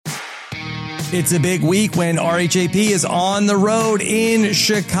It's a big week when RHAP is on the road in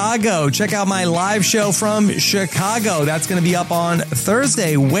Chicago. Check out my live show from Chicago. That's going to be up on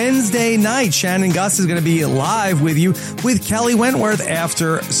Thursday. Wednesday night, Shannon Gus is going to be live with you with Kelly Wentworth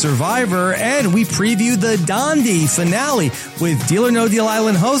after Survivor. And we preview the Dondi finale with Deal or No Deal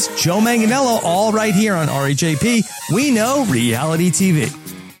Island host Joe Manganiello, all right here on RHAP. We know reality TV.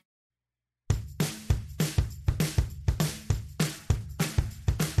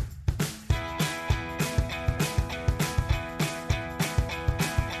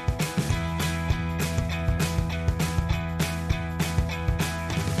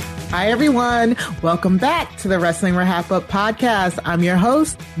 Hi, everyone. Welcome back to the Wrestling RHAPup podcast. I'm your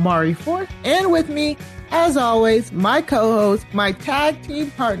host, Mari Forth, and with me, as always, my co-host, my tag team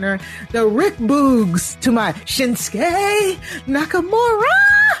partner, the Rick Boogs to my Shinsuke Nakamura,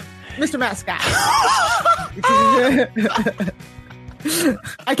 Mr. Matt Scott.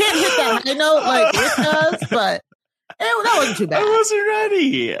 I can't hit that high note like Rick does, but that wasn't too bad. I wasn't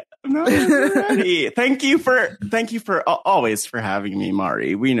ready. No, I wasn't ready. Thank you for always for having me,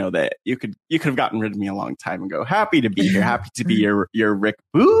 Mari. We know that you could have gotten rid of me a long time ago. Happy to be here. Happy to be your Rick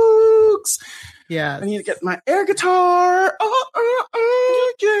Boogs. Yeah. I need to get my air guitar.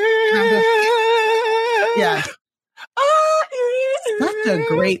 Yeah. Such a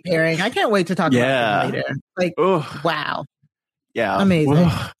great pairing. I can't wait to talk about it later. Like, wow. Yeah.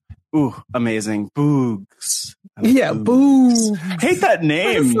 Amazing. Ooh, amazing. Boogs. Yeah, Boogs. Hate that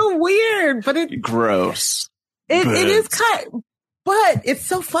name. It's so weird, but it's gross. It is but it's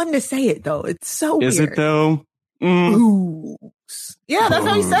so fun to say it though. It's so weird. Is it though? Boogs. Yeah, that's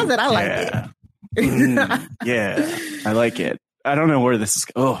how he says it. I like it. Yeah, I like it. I don't know where this is.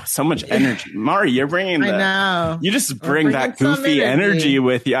 Oh, so much energy. Mari, you're bringing that. I know. You just bring that goofy energy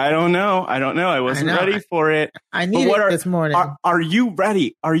with you. I don't know. I wasn't ready for it. I need it this morning. Are you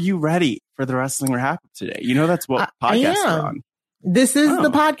ready? Are you ready for the Wrestling RHAPup today? You know that's what podcast we're on. This is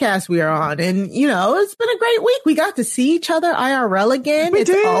the podcast we are on. And, it's been a great week. We got to see each other IRL again. It's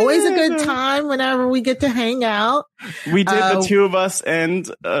always a good time whenever we get to hang out. We did, the two of us and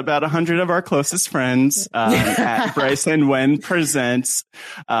about 100 of our closest friends at Bryce and Wen Presents.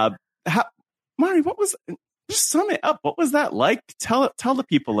 Mari, just sum it up. What was that like? Tell the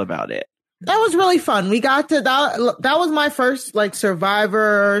people about it. That was really fun. We got to, that was my first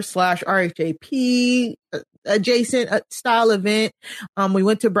Survivor / RHAP adjacent style event. We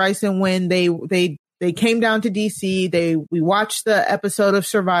went to Bryson when they came down to DC. We watched the episode of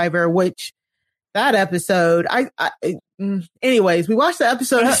Survivor, which that episode, anyways, we watched the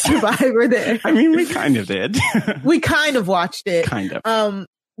episode of Survivor there. I mean, we kind of did. We kind of watched it. Kind of.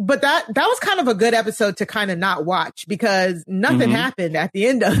 But that was kind of a good episode to kind of not watch because nothing happened at the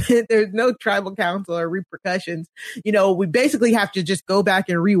end of it. There's no tribal council or repercussions. We basically have to just go back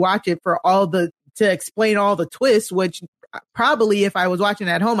and rewatch it to explain all the twists, which probably if I was watching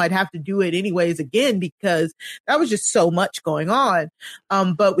at home, I'd have to do it anyways again because that was just so much going on.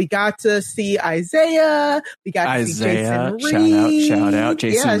 But we got to see Isaiah. We got to see Jason Reed. Shout out.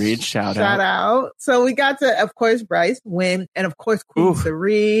 Jason Reed, shout out. So we got to, of course, Bryce win. And of course, Queen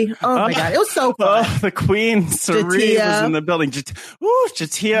Sari. Oh my God. It was so fun. Oh, the Queen Sari was in the building.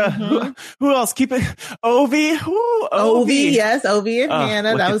 Jatia. Who else? Keep it. Ovi. Ovi. Yes. Ovi and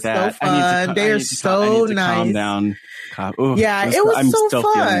Hannah. That was so fun. They are so nice. Calm down. It was so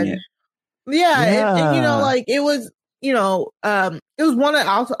fun. Yeah. And, it was, it was one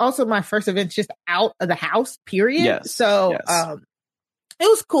of also my first events just out of the house, period. Yes. So, it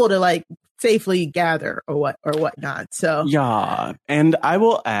was cool to safely gather or whatnot. So yeah, and I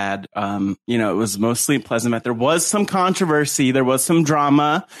will add, it was mostly pleasant. There was some controversy, there was some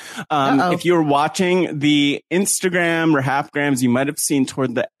drama. If you were watching the Instagram or RHAPgrams, you might have seen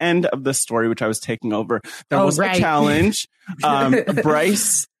toward the end of the story, which I was taking over. There was a challenge.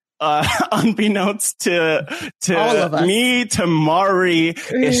 Bryce. Unbeknownst to me, to Mari,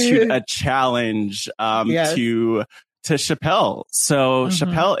 issued a challenge to Chappelle. So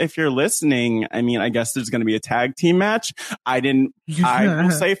Chappelle, if you're listening, I guess there's going to be a tag team match. I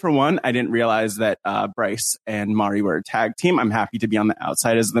will say for one, I didn't realize that Bryce and Mari were a tag team. I'm happy to be on the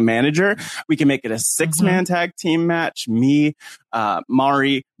outside as the manager. We can make it a 6-man tag team match. Me,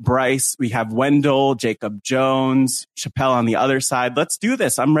 Mari, Bryce, we have Wendell, Jacob Jones, Chappelle on the other side. Let's do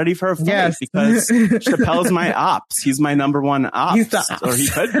this. I'm ready for a fight because Chappelle's my ops. He's my number one ops. Or he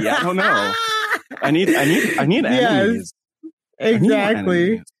could be. I don't know. I need enemies.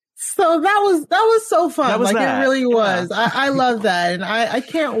 Exactly. So that was so fun. It really was. I love that. And I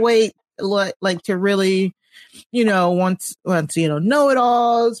can't wait to really, once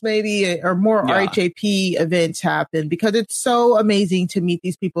know-it-alls maybe or more RHAP events happen because it's so amazing to meet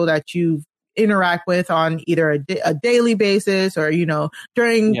these people that you've interact with on either a daily basis or,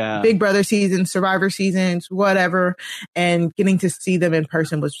 during Big Brother seasons, Survivor seasons, whatever. And getting to see them in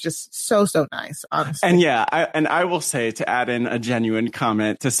person was just so, so nice, honestly. And I will say, to add in a genuine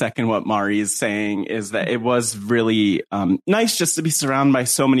comment to second what Mari is saying, is that it was really nice just to be surrounded by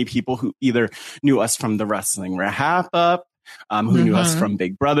so many people who either knew us from the Wrestling RHAPup, who knew us from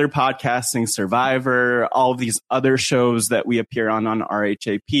Big Brother podcasting, Survivor, all of these other shows that we appear on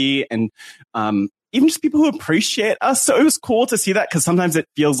RHAP, and even just people who appreciate us. So it was cool to see that, because sometimes it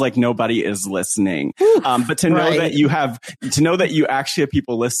feels like nobody is listening. But to know that you actually have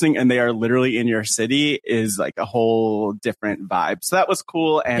people listening and they are literally in your city is like a whole different vibe. So that was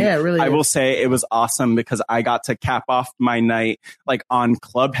cool. And I will say it was awesome because I got to cap off my night like on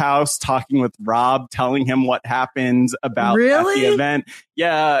Clubhouse, talking with Rob, telling him what happened about at the event.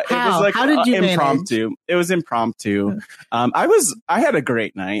 Yeah, it was like how did you impromptu. manage? It was impromptu. I had a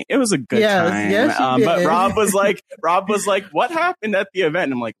great night. It was a good time. Yes, but Rob was like, what happened at the event?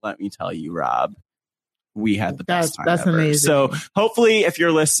 And I'm like, let me tell you, Rob, we had the best time ever. Amazing. So hopefully, if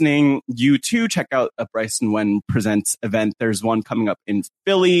you're listening, you too check out a Bryson Wen Presents event. There's one coming up in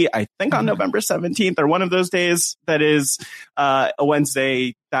Philly, I think on November 17th or one of those days. That is a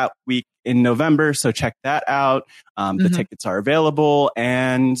Wednesday that week in November. So check that out. The tickets are available.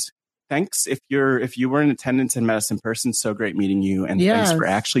 And thanks if you were in attendance and met us in person. So great meeting you. And thanks for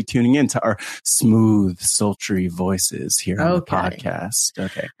actually tuning in to our smooth, sultry voices here on the podcast.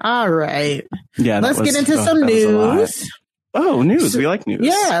 Okay. All right. Yeah. Let's get into some news. Oh, news. We like news.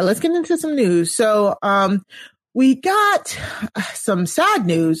 Yeah. Let's get into some news. So, we got some sad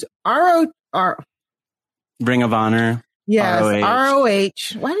news. Ring of Honor. Yes.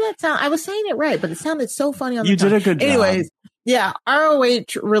 ROH. Why did that sound? I was saying it right, but it sounded so funny on the tongue. You did a good job. Anyways. Yeah,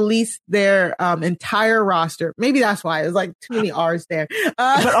 ROH released their entire roster. Maybe that's why. It was like too many R's there.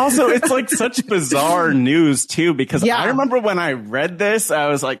 But also, it's like such bizarre news, too, because I remember when I read this, I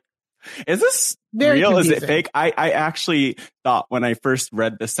was like, is this real? Confusing. Is it fake? I actually thought when I first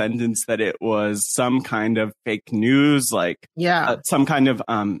read the sentence that it was some kind of fake news, like some kind of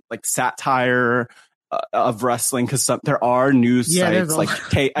like satire of wrestling, because there are news sites like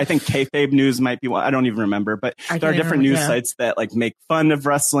I think Kayfabe News might be one. I don't even remember, but there are different news sites that like make fun of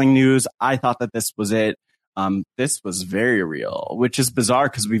wrestling news. I thought that this was it. This was very real, which is bizarre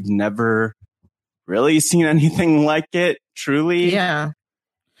because we've never really seen anything like it. Truly,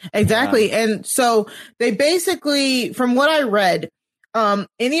 exactly. And so they basically, from what I read,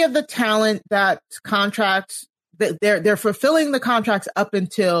 any of the talent that contracts that they're fulfilling the contracts up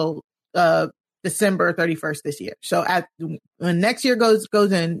until December 31st this year. So when next year goes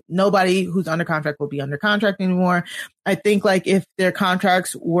in, nobody who's under contract will be under contract anymore. I think like if their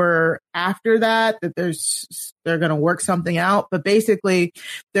contracts were after that they're going to work something out. But basically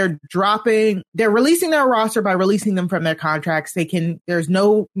they're releasing their roster by releasing them from their contracts. There's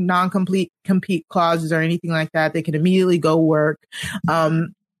no compete clauses or anything like that. They can immediately go work.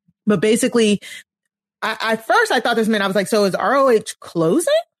 But basically at first I thought this meant, I was like, so is ROH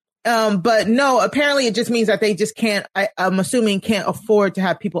closing? But no, apparently it just means that they just I'm assuming can't afford to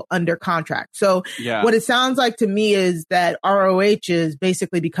have people under contract. So what it sounds like to me is that ROH is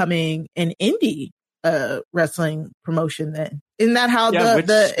basically becoming an indie wrestling promotion then. Isn't that how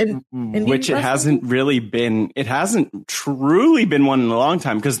which it hasn't really been, it hasn't truly been one in a long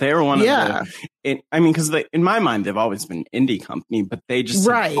time, because they were one of because in my mind, they've always been an indie company, but they just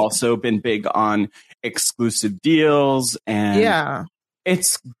have also been big on exclusive deals and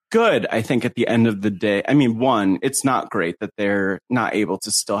it's good, I think, at the end of the day. I mean, one, it's not great that they're not able to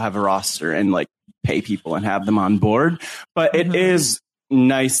still have a roster and like pay people and have them on board, but it is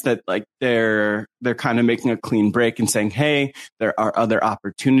nice that like they're kind of making a clean break and saying, hey, there are other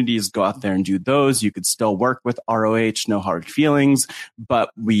opportunities, go out there and do those. You could still work with ROH, no hard feelings,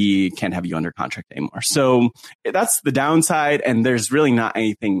 but we can't have you under contract anymore. So that's the downside, and there's really not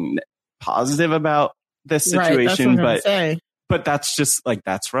anything positive about this situation, but that's just like,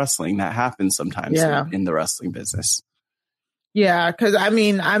 that's wrestling. That happens sometimes in the wrestling business. Yeah. Cause I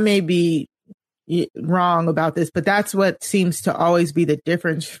mean, I may be wrong about this, but that's what seems to always be the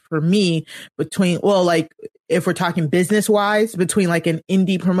difference for me between, well, like if we're talking business wise, between like an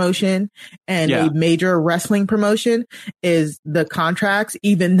indie promotion and a major wrestling promotion, is the contracts,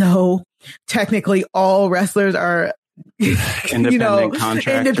 even though technically all wrestlers are independent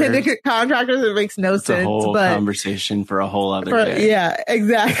contractors. It makes no sense. A whole conversation for a whole other day. Yeah,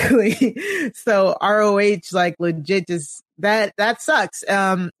 exactly. So ROH, like legit, just that sucks.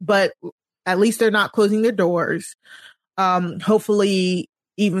 But at least they're not closing their doors. Hopefully,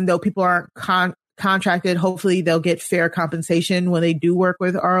 even though people aren't contracted. Hopefully they'll get fair compensation when they do work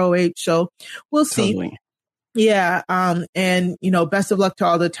with ROH. So we'll see. Totally. Yeah. And best of luck to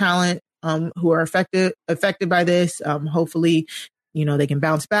all the talent, who are affected by this. Hopefully, they can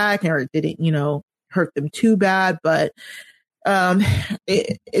bounce back, or it didn't, hurt them too bad, but,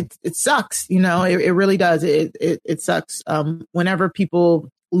 it sucks, it really does. It sucks. Whenever people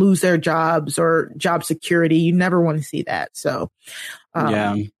lose their jobs or job security, you never want to see that. So,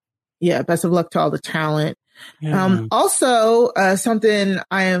 best of luck to all the talent. Yeah. Also, something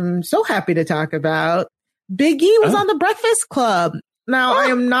I am so happy to talk about. Big E was on The Breakfast Club. Now, I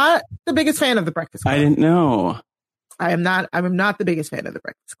am not the biggest fan of The Breakfast Club. I didn't know. I'm not the biggest fan of The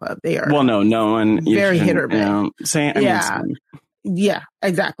Breakfast Club. They are no one very hit or miss. Yeah,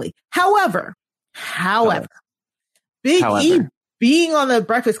 exactly. However, Big E being on The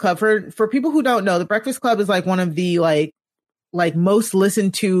Breakfast Club, for people who don't know, The Breakfast Club is like one of the like most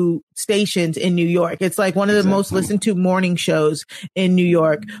listened to stations in New York. It's like one of the most listened to morning shows in New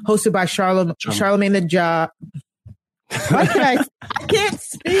York, hosted by Charlemagne the God. I can't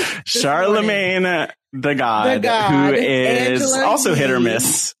speak. Charlemagne the God, who is Angela also Yee. hit or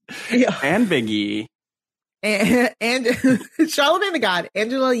miss, and Big E. And Charlemagne the God,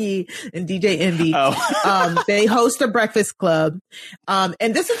 Angela Yee, and DJ Envy. They host a Breakfast Club. And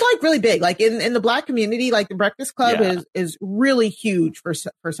this is like really big. Like in the Black community, like the Breakfast Club is really huge for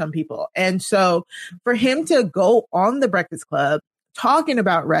some people. And so for him to go on the Breakfast Club talking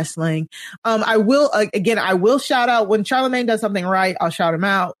about wrestling, I will shout out when Charlemagne does something right. I'll shout him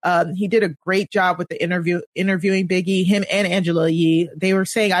out. He did a great job with the interviewing Big E, him and Angela Yee. They were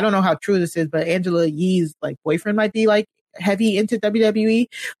saying, I don't know how true this is, but Angela Yee's like boyfriend might be like heavy into WWE,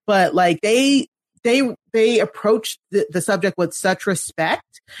 but like they approached the subject with such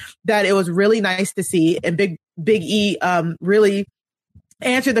respect that it was really nice to see. And Big E really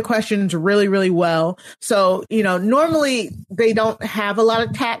answered the questions really, really well. So, normally they don't have a lot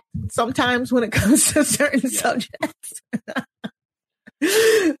of tact sometimes when it comes to certain subjects.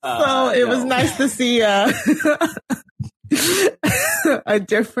 So it was nice to see a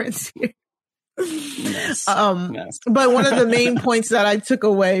difference here. Yes. But one of the main points that I took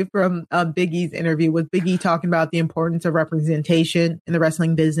away from Big E's interview was Big E talking about the importance of representation in the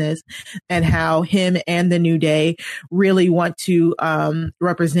wrestling business, and how him and the New Day really want to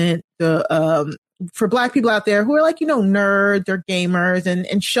represent the for Black people out there who are like, nerds or gamers,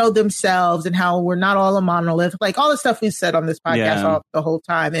 and show themselves, and how we're not all a monolith, like all the stuff we've said on this podcast the whole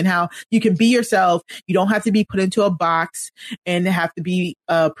time, and how you can be yourself. You don't have to be put into a box and have to be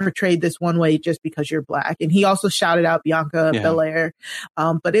portrayed this one way just because you're Black. And he also shouted out Bianca Belair.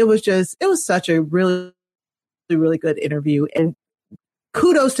 But it was such a really, really good interview. And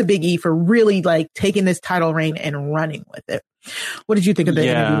kudos to Big E for really like taking this title reign and running with it. What did you think of the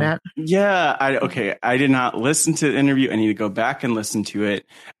interview, Matt? Yeah, I did not listen to the interview. I need to go back and listen to it.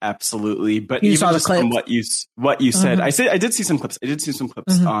 Absolutely. But you even saw just the clips? from what you said, I did see some clips. I did see some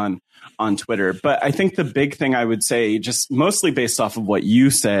clips on Twitter. But I think the big thing I would say, just mostly based off of what you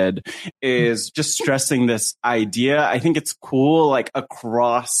said, is just stressing this idea. I think it's cool, like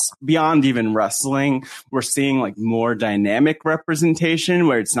across beyond even wrestling, we're seeing like more dynamic representation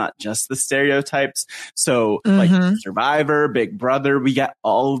where it's not just the stereotypes. So like Survivor, Big Brother, we get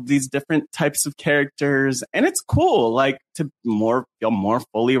all of these different types of characters, and it's cool, like to feel more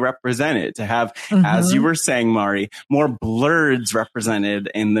fully represented, to have, as you were saying, Mari, more blurs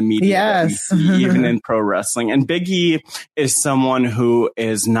represented in the media, yes, even in pro wrestling. And Big E is someone who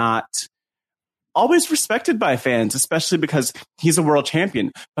is not always respected by fans, especially because he's a world champion,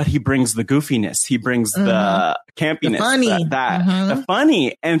 but he brings the goofiness, he brings the campiness, the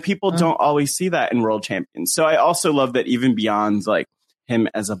funny, and people don't always see that in world champions. So I also love that even beyond like him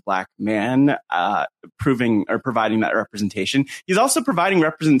as a Black man, providing that representation, he's also providing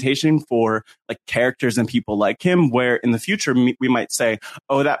representation for like characters and people like him, where in the future we might say,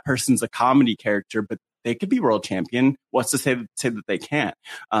 oh, that person's a comedy character, but they could be world champion. What's to say that they can't?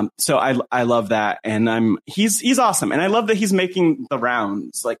 So I love that, and he's awesome, and I love that he's making the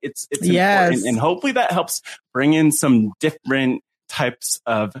rounds. Like it's important, and hopefully that helps bring in some different types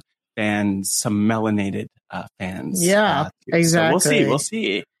of fans, some melanated fans. Yeah, exactly. So we'll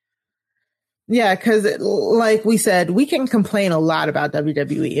see. Yeah, because like we said, we can complain a lot about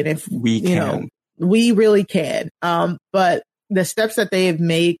WWE, and if we really can. But the steps that they have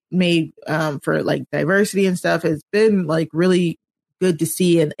made for like diversity and stuff has been like really good to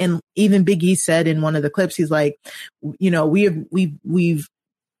see. And even Big E said in one of the clips, he's like, we've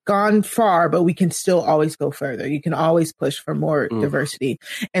gone far, but we can still always go further. You can always push for more diversity.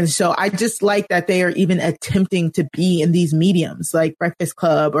 And so I just like that they are even attempting to be in these mediums like Breakfast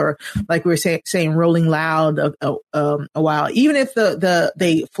Club, or like we were saying Rolling Loud a while. Even if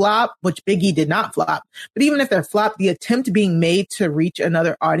they flop, which Biggie did not flop, but even if they're flop, the attempt being made to reach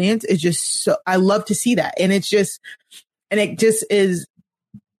another audience is just so, I love to see that. And it just is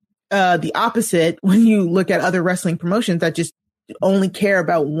the opposite when you look at other wrestling promotions that just only care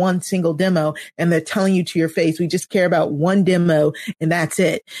about one single demo, and they're telling you to your face, we just care about one demo and that's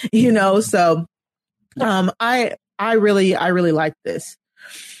it, so I really like this.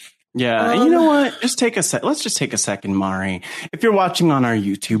 Yeah. And you know what? Let's just take a second, Mari. If you're watching on our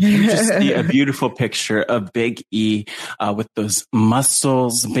YouTube, you just see a beautiful picture of Big E, with those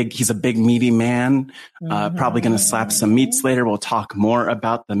muscles. He's a big meaty man, probably going to slap some meats later. We'll talk more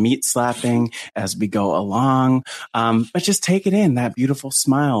about the meat slapping as we go along. But just take it in, that beautiful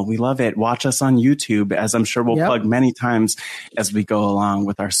smile. We love it. Watch us on YouTube, as I'm sure we'll plug many times as we go along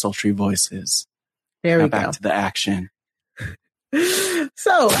with our sultry voices. There we go. Back to the action.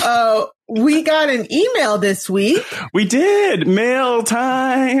 So, we got an email this week. We did. Mail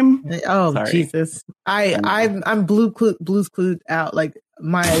time. Oh, sorry. Jesus. I'm Blue's Clues out. Like,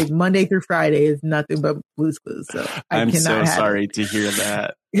 my Monday through Friday is nothing but Blue's Clues. So I'm so sorry to hear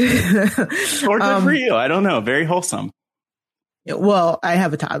that. Or good for you. I don't know. Very wholesome. Well, I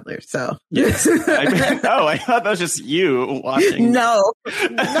have a toddler, so. Yes. I thought that was just you watching. No. Why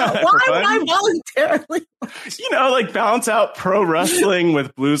would I voluntarily? Like balance out pro wrestling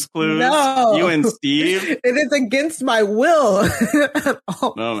with Blue's Clues. No. You and Steve. It is against my will.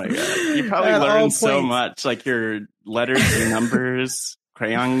 Oh my God. You probably learned so much, like your letters and numbers,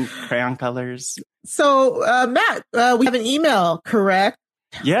 crayon colors. So, Matt, we have an email, correct?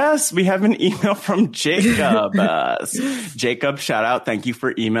 Yes, we have an email from Jacob. Jacob, shout out. Thank you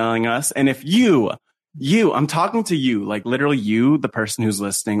for emailing us. And if I'm talking to you, like literally you, the person who's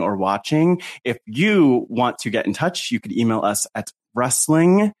listening or watching, if you want to get in touch, you could email us at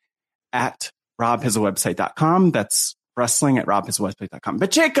wrestling@RHAPup.com. That's wrestling@RHAPup.com.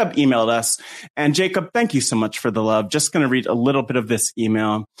 But Jacob emailed us, and Jacob, thank you so much for the love. Just going to read a little bit of this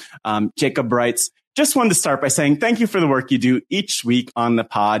email. Jacob writes, just wanted to start by saying thank you for the work you do each week on the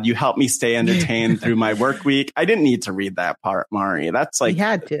pod. You help me stay entertained through my work week. I didn't need to read that part, Mari. That's like, you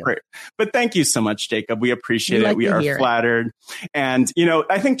had to. Great. But thank you so much, Jacob. We appreciate it. We are flattered. And,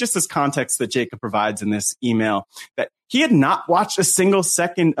 I think just this context that Jacob provides in this email, that he had not watched a single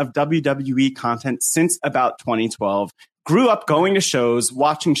second of WWE content since about 2012. Grew up going to shows,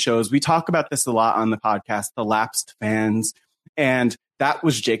 watching shows. We talk about this a lot on the podcast, the lapsed fans. And that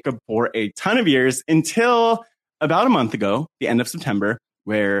was Jacob for a ton of years until about a month ago, the end of September,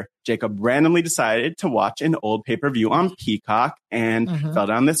 where Jacob randomly decided to watch an old pay-per-view on Peacock and fell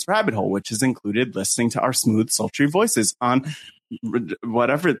down this rabbit hole, which has included listening to our smooth, sultry voices on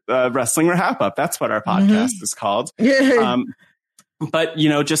whatever, Wrestling RHAPup. That's what our podcast is called. But,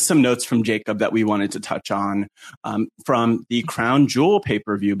 just some notes from Jacob that we wanted to touch on from the Crown Jewel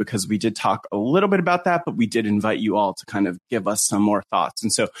pay-per-view, because we did talk a little bit about that, but we did invite you all to kind of give us some more thoughts.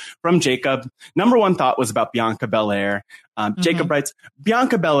 And so from Jacob, number one thought was about Bianca Belair. Jacob writes,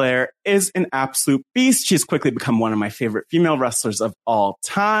 Bianca Belair is an absolute beast. She's quickly become one of my favorite female wrestlers of all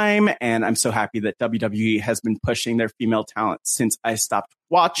time. And I'm so happy that WWE has been pushing their female talent since I stopped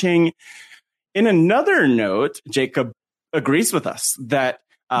watching. In another note, Jacob agrees with us that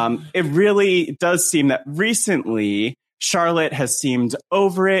it really does seem that recently Charlotte has seemed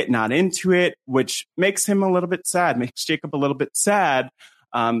over it, not into it, which makes him a little bit sad, makes Jacob a little bit sad,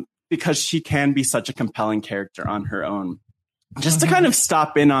 because she can be such a compelling character on her own. Just to kind of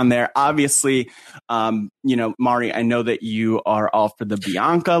stop in on there, obviously, Mari, I know that you are all for the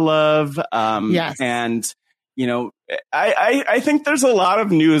Bianca love. Yes. And, I think there's a lot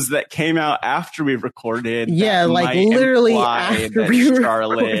of news that came out after we recorded. Yeah, like literally after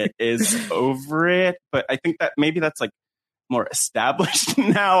Charlotte is over it. But I think that maybe that's like more established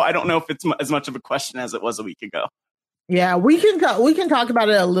now. I don't know if it's as much of a question as it was a week ago. Yeah, we can talk about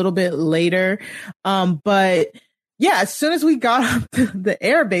it a little bit later. But yeah, as soon as we got up the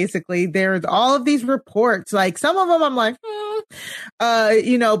air, basically, there's all of these reports. Like some of them I'm like,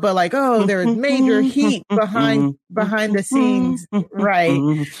 but like, oh, there is major heat behind the scenes.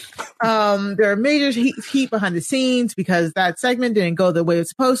 Right. There are major heat behind the scenes because that segment didn't go the way it's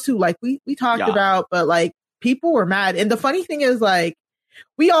supposed to. Like we talked about, but like people were mad. And the funny thing is, like,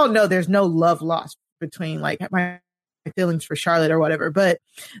 we all know there's no love lost between like my feelings for Charlotte or whatever, but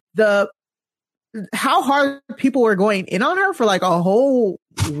the how hard people were going in on her for like a whole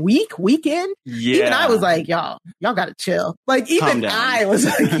weekend. Yeah. Even I was like, y'all gotta chill. Like, even I was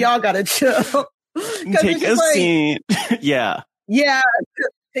like, y'all gotta chill. Take a seat. Yeah. Yeah.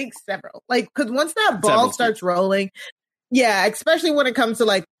 Take several. Like, because once that ball starts rolling, yeah, especially when it comes to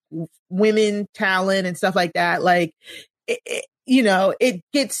like women talent and stuff like that, like, it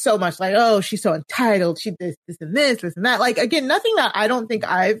gets so much like, oh, she's so entitled. She this and this and that. Like, again, nothing that I don't think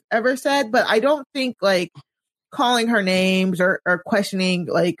I've ever said, but I don't think like calling her names or questioning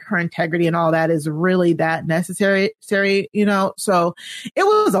like her integrity and all that is really that necessary, So it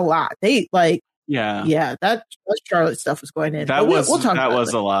was a lot. They like, yeah, that Charlotte stuff was going in. That was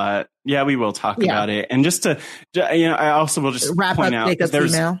a lot. Yeah, we will talk about it. And just to, I also will just point out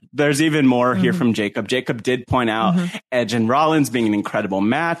there's even more here from Jacob. Jacob did point out Edge and Rollins being an incredible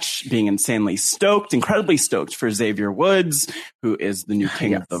match, being incredibly stoked for Xavier Woods, who is the new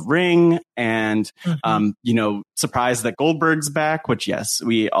king of the ring, and surprised that Goldberg's back. Which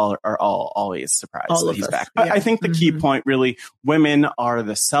we all are always surprised that he's back. But I think the key point, really, women are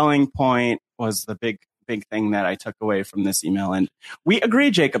the selling point, was the big thing that I took away from this email. And we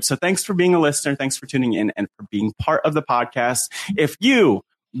agree, Jacob. So thanks for being a listener. Thanks for tuning in and for being part of the podcast. If you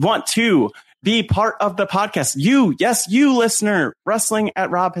want to be part of the podcast, you listener,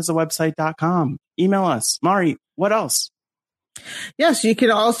 wrestling@RHAPup.com. Email us. Mari, what else? Yes, you can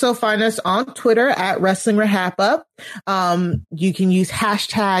also find us on Twitter at WrestlingRHAPup. You can use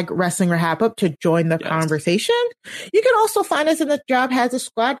hashtag WrestlingRHAPup to join the conversation. You can also find us in the Job Has a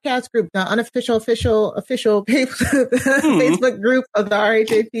Squadcast group, the unofficial official Facebook group of the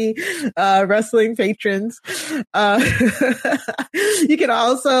RHAP wrestling patrons. You can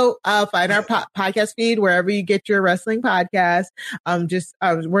also find our podcast feed wherever you get your wrestling podcast.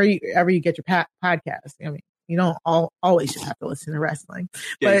 Wherever you get your podcast. I mean, you don't always just have to listen to wrestling,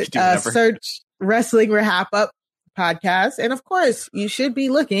 but search Wrestling RHAPup podcast. And of course, you should be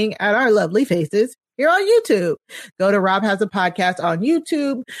looking at our lovely faces here on YouTube. Go to Rob Has a Podcast on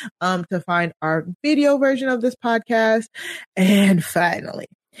YouTube to find our video version of this podcast. And finally,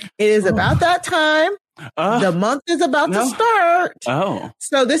 it is about that time. The month is about to start.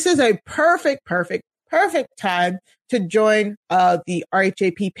 So this is a perfect time to join the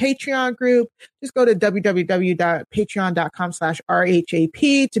RHAP Patreon group. Just go to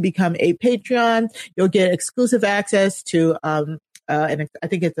www.patreon.com/RHAP to become a Patreon. You'll get exclusive access to, and I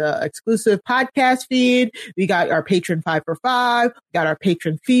think it's an exclusive podcast feed. We got our Patron 5 for 5. We got our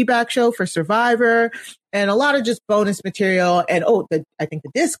Patron feedback show for Survivor, and a lot of just bonus material. And I think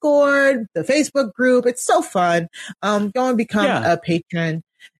the Discord, the Facebook group. It's so fun. Go and become a patron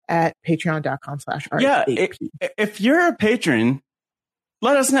at patreon.com/RHAP. Yeah, if you're a patron,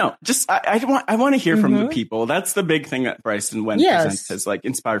 let us know. Just I want to hear from the people. That's the big thing that Bryson Wen presents has like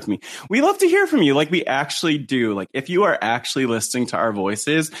inspired me. We love to hear from you, like we actually do. Like if you are actually listening to our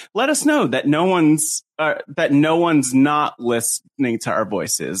voices, let us know that no one's not listening to our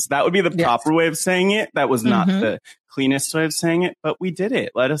voices. That would be the proper way of saying it. That was not the cleanest way of saying it, but we did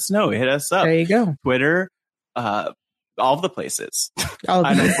it. Let us know. Hit us up. There you go. Twitter, all of the places.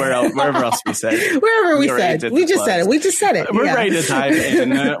 I don't know wherever else we said. Wherever we said. We just said it. We're ready to dive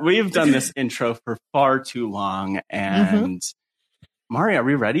in. We've done this intro for far too long. And Mari, are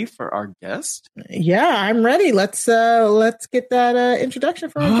we ready for our guest? Yeah, I'm ready. Let's get that introduction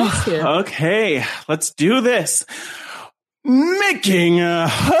for our guest here. Okay, let's do this. Making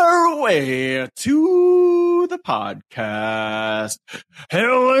her way to the podcast,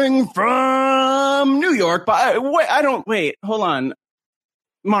 hailing from New York. Hold on.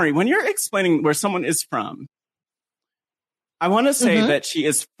 Mari, when you're explaining where someone is from, I want to say that she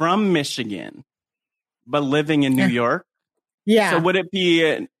is from Michigan, but living in New York. Yeah. So would it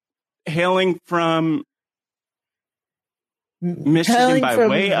be hailing from Michigan by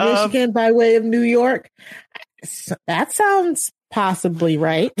way of New York? That sounds possibly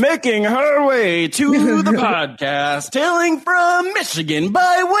right. Making her way to the podcast, hailing from Michigan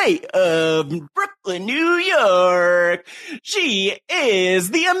by way of Brooklyn, New York. She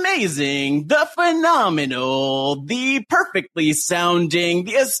is the amazing, the phenomenal, the perfectly sounding,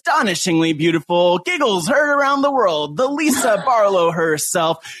 the astonishingly beautiful, giggles heard around the world, the Lisa Barlow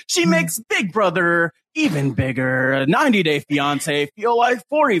herself. She makes Big Brother even bigger, 90 Day Fiancé feel like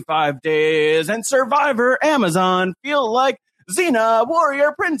 45 days, and Survivor Amazon feel like Xena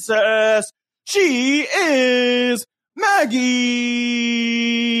Warrior Princess. She is Maggie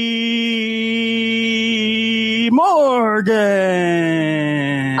Morgan.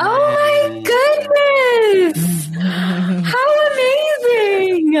 Oh my goodness! How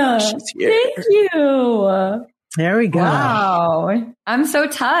amazing! She's here. Thank you. There we go. Wow. I'm so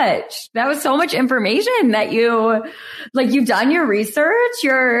touched. That was so much information that you've done your research.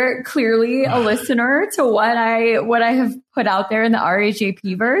 You're clearly a listener to what I have put out there in the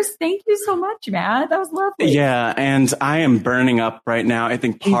RHAP verse. Thank you so much, Matt. That was lovely. Yeah. And I am burning up right now. I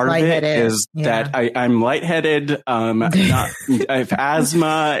think part of it is that I'm lightheaded. I have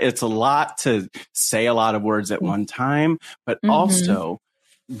asthma. It's a lot to say a lot of words at one time, but also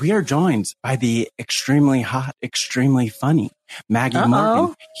we are joined by the extremely hot, extremely funny Maggie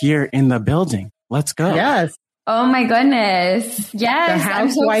Morgan here in the building. Let's go. Yes. Oh my goodness. Yes. I'm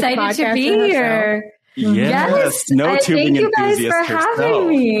so excited to be here. Yes. No tubing enthusiast. Thank you guys for having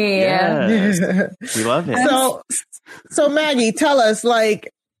me. Yes. We love it. So Maggie, tell us,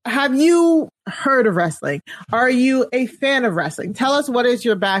 have you heard of wrestling? Are you a fan of wrestling? Tell us, what is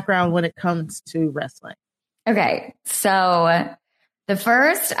your background when it comes to wrestling? Okay. So the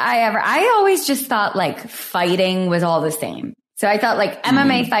first I always just thought fighting was all the same. So I thought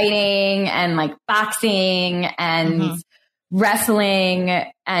MMA fighting and boxing and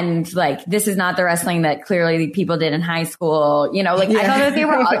wrestling and this is not the wrestling that clearly people did in high school. I thought that they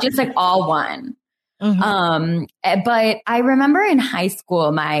were all just all one. But I remember in high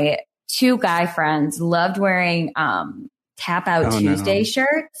school, my two guy friends loved wearing Tap Out Tuesday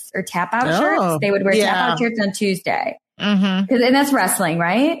shirts or Tap Out shirts. They would wear Tap Out shirts on Tuesday. And that's wrestling,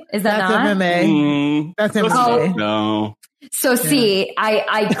 right? Is that not? MMA. That's MMA. No. So see,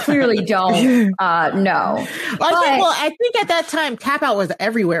 I clearly don't know. I think at that time, Tap Out was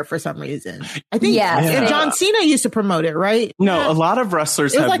everywhere for some reason. I think and John Cena used to promote it, right? No, a lot lot of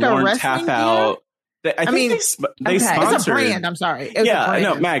wrestlers have worn Tap Out. I mean, they sponsored. It's a brand. I'm sorry.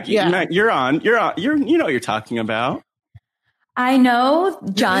 No, Maggie, you're on. You know what you're talking about. I know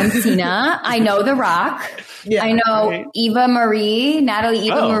John Cena. I know The Rock. Yeah, I know Natalie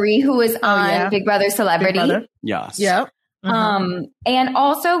Eva Marie, who was on Big Brother Celebrity. Big Brother. Yes. Yep. And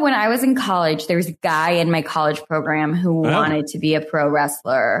also when I was in college, there was a guy in my college program who wanted to be a pro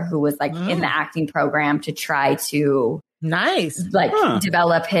wrestler, who was in the acting program to try to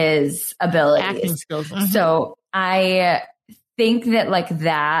develop his abilities. Acting skills. So I think that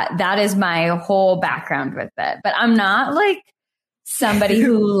that is my whole background with it, but I'm not somebody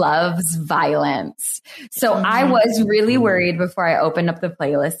who loves violence. So I was really worried before I opened up the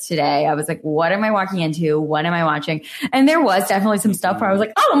playlist today. I was like, what am I walking into? What am I watching? And there was definitely some stuff where I was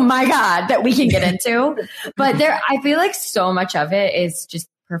like, oh my God, that we can get into. But I feel so much of it is just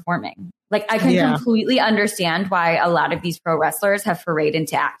performing. I can completely understand why a lot of these pro wrestlers have forayed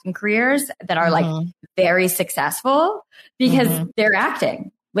into acting careers that are very successful because they're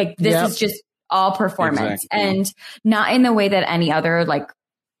acting. This is just all performance and not in the way that any other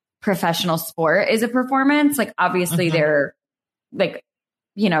professional sport is a performance. Obviously they're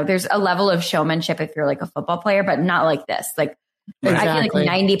there's a level of showmanship if you're a football player, but not like this. I feel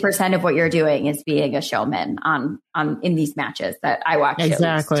 90% of what you're doing is being a showman in these matches that I watch.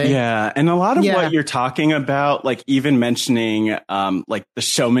 Exactly. Yeah. And a lot of what you're talking about, even mentioning the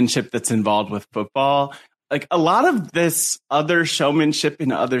showmanship that's involved with football, a lot of this other showmanship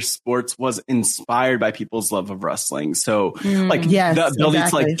in other sports was inspired by people's love of wrestling. So the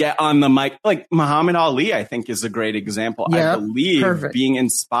ability to get on the mic, Muhammad Ali, I think is a great example. I believe being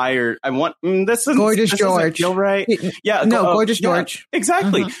inspired. This is Gorgeous George. Feel right. Yeah. Gorgeous George.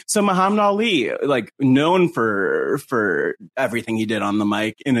 Exactly. So Muhammad Ali, known for everything he did on the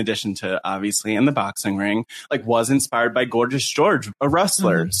mic, in addition to obviously in the boxing ring, was inspired by Gorgeous George, a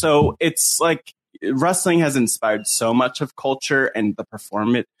wrestler. So it's wrestling has inspired so much of culture and the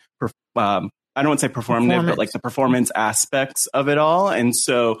I don't want to say performative, but the performance aspects of it all. And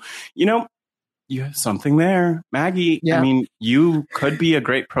so, you have something there, Maggie. Yeah. I mean, you could be a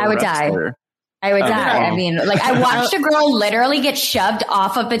great pro wrestler. I would die. I mean, I watched a girl literally get shoved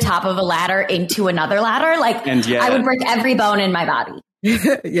off of the top of a ladder into another ladder. I would break every bone in my body.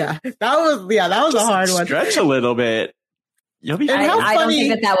 That was a hard one. Stretch a little bit. You'll be. I don't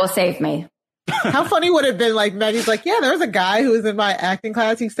think that will save me. How funny would it have been? Maggie's there was a guy who was in my acting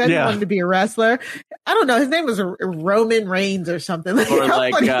class. He said he wanted to be a wrestler. I don't know. His name was Roman Reigns or something.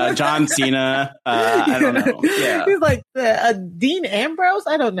 Or John Cena. I don't know. Yeah. He's Dean Ambrose.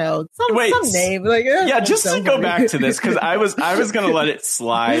 I don't know. Some name. Just to go back to this, because I was going to let it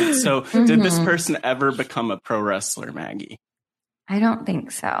slide. So did this person ever become a pro wrestler, Maggie? I don't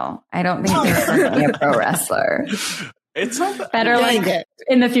think so. I don't think they're certainly a pro wrestler. It's not better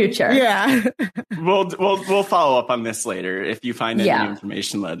in the future. Yeah. We'll follow up on this later. If you find any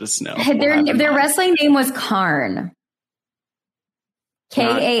information, let us know. Their wrestling name was Karn.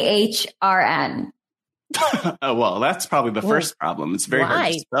 Kahrn. Oh, well, that's probably the first problem. It's very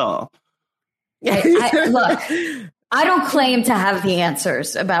hard to spell. Look, I don't claim to have the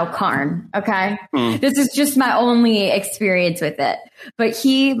answers about Karn. Okay. This is just my only experience with it. But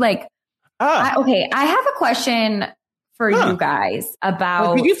he I have a question for you guys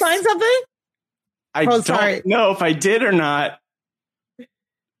about. Did you find something? I don't know if I did or not.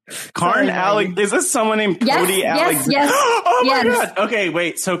 Karn is this someone named Cody Alexander? Yes. Oh my God. Okay,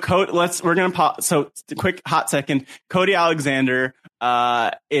 wait. So we're going to pause. So quick hot second. Cody Alexander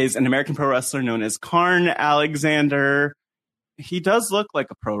is an American pro wrestler known as Karn Alexander. He does look like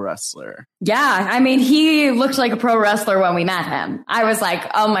a pro wrestler. Yeah. I mean, he looked like a pro wrestler when we met him. I was like,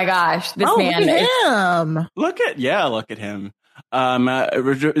 oh my gosh, this man. Look at him. Look at him.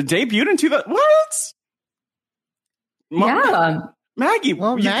 Debuted in 2000. What? Yeah. Maggie,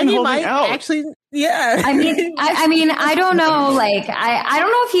 Maggie might actually, yeah. I mean, I don't know. Like, I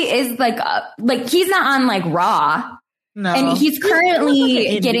don't know if he is like he's not on like Raw. No. And he's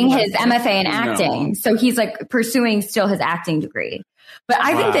currently getting his MFA in acting. So he's like pursuing still his acting degree. But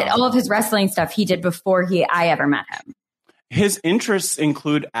I think that all of his wrestling stuff he did before I ever met him. His interests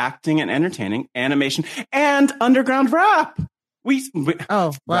include acting and entertaining, animation, and underground rap.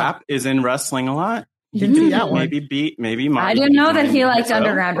 Rap is in wrestling a lot. Didn't see that one. Maybe Marty. I didn't know that he liked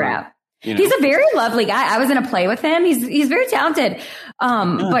underground rap. He's a very lovely guy. I was in a play with him. He's very talented.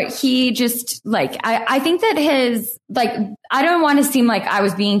 But he just I think that I don't want to seem like I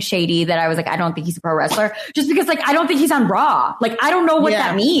was being shady, that I was like, I don't think he's a pro wrestler, just because I don't think he's on Raw. I don't know what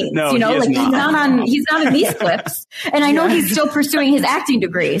that means. No, he's not in these clips. And I know he's still pursuing his acting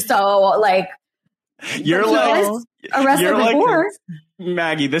degree. So you're like a wrestler before.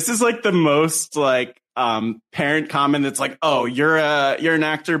 Maggie, this is the most parent comment that's like, oh, you're an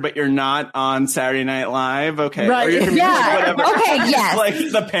actor, but you're not on Saturday Night Live. Okay. Right. Whatever. Okay.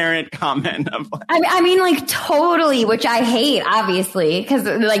 Yes. The parent comment of I mean, totally, which I hate, obviously, because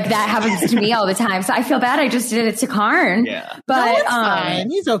that happens to me all the time. So I feel bad. I just did it to Karn. Yeah. But it's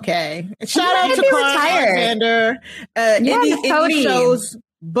fine. He's okay. Shout out to Karn Alexander. Indie shows,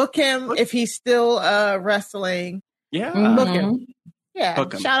 book him if he's still wrestling. Yeah. Book him. Yeah,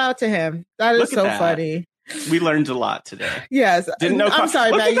 shout out to him. That is so funny. We learned a lot today. Yes. Didn't know. I'm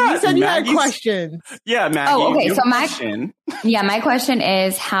sorry, Maggie. You said you had questions. Yeah, Maggie. Oh, okay. So my question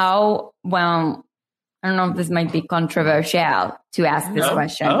is how, well, I don't know if this might be controversial to ask this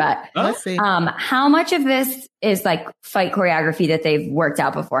question, but let's see. How much of this is fight choreography that they've worked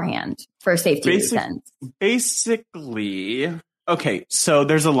out beforehand for safety reasons? Basically, okay, so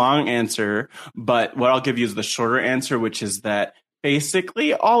there's a long answer, but what I'll give you is the shorter answer, which is that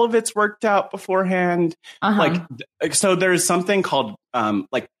basically all of it's worked out beforehand. So there's something called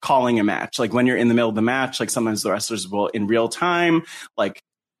calling a match. When you're in the middle of the match, sometimes the wrestlers will in real time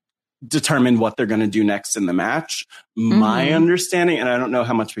determine what they're going to do next in the match. My understanding, and I don't know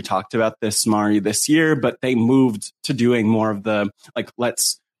how much we talked about this, Mari, this year, but they moved to doing more of the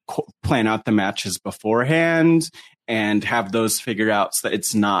let's plan out the matches beforehand and have those figured out so that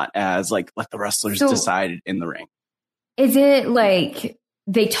it's not as let the wrestlers decide in the ring. Is it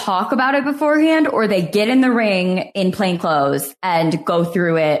they talk about it beforehand, or they get in the ring in plain clothes and go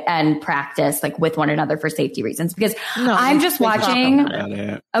through it and practice with one another for safety reasons? Because I'm just watching.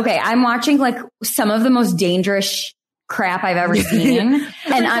 Okay, I'm watching some of the most dangerous crap I've ever seen,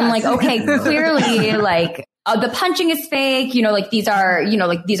 and I'm okay, clearly the punching is fake. These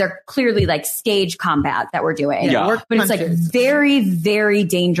are clearly stage combat that we're doing. Yeah. But it's very, very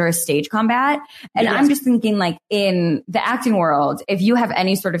dangerous stage combat. And I'm just thinking in the acting world, if you have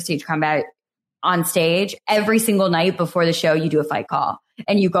any sort of stage combat on stage, every single night before the show, you do a fight call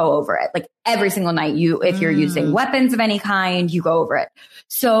and you go over it. Every single night if you're using weapons of any kind, you go over it.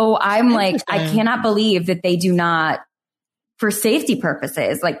 So I'm I cannot believe that they do not, for safety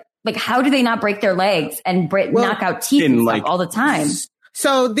purposes, how do they not break their legs and knock out teeth and stuff all the time?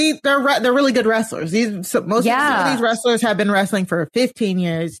 So they're really good wrestlers. Most of these wrestlers have been wrestling for 15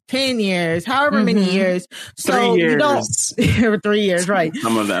 years, 10 years, however many years. So 3 years. You don't 3 years, right?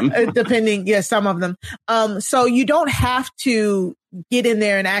 Some of them, depending. Yes, some of them. So you don't have to get in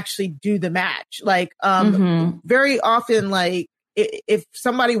there and actually do the match. Very often, if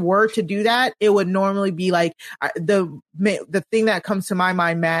somebody were to do that, it would normally be the thing that comes to my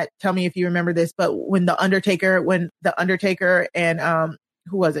mind, Matt, tell me if you remember this, but when the Undertaker and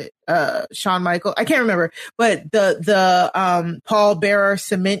who was it? Shawn Michaels. I can't remember, but the Paul Bearer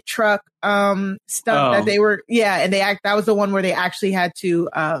cement truck stuff that they were, and that was the one where they actually had to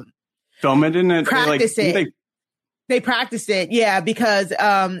film it in it, practice it. They practiced it, because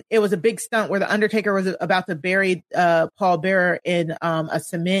it was a big stunt where the Undertaker was about to bury Paul Bearer in a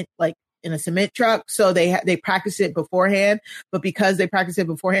cement in a cement truck. So they practice it beforehand, but because they practice it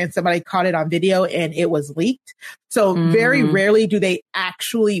beforehand, somebody caught it on video and it was leaked. So very rarely do they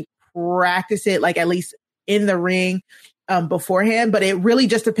actually practice it, like at least in the ring beforehand, but it really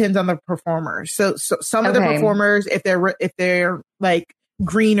just depends on the performers. So some of the performers, if they're like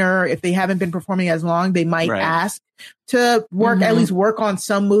greener, if they haven't been performing as long, they might ask to work, at least work on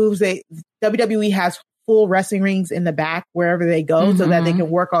some moves. WWE has full wrestling rings in the back wherever they go so that they can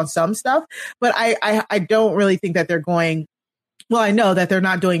work on some stuff. But I don't really think that they're going, well, I know that they're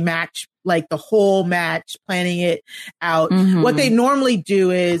not doing like the whole match, planning it out. What they normally do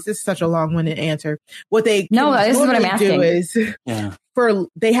is, this is such a long-winded answer. This is what I'm asking. Do is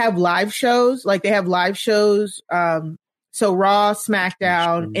they have live shows, so Raw,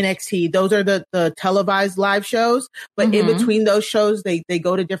 SmackDown, NXT, those are the televised live shows. But in between those shows, they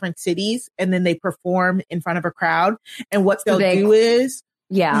go to different cities and then they perform in front of a crowd. And what they'll do is,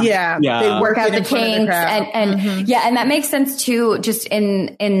 they work out the kinks and that makes sense too, just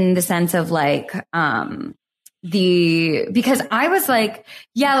in the sense of like, because I was like,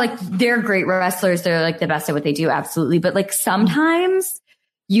 like they're great wrestlers. They're like the best at what they do. Absolutely. But like sometimes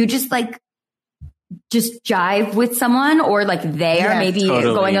you just jive with someone or like they are maybe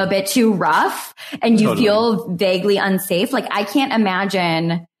going a bit too rough and you feel vaguely unsafe. Like I can't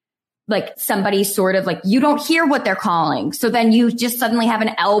imagine like somebody sort of like, you don't hear what they're calling. So then you just suddenly have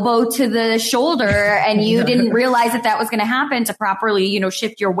an elbow to the shoulder and you didn't realize that was going to happen to properly,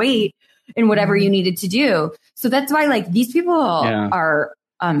 shift your weight in whatever you needed to do. So that's why like these people are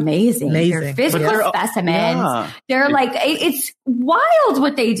amazing. They're physical specimens. Yeah. They're like, it's wild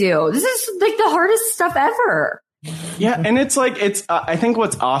what they do. This is like the hardest stuff ever. Yeah. And it's like, I think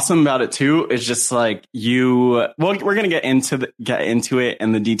what's awesome about it too, is just like we're going to get into it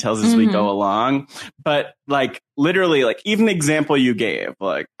and the details as we go along. But like, literally, like even the example you gave,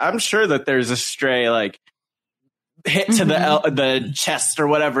 like, I'm sure that there's a stray, like, hit to the chest or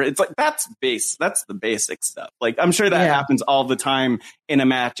whatever. It's like, that's the basic stuff. Like, I'm sure that happens all the time in a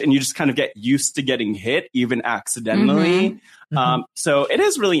match and you just kind of get used to getting hit even accidentally. So it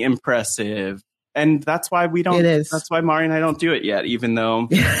is really impressive. And that's why that's why Mari and I don't do it yet, even though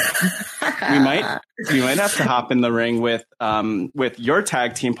we might have to hop in the ring with your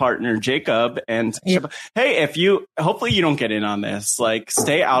tag team partner, Jacob. And hey, hopefully you don't get in on this, like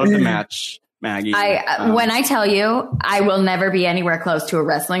stay out of the match, Maggie. When I tell you, I will never be anywhere close to a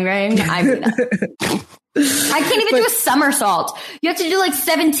wrestling ring. I mean, I can't even do a somersault. You have to do like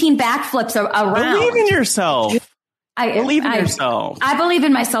 17 backflips around. Believe in yourself. Believe in yourself. I believe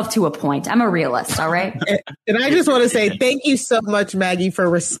in myself to a point. I'm a realist. All right. And I just want to say thank you so much, Maggie, for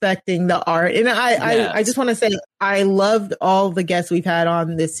respecting the art. And I just want to say I loved all the guests we've had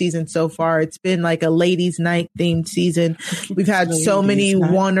on this season so far. It's been like a ladies' night themed season. We've had so many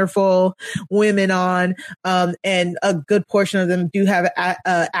wonderful women on, and a good portion of them do have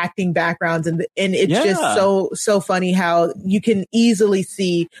acting backgrounds, and it's just so funny how you can easily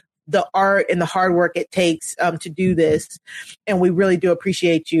see the art and the hard work it takes to do this. And we really do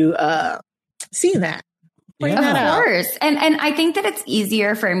appreciate you seeing that. Of course. And I think that it's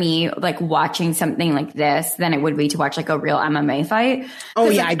easier for me, like watching something like this than it would be to watch like a real MMA fight. Oh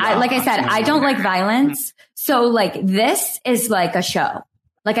yeah. Like I said, I don't like violence. So like this is like a show.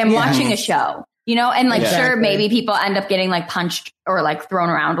 Like I'm watching a show, and like, sure, maybe people end up getting like punched or like thrown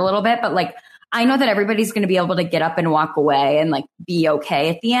around a little bit, but like, I know that everybody's going to be able to get up and walk away and like be okay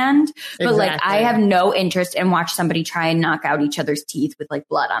at the end. But like, I have no interest in watch somebody try and knock out each other's teeth with like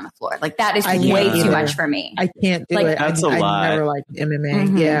blood on the floor. Like that is way too much for me. I can't do it. That's a lot. I never liked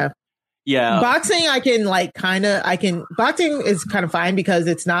MMA. Yeah. Boxing, boxing is kind of fine because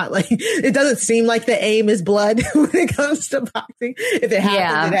it's not like, it doesn't seem like the aim is blood when it comes to boxing. If it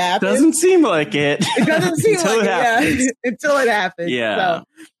happens, it happens. Doesn't seem like it. It doesn't seem like it. Until it happens. Yeah. So.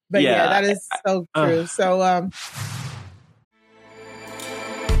 But that is so true. So,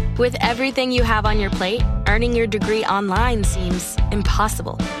 with everything you have on your plate, earning your degree online seems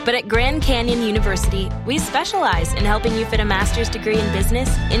impossible. But at Grand Canyon University, we specialize in helping you fit a master's degree in business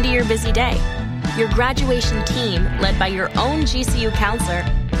into your busy day. Your graduation team, led by your own GCU counselor,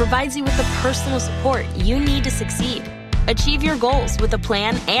 provides you with the personal support you need to succeed. Achieve your goals with a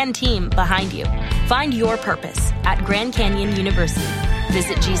plan and team behind you. Find your purpose at Grand Canyon University.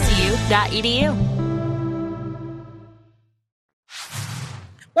 Visit gcu.edu.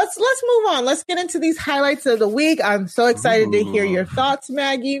 Let's move on. Let's get into these highlights of the week. I'm so excited to hear your thoughts,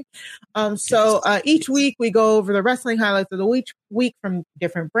 Maggie. So each week we go over the wrestling highlights of the week from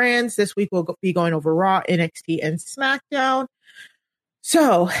different brands. This week we'll be going over Raw, NXT, and SmackDown.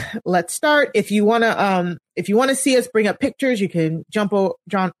 So let's start. If you want to see us bring up pictures, you can jump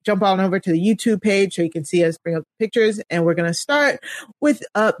on over to the YouTube page so you can see us bring up pictures. And we're going to start with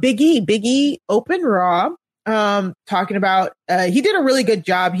Big E. Big E opened Raw, talking about he did a really good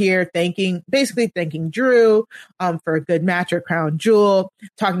job here, thanking Drew for a good match or crown jewel,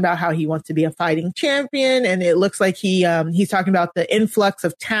 talking about how he wants to be a fighting champion, and it looks like he's talking about the influx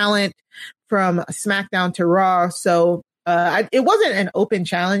of talent from SmackDown to Raw. So it wasn't an open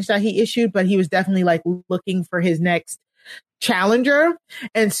challenge that he issued, but he was definitely like looking for his next challenger.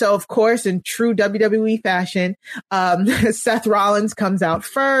 And so, of course, in true WWE fashion, Seth Rollins comes out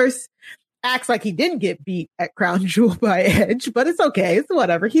first, acts like he didn't get beat at Crown Jewel by Edge, but it's okay. It's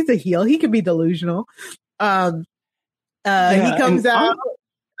whatever. He's a heel. He can be delusional. He comes out.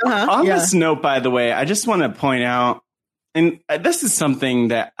 On this note, by the way, I just want to point out, and this is something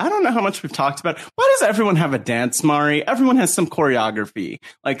that I don't know how much we've talked about. Why does everyone have a dance, Mari? Everyone has some choreography.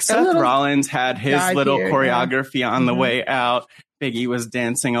 Like Seth Rollins had his little choreography on the way out. Big E was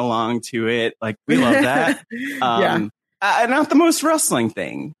dancing along to it. Like, we love that. Not the most wrestling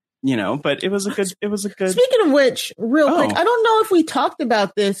thing, but it was a good. Speaking of which, real quick, I don't know if we talked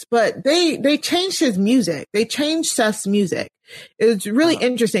about this, but they changed his music. They changed Seth's music. It was really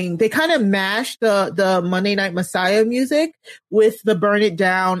interesting. They kind of mashed the Monday Night Messiah music with the Burn It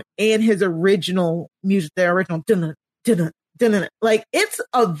Down and his original music, the original like, it's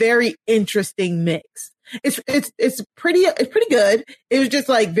a very interesting mix. It's pretty good. It was just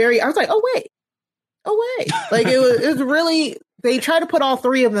like I was like, oh wait. Like it was really, they tried to put all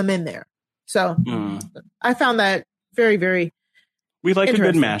three of them in there. So I found that very, very We like a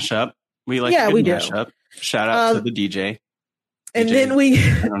good mashup. We like a good mashup. Shout out to the DJ. And then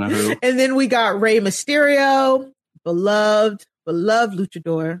we got Rey Mysterio, beloved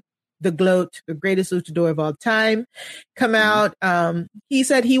luchador, the GOAT, the greatest luchador of all time, come out. He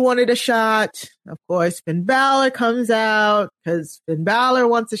said he wanted a shot. Of course, Finn Balor comes out because Finn Balor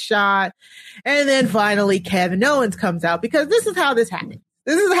wants a shot. And then finally Kevin Owens comes out, because this is how this happens.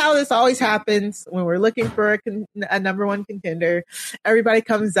 This is how this always happens when we're looking for a number one contender. Everybody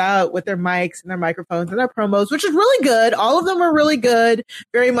comes out with their mics and their microphones and their promos, which is really good. All of them are really good,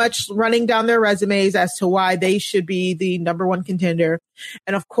 very much running down their resumes as to why they should be the number one contender.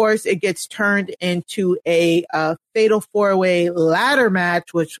 And of course, it gets turned into a fatal four-way ladder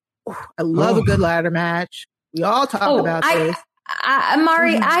match, which I love a good ladder match. We all talk about this.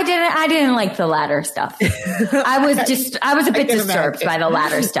 Mari, I didn't like the ladder stuff. I was a bit disturbed by the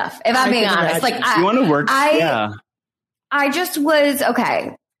ladder stuff, if I'm being honest. Like, you want to work? I just was,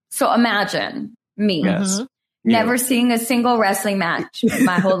 okay. So imagine me never seeing a single wrestling match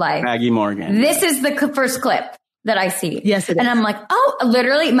my whole life. Maggie Morgan. This is the first clip that I see. Yes, it is. And I'm like,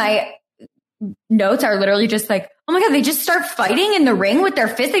 literally my notes are literally just like, oh my God, they just start fighting in the ring with their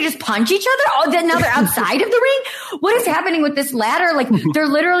fists. They just punch each other. Now they're outside of the ring. What is happening with this ladder? Like, they're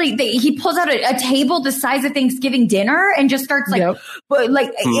literally, he pulls out a table the size of Thanksgiving dinner and just starts like,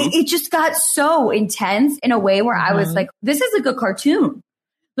 it just got so intense in a way where I was like, this is a good cartoon.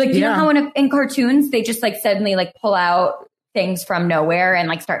 Like, you know how in cartoons, they just like suddenly like pull out things from nowhere and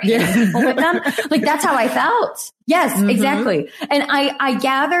like start hitting people with them. Like, that's how I felt. Yes, exactly. And I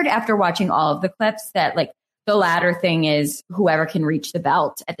gathered after watching all of the clips that like the ladder thing is whoever can reach the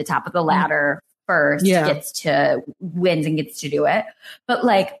belt at the top of the ladder first wins and gets to do it. But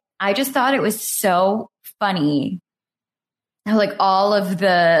like, I just thought it was so funny how like all of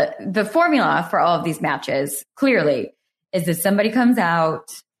the formula for all of these matches clearly is that somebody comes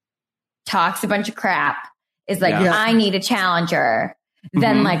out, talks a bunch of crap, is like, I need a challenger.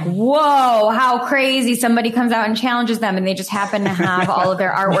 Then like, whoa, how crazy. Somebody comes out and challenges them and they just happen to have all of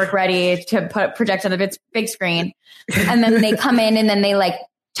their artwork ready to project on the big screen. And then they come in and then they like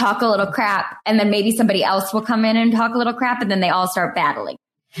talk a little crap. And then maybe somebody else will come in and talk a little crap. And then they all start battling.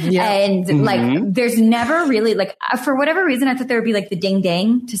 Yeah. And like, there's never really like, for whatever reason, I thought there would be like the ding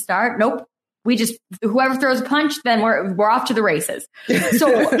dang to start. Nope. We just, whoever throws a punch, then we're off to the races. So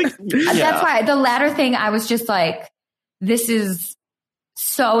that's why the ladder thing, I was just like, this is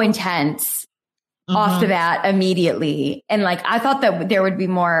so intense off the bat immediately. And like, I thought that there would be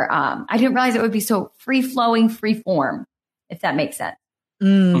more, I didn't realize it would be so free flowing, free form, if that makes sense.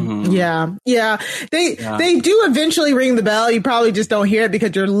 Yeah. They do eventually ring the bell. You probably just don't hear it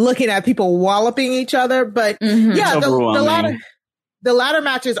because you're looking at people walloping each other. But the ladder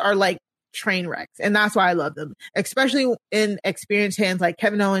matches are like train wrecks, and that's why I love them, especially in experienced hands. Like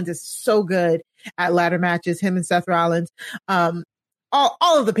Kevin Owens is so good at ladder matches. Him and Seth Rollins, all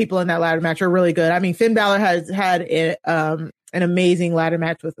of the people in that ladder match are really good. I mean, Finn Balor has had an amazing ladder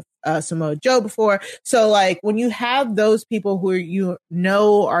match with Samoa Joe before. So like when you have those people who you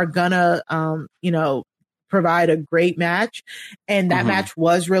know are gonna, provide a great match, and that match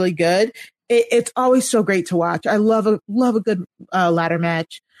was really good, it's always so great to watch. I love a good ladder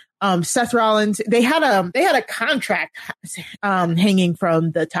match. Seth Rollins, they had a contract hanging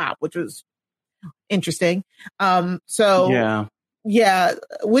from the top, which was interesting. Yeah,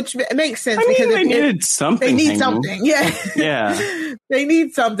 which makes sense. Because they needed something. They need something. Yeah. Yeah. They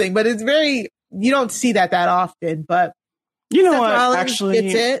need something, but it's you don't see that often, but you know Seth what? Rollins Actually,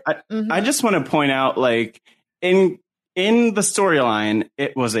 gets it. I just want to point out, like, in the storyline,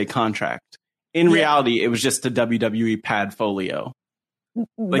 it was a contract. In reality, it was just a WWE pad folio.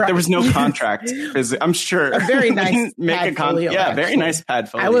 Like there was no contract. I'm sure a very nice pad folio. Yeah, very nice pad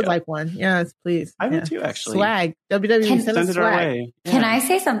folio. I would like one. Yes, please. I would too, actually. Swag. WWE send it our way. Can I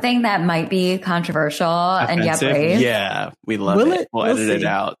say something that might be controversial and yet brave? Yeah, we love it. We'll edit it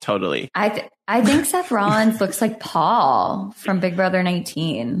out. Totally. I think Seth Rollins looks like Paul from Big Brother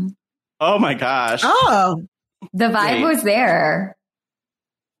 19. Oh my gosh. Oh, the vibe was there.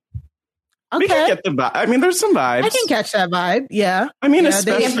 Okay. We can get the vibe. I mean, there's some vibes. I can catch that vibe. Yeah. I mean,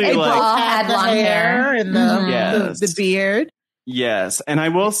 especially like Paul had long hair and the beard. Yes, and I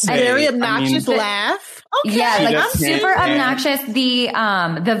will say, very obnoxious laugh. Okay. Yeah, like I'm super obnoxious. The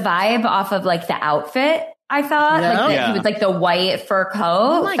vibe off of like the outfit, I thought, he was like the white fur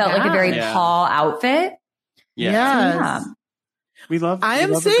coat felt like a very Paul outfit. Yeah. We love. I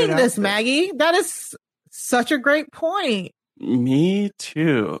am seeing this, Maggie. That is such a great point. Me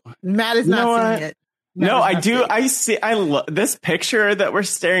too. Matt is not seeing it. I do. I see. I love this picture that we're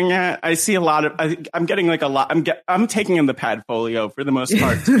staring at. I see a lot of. I'm getting like a lot. I'm taking in the pad folio for the most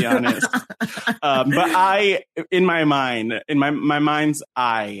part, to be honest. But in my mind's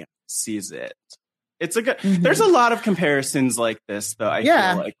eye, sees it. It's a good. There's a lot of comparisons like this, though. I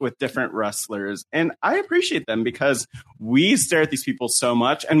feel like with different wrestlers, and I appreciate them because we stare at these people so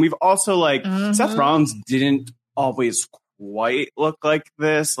much, and we've also like Seth Rollins didn't always quite look like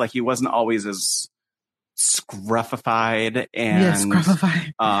this. Like he wasn't always as scruffified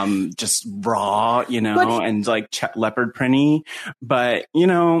and just raw, and like leopard printy. But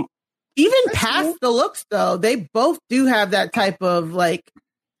even past the looks, though, they both do have that type of like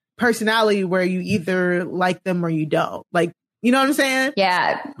personality where you either like them or you don't. Like, you know what I'm saying?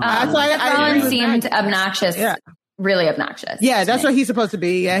 Yeah. Rollins seemed obnoxious. Yeah. Really obnoxious. Yeah, that's what he's supposed to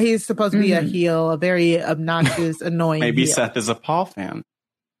be. Yeah, he's supposed to be a heel, a very obnoxious, annoying Maybe heel. Seth is a Paul fan.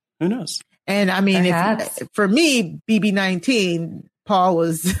 Who knows? And I mean, for me, BB19, Paul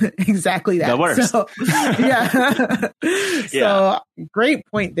was exactly that. The worst. So, yeah. So great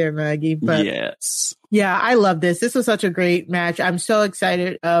point there, Maggie. But yes. Yeah, I love this. This was such a great match. I'm so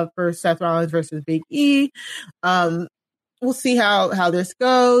excited for Seth Rollins versus Big E. We'll see how this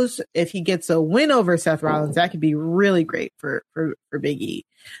goes. If he gets a win over Seth Rollins, that could be really great for Big E.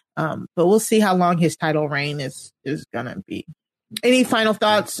 But we'll see how long his title reign is gonna be. Any final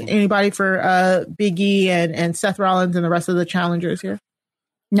thoughts, anybody, for Big E and Seth Rollins and the rest of the challengers here?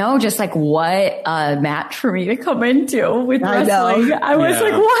 No, just like what a match for me to come into with wrestling. I was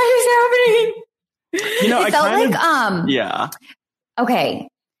like, what is happening? It felt like okay.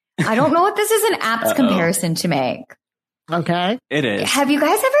 I don't know if this is an apt comparison to make. Okay. It is. Have you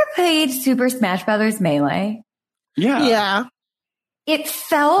guys ever played Super Smash Brothers Melee? Yeah. Yeah. It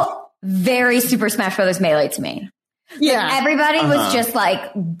felt very Super Smash Brothers Melee to me. Yeah. Like everybody was just like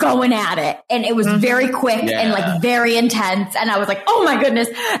going at it, and it was very quick and like very intense. And I was like, oh my goodness.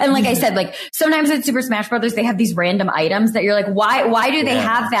 And like I said, like sometimes in Super Smash Brothers, they have these random items that you're like, why do they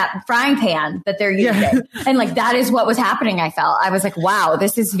have that frying pan that they're using? Yeah. And like, that is what was happening. I felt, I was like, wow,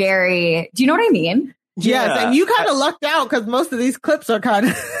 this is very, do you know what I mean? Yes, and you kind of lucked out because most of these clips are kind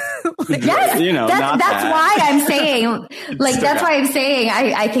of like, that's why I'm saying, like, that's why I'm saying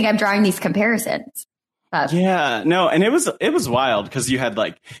I think I'm drawing these comparisons. And it was wild because you had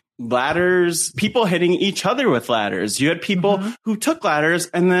like ladders, people hitting each other with ladders. You had people who took ladders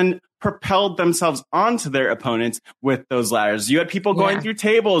and then propelled themselves onto their opponents with those ladders. You had people going through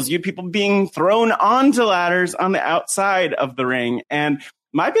tables. You had people being thrown onto ladders on the outside of the ring. And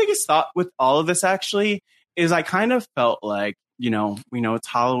my biggest thought with all of this actually is I kind of felt like, we know it's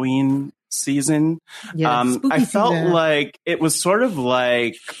Halloween season. I felt like it was sort of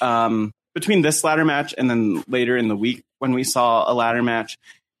like between this ladder match and then later in the week when we saw a ladder match.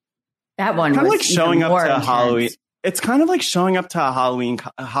 That one kind was of like showing up to intense. Halloween. It's kind of like showing up to a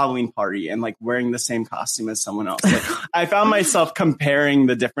Halloween party and like wearing the same costume as someone else. Like, I found myself comparing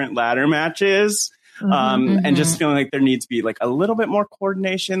the different ladder matches. And just feeling like there needs to be like a little bit more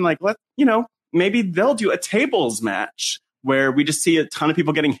coordination. Like, maybe they'll do a tables match where we just see a ton of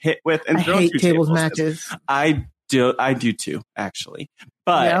people getting hit with and thrown hate through tables matches. I do too, actually.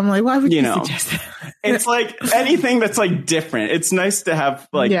 But yeah, I'm like, why would you suggest that? It's like anything that's like different. It's nice to have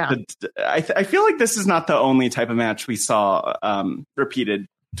like, I feel like this is not the only type of match we saw repeated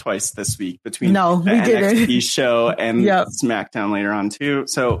twice this week between the NXT show and SmackDown later on too.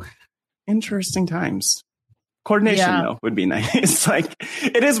 So interesting times. Coordination though would be nice. Like,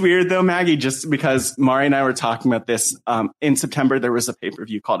 it is weird though, Maggie, just because Mari and I were talking about this in September. There was a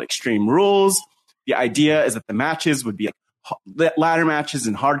pay-per-view called Extreme Rules. The idea is that the matches would be like ladder matches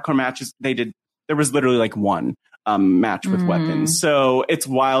and hardcore matches. There was literally like one match with weapons. So it's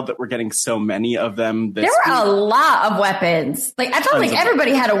wild that we're getting so many of them. There were a lot of weapons. Like, I felt like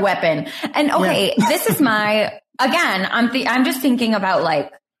everybody had a weapon. And this is I'm just thinking about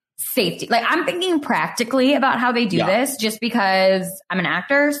like safety. Like, I'm thinking practically about how they do this, just because I'm an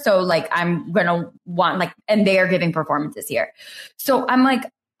actor. So like, I'm going to want like, and they are giving performances here. So I'm like,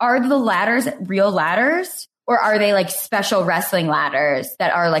 are the ladders real ladders? Or are they like special wrestling ladders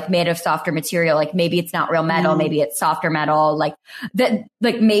that are like made of softer material? Like, maybe it's not real metal, maybe it's softer metal. Like that,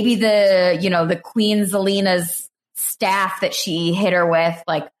 like maybe the Queen Zelina's staff that she hit her with,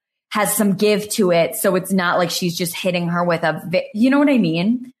 like, has some give to it. So it's not like she's just hitting her with you know what I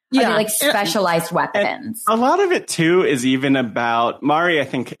mean? Yeah. Are they like specialized weapons? And a lot of it too is even about Mari. I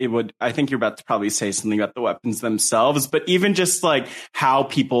think you're about to probably say something about the weapons themselves, but even just like how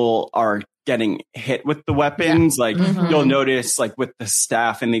people are getting hit with the weapons. Like, you'll notice like with the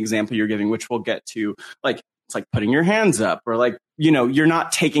staff in the example you're giving, which we'll get to, like, it's like putting your hands up, or like, you're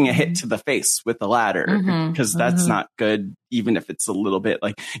not taking a hit to the face with the ladder, because that's not good, even if it's a little bit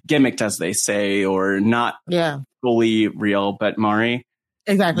like gimmicked, as they say, or not fully real. But Mari,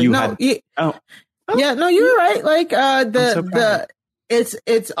 exactly. You were right. Like,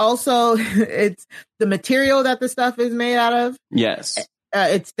 it's also it's the material that the stuff is made out of. Yes.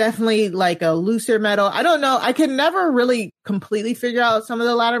 It's definitely like a looser metal. I don't know. I can never really completely figure out some of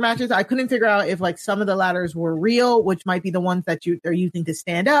the ladder matches. I couldn't figure out if like some of the ladders were real, which might be the ones that they're using to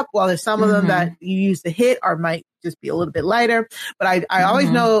stand up, while there's some of them that you use to hit or might just be a little bit lighter. But I always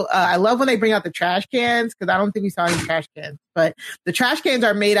know, I love when they bring out the trash cans, because I don't think we saw any trash cans, but the trash cans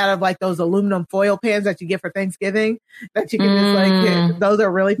are made out of like those aluminum foil pans that you get for Thanksgiving that you can just like hit. Those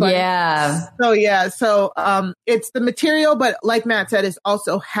are really fun. Yeah. So it's the material, but like Matt said, it's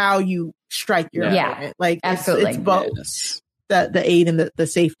also how you strike your opponent. Like, absolutely. It's both the aid and the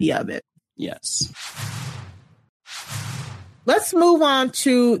safety of it. Yes. Let's move on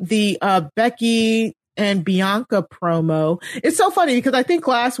to the Becky and Bianca promo. It's so funny because I think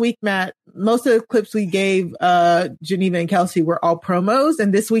last week, Matt, most of the clips we gave Geneva and Kelsey were all promos,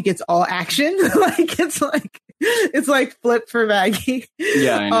 and this week it's all action. it's like flip for Maggie.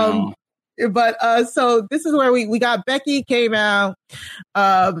 Yeah, I know. But so this is where we got Becky came out.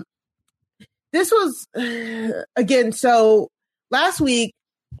 This was again. So last week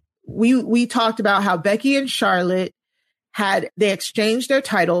we talked about how Becky and Charlotte they exchanged their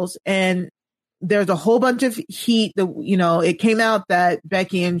titles, and there's a whole bunch of heat. It came out that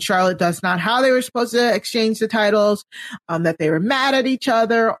Becky and Charlotte, that's not how they were supposed to exchange the titles, that they were mad at each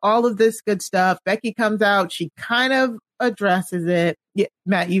other, all of this good stuff. Becky comes out. She kind of addresses it. Yeah,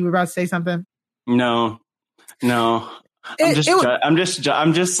 Matt, you were about to say something? No. I'm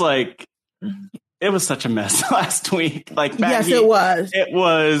just like, it was such a mess last week. Like, Maggie, yes, it was. It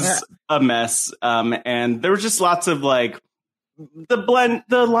was a mess. And there was just lots of like,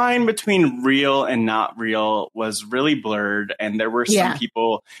 the line between real and not real was really blurred, and there were some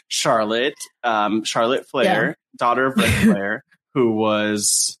people, Charlotte Flair, daughter of Ric Flair, who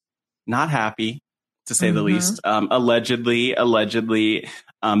was not happy, to say the least. Allegedly,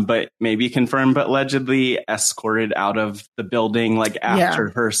 but maybe confirmed, but allegedly escorted out of the building like after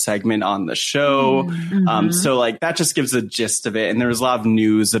her segment on the show. So like that just gives a gist of it, and there was a lot of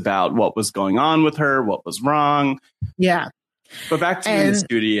news about what was going on with her, what was wrong. Yeah. But back to you in the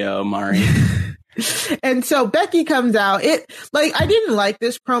studio, Mari. And so Becky comes out. I didn't like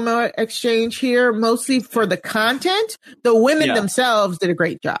this promo exchange here, mostly for the content. The women themselves did a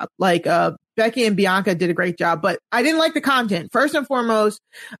great job. Like, Becky and Bianca did a great job, but I didn't like the content. First and foremost,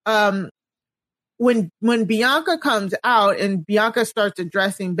 when Bianca comes out and Bianca starts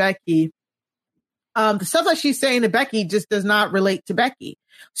addressing Becky, the stuff that she's saying to Becky just does not relate to Becky.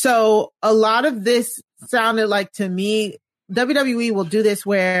 So a lot of this sounded like, to me, WWE will do this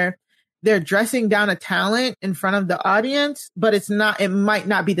where they're dressing down a talent in front of the audience, but it might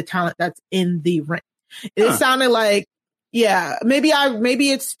not be the talent that's in the ring. It sounded like, maybe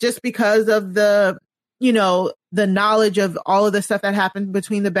it's just because of the you know, the knowledge of all of the stuff that happened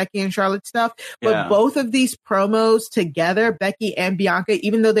between the Becky and Charlotte stuff. But both of these promos together, Becky and Bianca,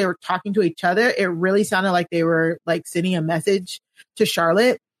 even though they were talking to each other, it really sounded like they were like sending a message to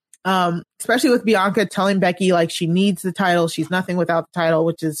Charlotte. Especially with Bianca telling Becky like she needs the title. She's nothing without the title,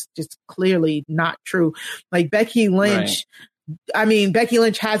 which is just clearly not true. Like Becky Lynch, I mean, Becky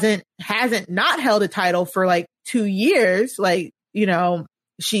Lynch hasn't not held a title for like 2 years. Like, you know,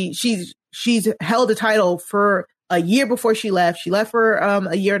 she's held a title for a year before she left. She left for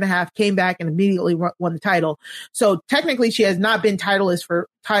a year and a half, came back and immediately won the title. So technically she has not been titleless for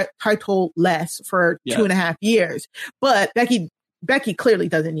titleless for 2.5 years, but Becky clearly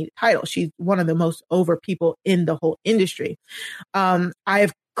doesn't need a title. She's one of the most over people in the whole industry. I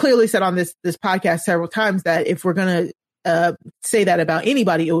have clearly said on this podcast several times that if we're going to say that about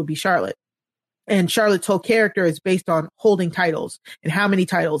anybody, it would be Charlotte. And Charlotte's whole character is based on holding titles and how many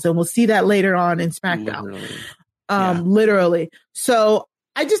titles. And we'll see that later on in SmackDown. Literally. So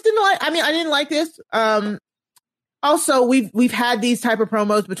I just I didn't like this. Also, we've had these type of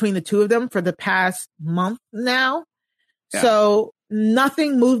promos between the two of them for the past month now. Yeah. So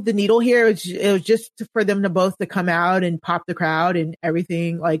nothing moved the needle here. It was just for them to both to come out and pop the crowd and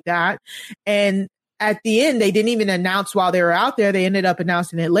everything like that. And at the end, they didn't even announce while they were out there. They ended up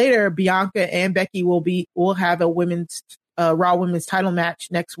announcing it later. Bianca and Becky will have a Raw women's title match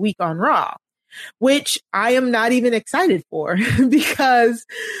next week on Raw, which I am not even excited for because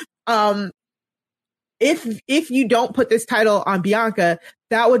if you don't put this title on Bianca,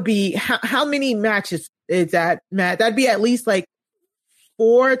 that would be how many matches is that, Matt? That'd be at least like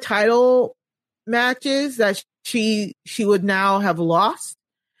 4 title matches that she would now have lost.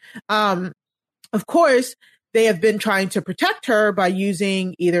 Of course, they have been trying to protect her by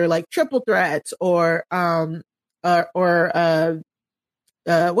using either like triple threats or what's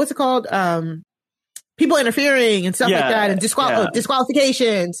it called? People interfering and stuff like that, and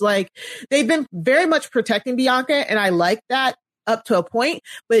disqualifications. Like they've been very much protecting Bianca, and I like that up to a point.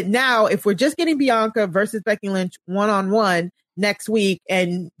 But now, if we're just getting Bianca versus Becky Lynch 1-on-1 next week,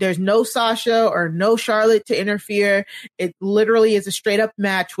 and there's no Sasha or no Charlotte to interfere, it literally is a straight up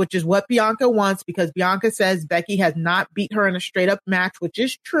match, which is what Bianca wants, because Bianca says Becky has not beat her in a straight up match, which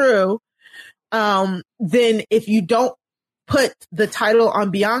is true. Then if you don't put the title on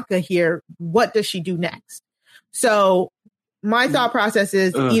Bianca here, what does she do next? So my thought process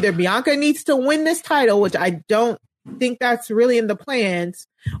is either Bianca needs to win this title, which I don't think that's really in the plans,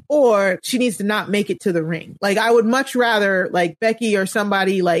 or she needs to not make it to the ring. Like I would much rather like Becky or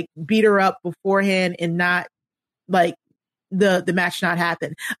somebody like beat her up beforehand and not like the match not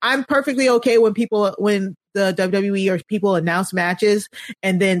happen. I'm perfectly okay when the WWE or people announce matches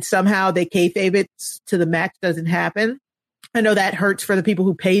and then somehow they kayfabe it to the match doesn't happen. I know that hurts for the people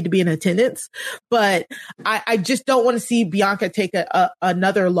who paid to be in attendance, but I just don't want to see Bianca take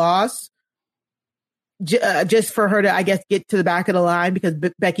another loss just for her to, I guess, get to the back of the line, because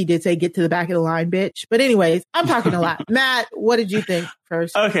Becky did say get to the back of the line, bitch. But anyways, I'm talking a lot. Matt, what did you think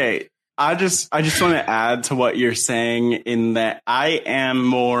first? Okay. I just want to add to what you're saying in that I am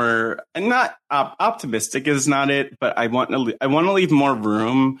more, not optimistic is not it, but I want to leave more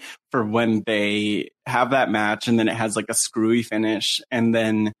room for when they have that match and then it has like a screwy finish and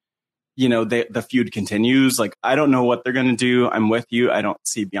then, you know, the feud continues. Like, I don't know what they're going to do. I'm with you. I don't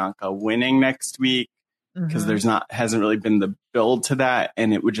see Bianca winning next week because hasn't really been the build to that,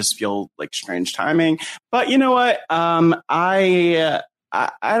 and it would just feel like strange timing. But you know what?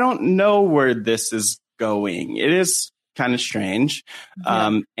 I don't know where this is going. It is kind of strange.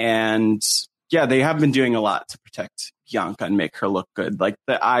 And yeah, they have been doing a lot to protect Bianca and make her look good. Like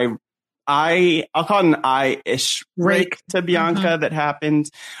I'll call it an eye-ish rake to Bianca that happened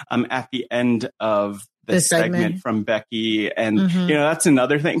at the end of the segment from Becky. And, you know, that's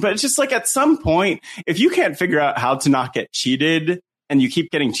another thing. But it's just like at some point, if you can't figure out how to not get cheated, and you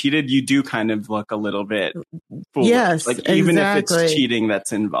keep getting cheated, you do kind of look a little bit foolish. Yes, like even if it's cheating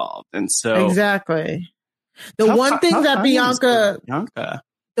that's involved. And so the one thing that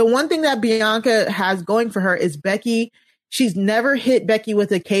Bianca has going for her is Becky. She's never hit Becky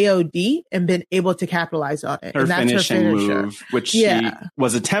with a KOD and been able to capitalize on it. Her finishing move, which she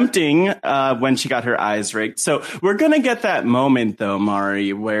was attempting when she got her eyes raked. So we're going to get that moment, though,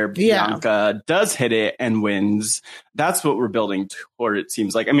 Mari, where Bianca does hit it and wins. That's what we're building toward, it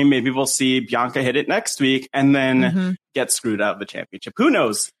seems like. I mean, maybe we'll see Bianca hit it next week and then get screwed out of the championship. Who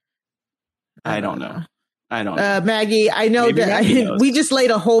knows? I don't know. Maggie, I know that we just laid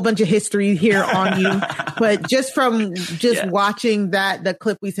a whole bunch of history here on you, but just from watching the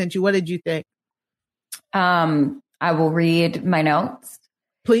clip we sent you, what did you think? I will read my notes.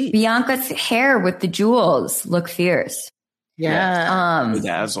 Please. Bianca's hair with the jewels look fierce. Yeah.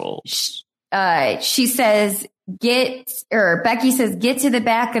 Bedazzled. She says, Becky says, get to the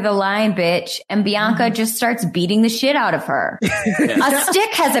back of the line, bitch. And Bianca just starts beating the shit out of her. A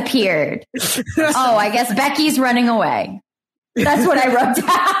stick has appeared. Oh, I guess Becky's running away. That's what I wrote down.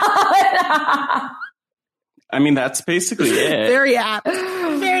 I mean, that's basically it. Very apt.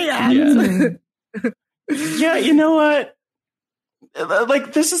 Very apt. Yeah, you know what?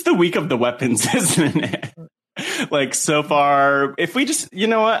 Like, this is the week of the weapons, isn't it? Like, so far, if we just, you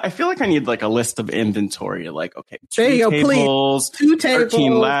know what? I feel like I need like a list of inventory. Like, okay, 2 tables,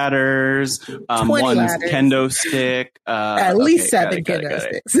 13 ladders, 1 ladders. kendo stick. At least 7 kendo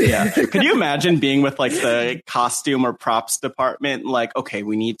sticks. Yeah. Could you imagine being with like the costume or props department? Like, okay,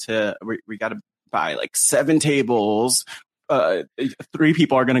 we got to buy like 7 tables. 3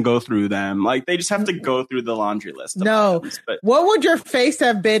 people are going to go through them. Like, they just have to go through the laundry list. No. Items, but what would your face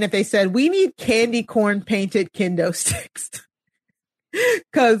have been if they said, we need candy corn painted kendo sticks?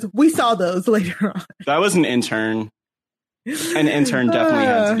 Because we saw those later on. That was an intern. An intern definitely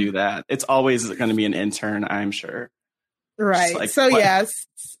had to do that. It's always going to be an intern, I'm sure. Right. Like, so, yes.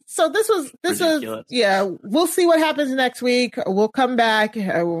 So this was, we'll see what happens next week. We'll come back.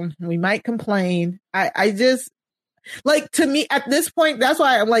 We might complain. I just, like, to me, at this point, that's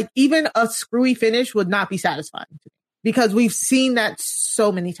why I'm like, even a screwy finish would not be satisfying to me, because we've seen that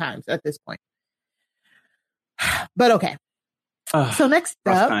so many times at this point. But okay. So next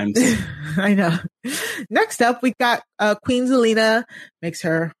up, I know. Next up, we got Queen Zelina makes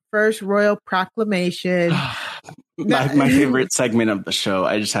her first royal proclamation. my favorite segment of the show,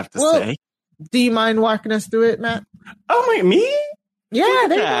 I just have to say. Do you mind walking us through it, Matt? Oh, my, me? Yeah,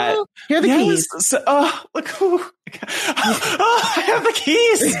 there you go. Here are the keys. Look who. I have the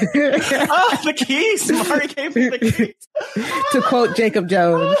keys. The keys. Mari gave me the keys. To quote Jacob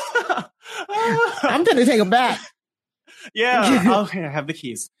Jones. I'm going to take them back. Yeah. Okay, I have the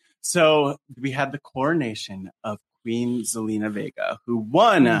keys. So we had the coronation of Queen Zelina Vega, who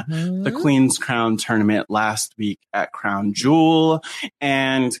won the Queen's Crown tournament last week at Crown Jewel.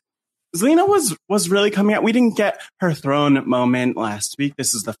 And Zelina was really coming out. We didn't get her throne moment last week.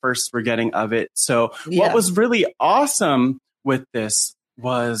 This is the first we're getting of it. So what was really awesome with this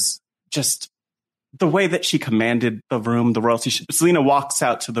was just the way that she commanded the room, the royalty. Zelina walks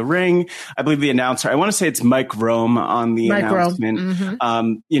out to the ring. I believe the announcer, I want to say it's Mike Rome on the announcement,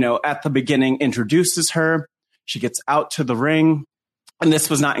 at the beginning introduces her. She gets out to the ring. And this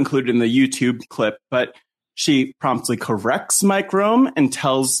was not included in the YouTube clip, but she promptly corrects Mike Rome and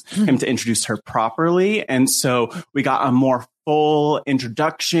tells him to introduce her properly. And so we got a more full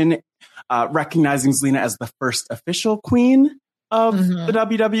introduction, recognizing Zelina as the first official queen of the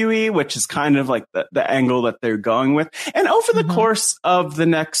WWE, which is kind of like the angle that they're going with. And over the course of the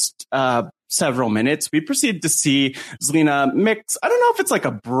next several minutes, we proceed to see Zelina mix. I don't know if it's like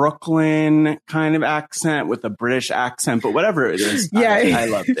a Brooklyn kind of accent with a British accent, but whatever it is, I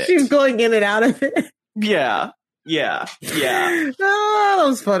loved it. She's going in and out of it. Yeah. Oh, that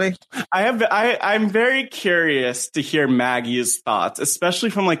was funny. I'm very curious to hear Maggie's thoughts, especially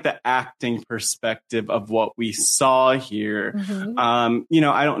from like the acting perspective of what we saw here. I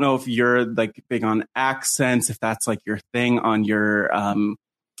don't know if you're like big on accents, if that's like your thing on your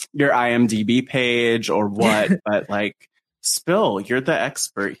IMDb page or what, but like, Spill, you're the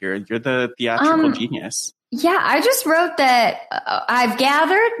expert here. You're the theatrical genius. Yeah, I just wrote that I've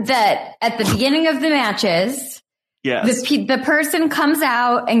gathered that at the beginning of the matches, the person comes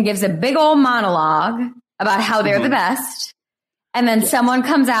out and gives a big old monologue about how they're the best. And then someone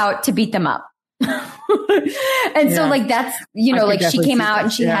comes out to beat them up. And so like, that's, like she came out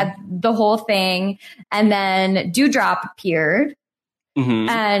and she had the whole thing. And then Dewdrop appeared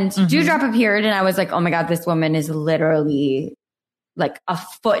and Dewdrop appeared. And I was like, oh my God, this woman is literally like 1.5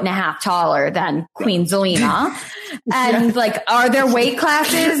 foot taller than Queen Zelina. And like, are there weight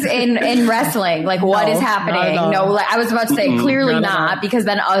classes in wrestling? Like, what is happening? No, like I was about to say clearly not, because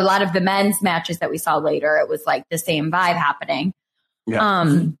then a lot of the men's matches that we saw later, it was like the same vibe happening.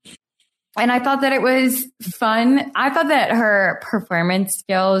 And I thought that it was fun. I thought that her performance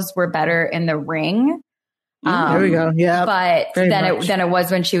skills were better in the ring. There we go. Yeah. But then it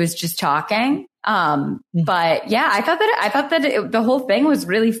was when she was just talking. But yeah, I thought that the whole thing was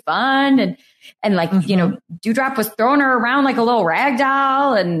really fun, and like, Dewdrop was throwing her around like a little rag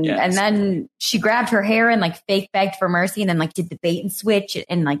doll, and then she grabbed her hair and like fake begged for mercy, and then like did the bait and switch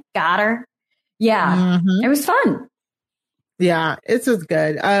and like got her. Yeah. It was fun. Yeah, it was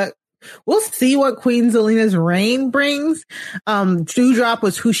good. We'll see what Queen Zelina's reign brings. Dewdrop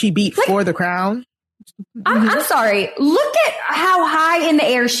was who she beat for the crown. I'm sorry. Look at how high in the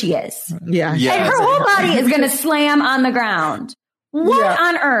air she is. Yeah. Yeah. And her whole body is going to slam on the ground. What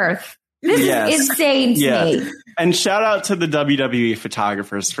on earth? This is insane to me. And shout out to the WWE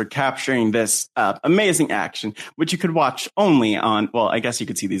photographers for capturing this amazing action, which you could watch only on, well, I guess you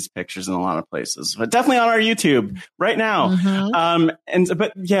could see these pictures in a lot of places, but definitely on our YouTube right now.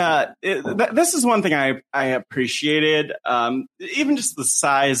 This is one thing I appreciated, even just the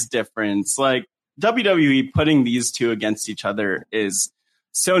size difference. Like WWE putting these two against each other is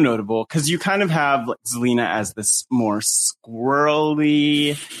so notable because you kind of have like Zelina as this more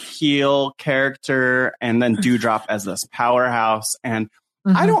squirrely heel character, and then Doudrop as this powerhouse. And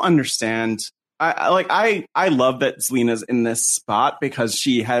I don't understand. I love that Zelina's in this spot because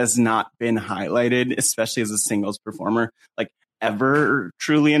she has not been highlighted, especially as a singles performer, like ever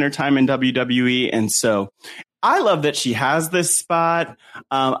truly in her time in WWE. And so I love that she has this spot.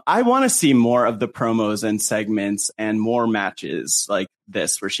 I want to see more of the promos and segments and more matches like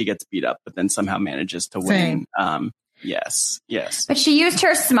this where she gets beat up, but then somehow manages to win. Yes. But she used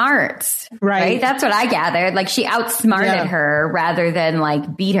her smarts, right? That's what I gathered. Like she outsmarted her rather than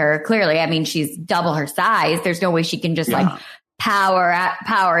like beat her. Clearly, I mean, she's double her size. There's no way she can just like power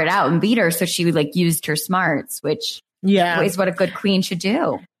it out and beat her. So she like used her smarts, which is what a good queen should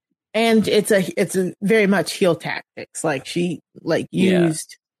do. And it's a very much heel tactics. Like she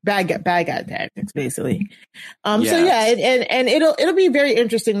used bad guy tactics basically. And it'll be very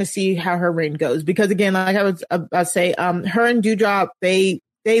interesting to see how her reign goes because again, like I was about to say, her and Doudrop, they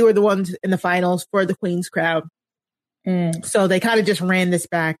were the ones in the finals for the Queen's crowd. So they kind of just ran this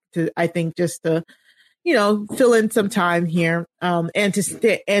back to, I think, just to, fill in some time here. And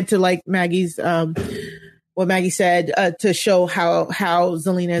to like Maggie's, what Maggie said, to show how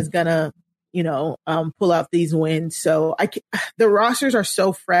Zelina is gonna, pull out these wins. So the rosters are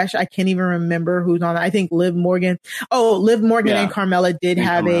so fresh. I can't even remember who's on it. I think Liv Morgan and Carmella did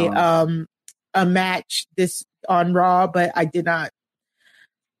have a match this on Raw, but I did not.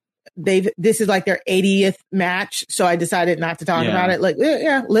 This is like their 80th match, so I decided not to talk about it. Like,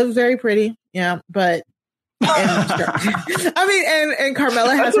 Liv's very pretty, but. And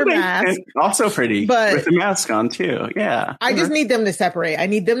Carmella has her mask. Also pretty, but with the mask on too. Yeah. I just need them to separate. I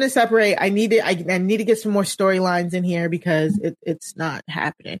need to get some more storylines in here because it's not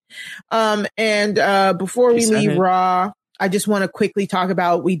happening. Before we leave Raw, I just want to quickly talk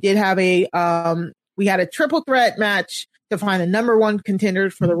about, we had a triple threat match to find the number one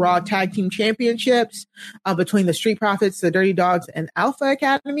contenders for the Raw Tag Team Championships between the Street Profits, the Dirty Dogs, and Alpha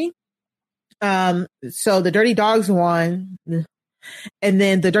Academy. So the Dirty Dogs won, and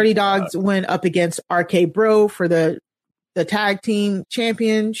then the Dirty Dogs went up against RK Bro for the tag team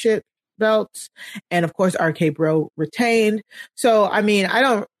championship belts. And of course, RK Bro retained. So, okay.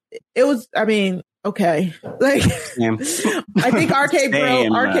 Like, I think RK Bro,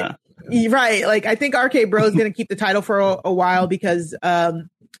 right. Like, I think RK Bro is going to keep the title for a while because,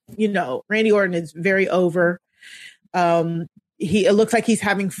 Randy Orton is very over. It looks like he's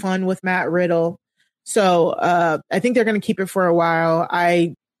having fun with Matt Riddle. So I think they're going to keep it for a while.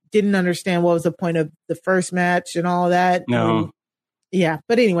 I didn't understand what was the point of the first match and all that. No.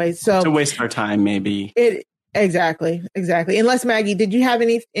 But anyway, so. To waste our time, maybe. Exactly. Unless, Maggie, did you have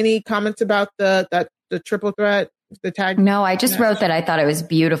any comments about the triple threat? The tag? No, I just wrote that I thought it was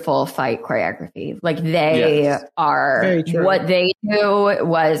beautiful fight choreography. Like they are, what they do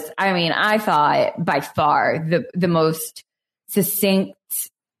was, I thought by far the most succinct,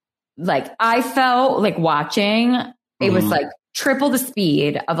 like I felt like watching, it was like triple the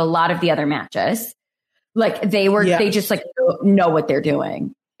speed of a lot of the other matches. Like they just like know what they're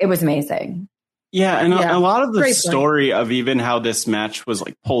doing. It was amazing. Yeah. And a lot of the story of even how this match was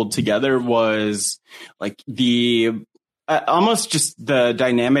like pulled together was like the almost just the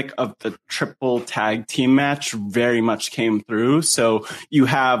dynamic of the triple tag team match very much came through. So you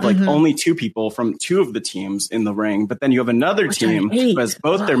have like only two people from two of the teams in the ring, but then you have another team who has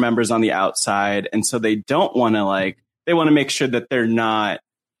both their members on the outside. And so they don't want to they want to make sure that they're not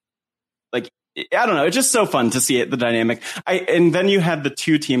I don't know. It's just so fun to see the dynamic. And then you had the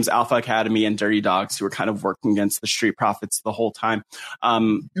two teams, Alpha Academy and Dirty Dogs, who were kind of working against the Street Profits the whole time.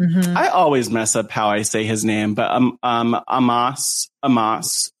 I always mess up how I say his name, but Amos,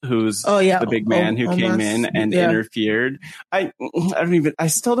 who's the big man who came in and interfered. I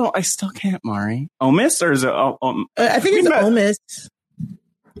still can't, Mari. Omis, or is it? I think it's Omis.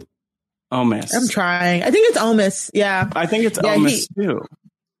 Omis. I'm trying. I think it's Omis. Yeah. I think it's Omis too.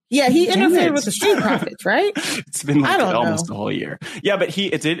 Yeah, he interfered with the Street Profits, right? It's been almost a whole year. Yeah, but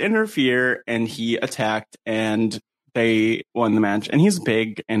it did interfere and he attacked, and they won the match, and he's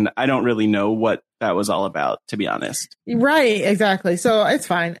big, and I don't really know what that was all about, to be honest. Right, exactly. So it's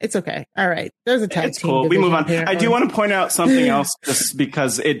fine. It's okay. All right. There's a tag team. Cool. We move on. Apparently. I do want to point out something else, just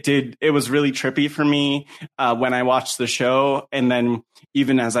because it was really trippy for me when I watched the show, and then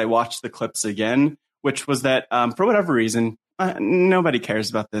even as I watched the clips again, which was that for whatever reason, nobody cares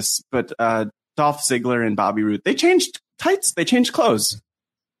about this, but Dolph Ziggler and Bobby Roode, they changed tights. They changed clothes.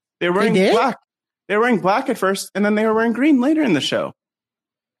 They were wearing black. They were wearing black at first, and then they were wearing green later in the show.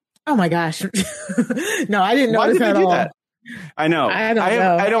 Oh my gosh! No, I didn't notice at all. That? I know. I don't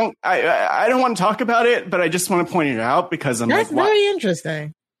know. I don't want to talk about it, but I just want to point it out because that's very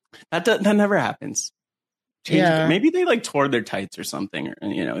interesting. That never happens. Maybe they like tore their tights or something, or,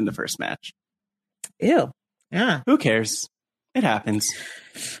 in the first match. Ew. Yeah. Who cares? It happens.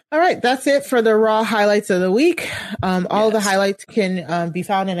 All right. That's it for the Raw highlights of the week. All the highlights can be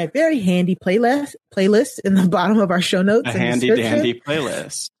found in a very handy playlist in the bottom of our show notes. A handy dandy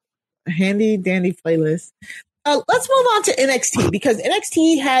playlist. A handy dandy playlist. Let's move on to NXT, because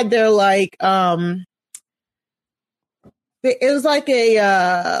NXT had their it was like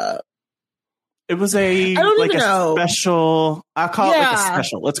a it was a I don't even know. Special. I'll call it like a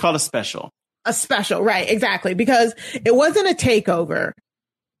special. Let's call it a special. A special, right? Exactly, because it wasn't a takeover.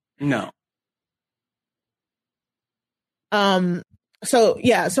 No. So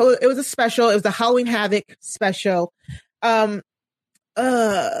it was a special. It was the Halloween Havoc special. This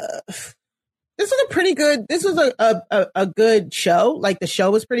was a pretty good. This was a good show. Like, the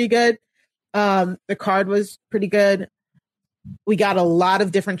show was pretty good. The card was pretty good. We got a lot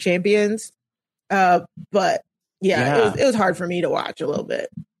of different champions. But it was hard for me to watch a little bit.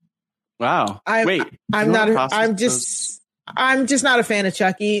 Wow. I'm just not a fan of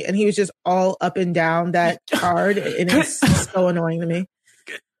Chucky, and he was just all up and down that card, and it's so annoying to me.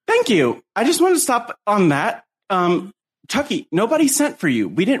 Thank you. I just want to stop on that. Chucky, nobody sent for you.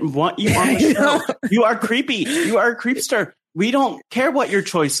 We didn't want you on the show. You are creepy. You are a creepster. We don't care what your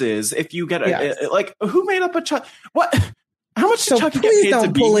choice is. If you get who made up a Chucky? What? How much did Chucky get paid to be here?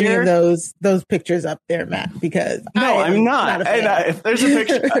 Please don't pull any of those pictures up there, Matt, because I'm not. If there's a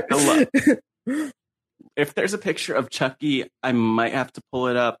picture, if there's a picture of Chucky, I might have to pull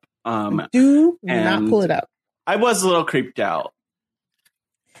it up. Do not pull it up. I was a little creeped out.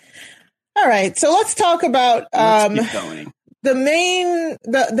 All right, so let's talk about let's keep going. The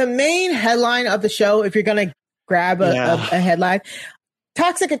main headline of the show. If you're going to grab a headline.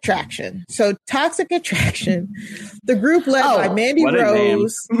 Toxic Attraction. So Toxic Attraction, the group led by Mandy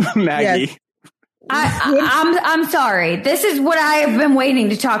Rose. Maggie. Yes. I'm sorry. This is what I have been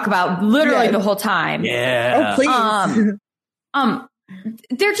waiting to talk about literally the whole time. Yeah. Oh, please.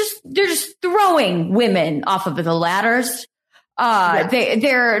 They're just throwing women off of the ladders.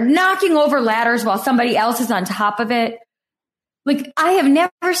 They're knocking over ladders while somebody else is on top of it. Like, I have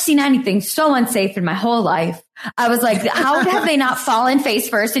never seen anything so unsafe in my whole life. I was like, how have they not fallen face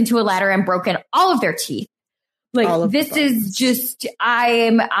first into a ladder and broken all of their teeth? Like, this is just, I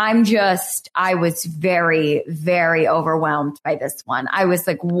was very, very overwhelmed by this one. I was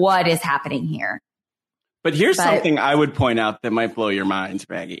like, what is happening here? But here's something I would point out that might blow your mind,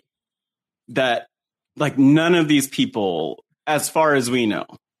 Maggie. That, like, none of these people, as far as we know,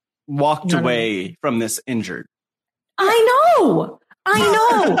 walked away from this injured. I know.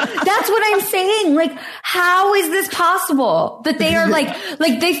 That's what I'm saying. Like, how is this possible that they are like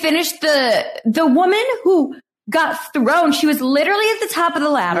they finished the woman who got thrown. She was literally at the top of the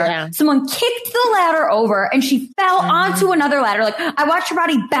ladder. Yeah. Someone kicked the ladder over and she fell onto another ladder. Like, I watched her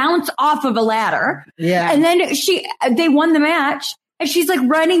body bounce off of a ladder. Yeah. And then they won the match. And she's like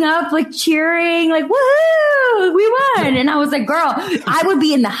running up, like cheering, like, woohoo, we won. And I was like, girl, I would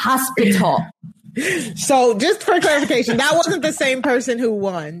be in the hospital. So, just for clarification, that wasn't the same person who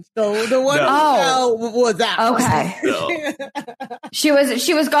won. So the one who fell was that. Okay. No. She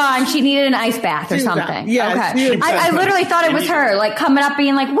was gone. She needed an ice bath or something. Yeah. Okay. I literally thought it was her, like, coming up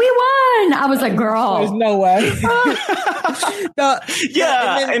being like, we won. I was like, girl. There's no way.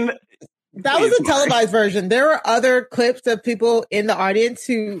 And that was a televised version. There were other clips of people in the audience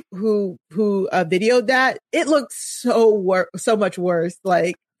who videoed that. It looked so much worse.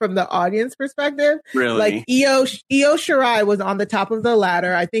 Like, from the audience perspective, really, like Io Shirai was on the top of the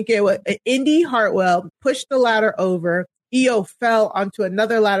ladder. I think it was Indy Hartwell pushed the ladder over. Io fell onto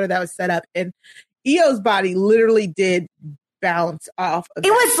another ladder that was set up, and Io's body literally did bounce off.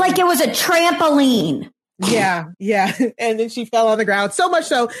 It was like it was a trampoline. Yeah. And then she fell on the ground. So much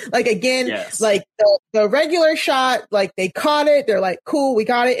so, like, again, like the regular shot, like, they caught it. They're like, cool, we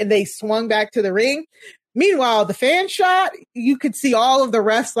got it. And they swung back to the ring. Meanwhile, the fan shot, you could see all of the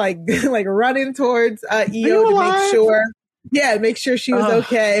refs like like running towards Io to make sure she was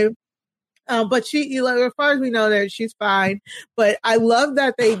okay. But she, as far as we know, that she's fine. But I love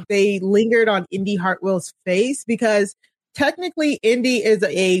that they lingered on Indy Hartwell's face, because technically Indy is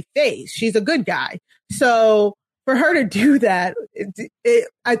a face. She's a good guy. So for her to do that,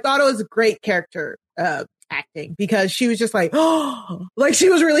 I thought it was a great character acting, because she was just like, oh, like she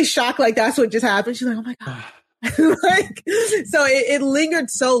was really shocked. Like that's what just happened. She's like, oh my God. Like, so it lingered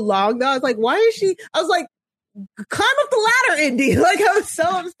so long though. I was like, why is she? I was like, climb up the ladder, Indy. Like I was so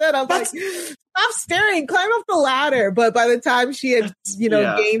upset. I was like, stop staring, climb up the ladder. But by the time she had,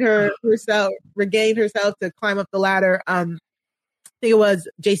 regained herself to climb up the ladder, I think it was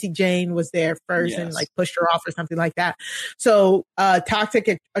JC Jane was there first and like pushed her off or something like that. So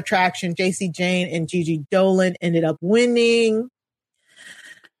Toxic Attraction, JC Jane and Gigi Dolan ended up winning,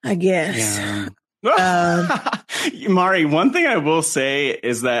 I guess. Yeah. Mari, one thing I will say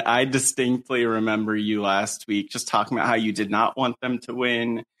is that I distinctly remember you last week just talking about how you did not want them to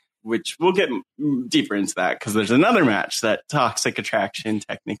win, which we'll get deeper into that because there's another match that Toxic Attraction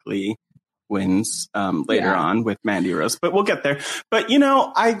technically wins later on with Mandy Rose, but we'll get there. But did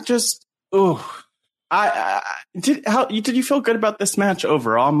you feel good about this match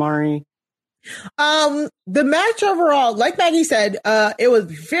overall, Mari? The match overall, like Maggie said, it was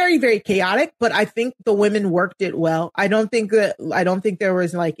very, very chaotic, but I think the women worked it well. I don't think there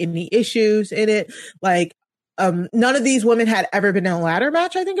was like any issues in it. Like, none of these women had ever been in a ladder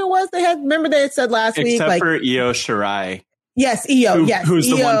match. I think it was. They had said last week, except like, for Io Shirai. Yes, Io.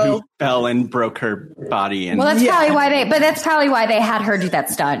 Who's Io. The one who fell and broke her body. And that's probably why they had her do that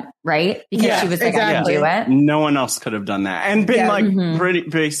stunt, right? Because she was like, I can do it. No one else could have done that and been pretty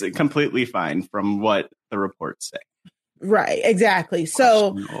basic, completely fine from what the reports say. Right, exactly.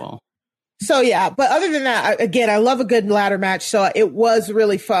 So yeah, but other than that, again, I love a good ladder match. So it was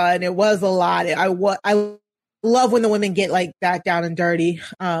really fun. It was a lot. I love when the women get like that down and dirty.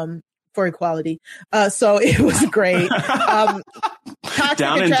 For equality. So it was great. Down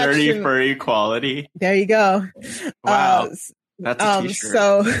and dirty for equality. There you go. Wow. That's a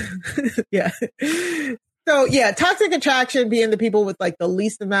t-shirt. So Toxic Attraction being the people with like the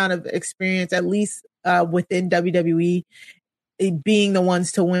least amount of experience, at least within WWE, being the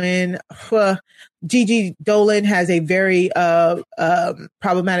ones to win. Gigi Dolan has a very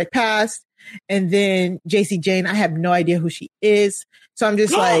problematic past. And then JC Jane, I have no idea who she is. So I'm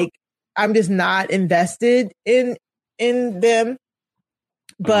just like, I'm just not invested in them,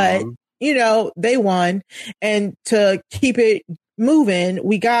 but they won. And to keep it moving,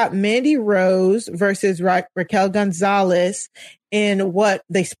 we got Mandy Rose versus Raquel Gonzalez in what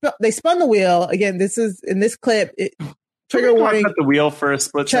they spun the wheel. Again, this is in this clip. Trigger warning. Talk about the wheel for a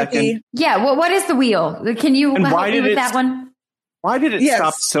split second. Yeah. Well, what is the wheel? Can you help me with that one? Why did it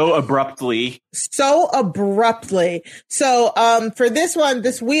stop so abruptly? So, for this one,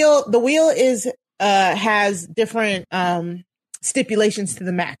 the wheel is, has different, stipulations to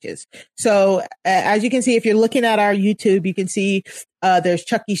the matches. So, as you can see, if you're looking at our YouTube, you can see, there's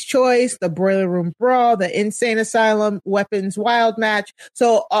Chucky's Choice, the Boiler Room Brawl, the Insane Asylum, Weapons Wild match.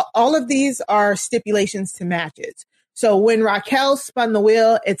 So, all of these are stipulations to matches. So, when Raquel spun the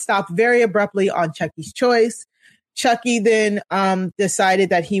wheel, it stopped very abruptly on Chucky's Choice. Chucky then decided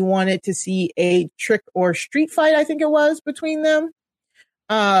that he wanted to see a trick or street fight, I think it was, between them.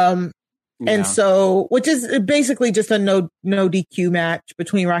 And so, which is basically just a no DQ match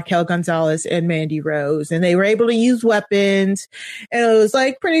between Raquel Gonzalez and Mandy Rose. And they were able to use weapons, and it was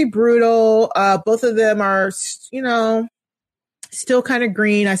like pretty brutal. Both of them are, still kind of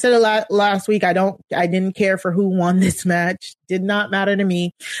green. I said it last week. I didn't care for who won this match. Did not matter to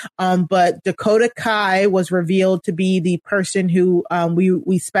me. But Dakota Kai was revealed to be the person who,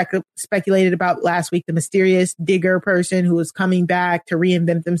 we speculated about last week, the mysterious digger person who was coming back to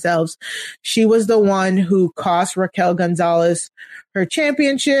reinvent themselves. She was the one who cost Raquel Gonzalez her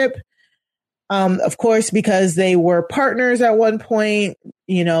championship. Of course, because they were partners at one point,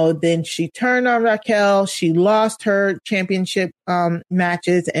 then she turned on Raquel. She lost her championship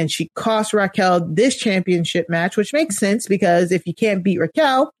matches, and she cost Raquel this championship match, which makes sense because if you can't beat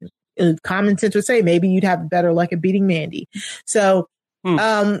Raquel, common sense would say maybe you'd have better luck at beating Mandy. So,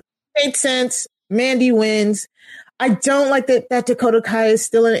 made sense. Mandy wins. I don't like that Dakota Kai is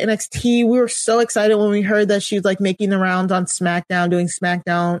still in NXT. We were so excited when we heard that she was like making the rounds on SmackDown, doing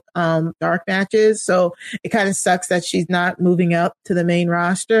SmackDown dark matches. So it kind of sucks that she's not moving up to the main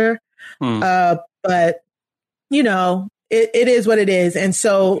roster. But it is what it is. And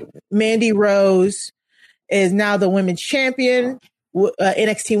so Mandy Rose is now the women's champion.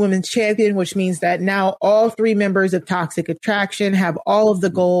 NXT Women's Champion, which means that now all 3 members of Toxic Attraction have all of the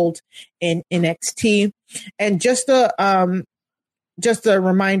gold in NXT. And just a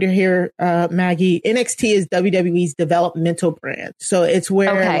reminder here, Maggie, NXT is WWE's developmental brand. So it's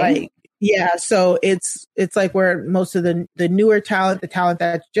where so it's like where most of the newer talent, the talent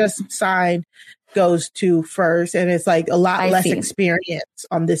that's just signed, goes to first. And it's like a lot less experience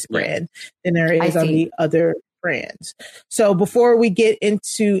on this brand than there is on the other brands. So before we get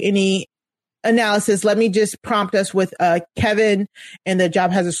into any analysis, let me just prompt us with Kevin and the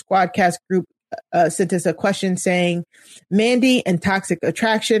Job Has a Squadcast group sent us a question saying, Mandy and Toxic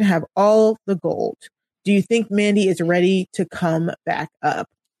Attraction have all the gold. Do you think Mandy is ready to come back up?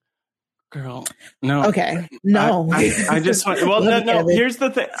 Girl, no. Okay, no. I just want. Well, no. Here's the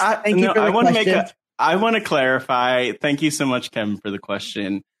thing. I want to clarify. Thank you so much, Kevin, for the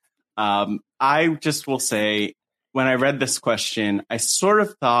question. I just will say, when I read this question, I sort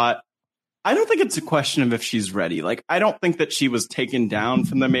of thought, I don't think it's a question of if she's ready. Like, I don't think that she was taken down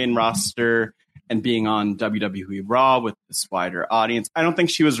from the main roster and being on WWE Raw with this wider audience. I don't think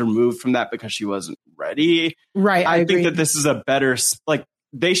she was removed from that because she wasn't ready. Right. I think that this is a better, like,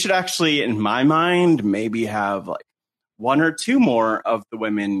 they should actually, in my mind, maybe have like 1 or 2 more of the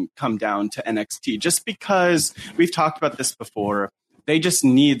women come down to NXT, just because we've talked about this before. They just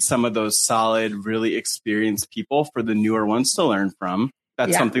need some of those solid, really experienced people for the newer ones to learn from.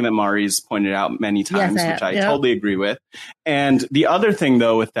 That's something that Mari's pointed out many times, which I totally agree with. And the other thing,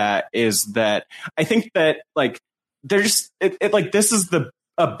 though, with that is that I think that like there's like this is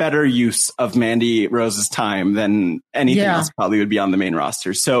a better use of Mandy Rose's time than anything else probably would be on the main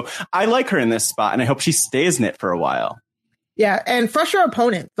roster. So I like her in this spot, and I hope she stays in it for a while. Yeah, and fresher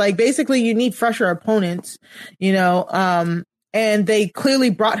opponents. Like, basically, you need fresher opponents, you know, and they clearly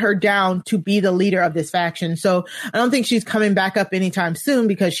brought her down to be the leader of this faction. So I don't think she's coming back up anytime soon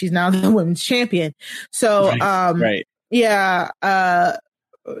because she's now the women's champion. So,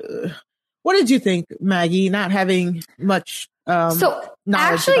 what did you think, Maggie, not having much knowledge about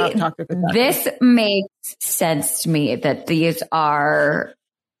Toxic Attraction? This makes sense to me that these are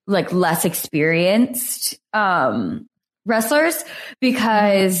like less experienced wrestlers,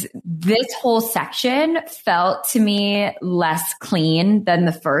 because this whole section felt to me less clean than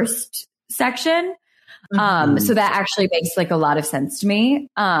the first section. So that actually makes like a lot of sense to me.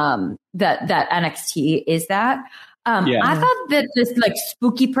 That NXT is that. I thought that this like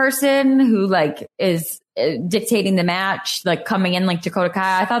spooky person who like is dictating the match, like coming in like Dakota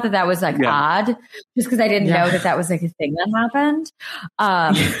Kai, I thought that was like odd, just because I didn't know that was like a thing that happened.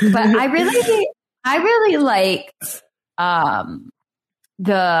 But I really liked I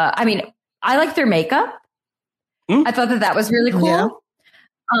liked their makeup. I thought that was really cool.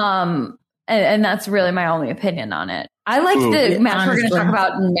 And that's really my only opinion on it. I liked the match we're going to talk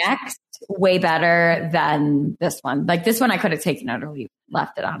about next way better than this one. Like, this one I could have taken out or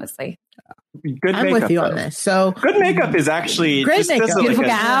left it, honestly. Good I'm makeup, with you on this. So good makeup is actually great makeup. Beautiful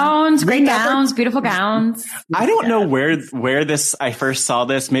gowns, great gowns, beautiful gowns. I don't know where this I first saw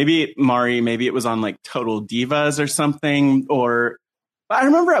this. Maybe Mari, maybe it was on like Total Divas or something. But I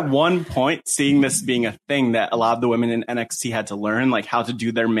remember at one point seeing this being a thing that a lot of the women in NXT had to learn, like how to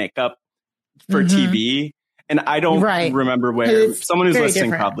do their makeup for TV. And I don't remember where. Someone who's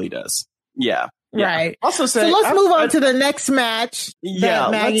listening probably does. Yeah. Right. Also, so let's move on to the next match that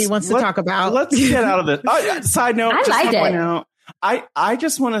Maggie wants to talk about. Let's get out of this. Side note. I liked it. I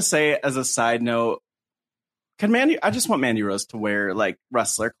just want to say as a side note, I just want Mandy Rose to wear like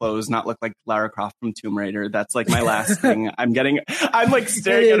wrestler clothes, not look like Lara Croft from Tomb Raider. That's like my last thing. I'm like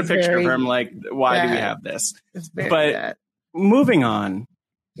staring at a picture of her. I'm like, why do we have this? But bad. Moving on.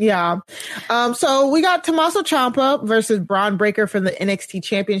 Yeah. So we got Tommaso Ciampa versus Braun Breaker from the NXT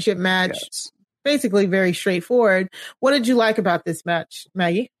Championship match. Yes. Basically very straightforward. What did you like about this match,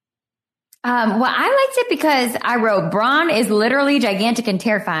 Maggie? Well, I liked it because I wrote Braun is literally gigantic and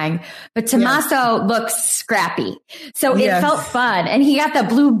terrifying, but Tommaso looks scrappy. So it felt fun. And he got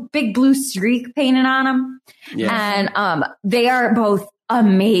the big blue streak painted on him. Yeah. And they are both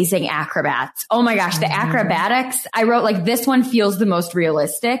amazing acrobats. Oh my gosh, the acrobatics. I wrote like this one feels the most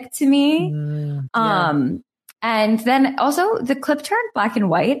realistic to me. And then also the clip turned black and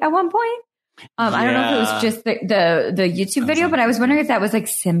white at one point. I don't know if it was just the YouTube video, but I was wondering if that was like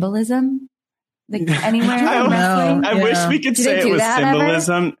symbolism, like anywhere. I wish we could say it was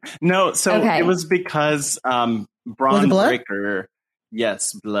symbolism. Ever? No, so it was because Braun Breaker.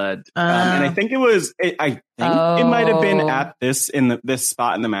 Yes, blood. And I think it was. I think it might have been at this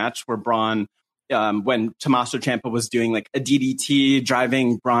spot in the match where Braun when Tommaso Ciampa was doing like a DDT,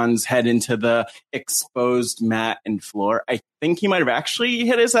 driving Braun's head into the exposed mat and floor. I think he might have actually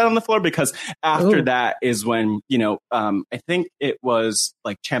hit his head on the floor, because after that is when, I think it was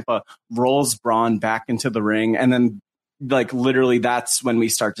like Ciampa rolls Braun back into the ring, and then like literally that's when we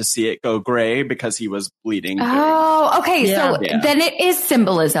start to see it go gray because he was bleeding. Oh, okay. Yeah. So then it is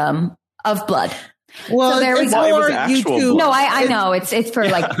symbolism of blood. Well, so there it's more YouTube. No, I know it's for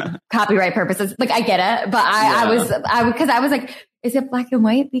like copyright purposes. Like I get it, but I was like, is it black and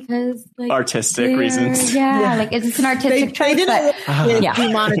white because like artistic reasons? Yeah, like it's an artistic choice. They didn't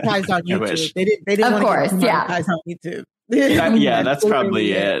demonetize on YouTube. They didn't of course, demonetize on YouTube. That's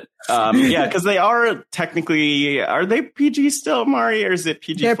probably it. Because they are technically, are they PG still, Mari, or is it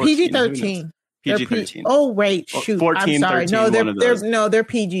PG? They're PG-13. PG-13. Oh wait, shoot! 14, I'm sorry. 13, they're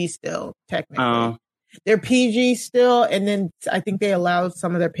PG still technically. They're PG still, and then I think they allow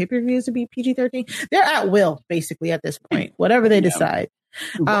some of their pay-per-views to be PG-13. They're at will, basically, at this point, whatever they decide.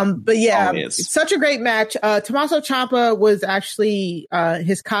 But yeah, it's such a great match. Tommaso Ciampa was actually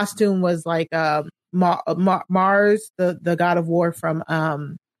his costume was like Mars, the God of War from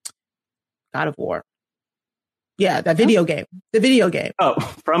God of War. Yeah, that video game. The video game. Oh,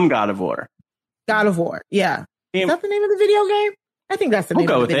 from God of War. God of War. Yeah. Is that the name of the video game? I think that's the name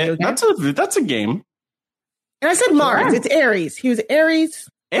of the video game. That's a game. And I said Mars. It's Ares. He was Ares.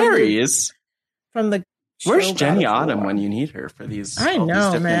 Ares? From the Where's Jenny Autumn when you need her for these? I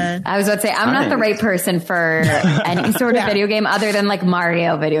know, man. I was about to say, I'm not the right person for any sort of video game other than like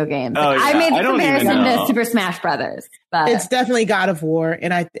Mario video games. I made the comparison to Super Smash Brothers, but it's definitely God of War.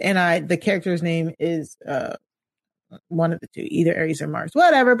 And I the character's name is one of the two, either Ares or Mars,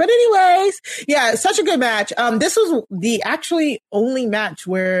 whatever. But anyways, yeah, such a good match. This was the actually only match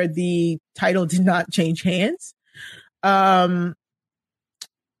where the title did not change hands.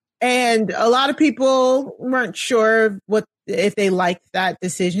 And a lot of people weren't sure if they liked that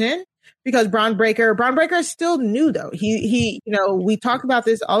decision, because Braun Breaker is still new though. He, we talk about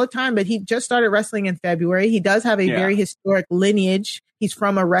this all the time, but he just started wrestling in February. He does have a very historic lineage. He's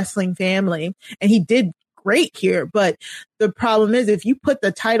from a wrestling family, and he did great here. But the problem is, if you put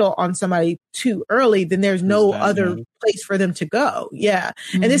the title on somebody too early, then there's no other place for them to go. Yeah.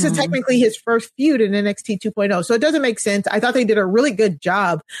 And this is technically his first feud in NXT 2.0. So it doesn't make sense. I thought they did a really good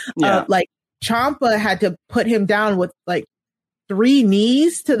job. Like Ciampa had to put him down with like 3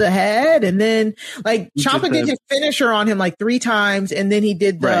 knees to the head. And then like Ciampa did his finisher on him like 3 times. And then he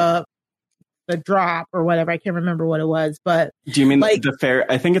did the drop or whatever. I can't remember what it was, but do you mean like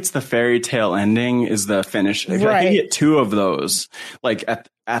I think it's the fairy tale ending is the finish. I think he hit 2 of those like at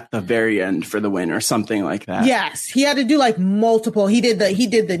the very end for the win or something like that. Yes. He had to do like multiple. He did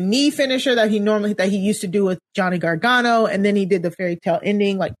the knee finisher that he used to do with Johnny Gargano. And then he did the fairy tale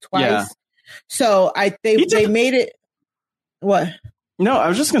ending like twice. Yeah. So they made it. What? No, I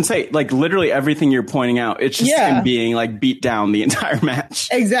was just going to say, like, literally everything you're pointing out, it's just him being, like, beat down the entire match.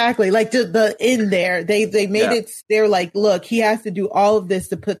 Exactly. Like, the in there, they made it, they're like, look, he has to do all of this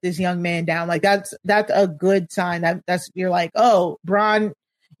to put this young man down. Like, that's a good sign. That's you're like, oh, Braun,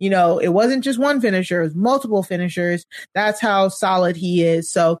 it wasn't just one finisher, it was multiple finishers. That's how solid he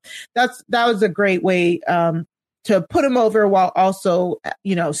is. So that was a great way to put him over while also,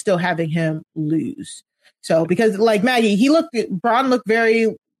 still having him lose. So, because like Maggie, Braun looked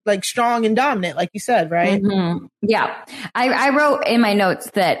very like strong and dominant, like you said, right? Mm-hmm. Yeah. I wrote in my notes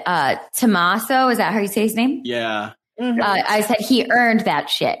that Tommaso, is that how you say his name? Yeah. Mm-hmm. I said he earned that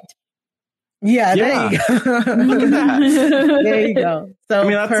shit. Yeah, there you go. Look at that. There you go. So I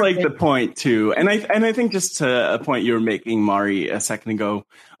mean, that's perfect. Like the point too. And I think just to a point you were making, Mari, a second ago,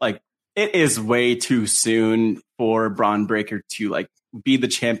 like it is way too soon for Braun Breaker to like be the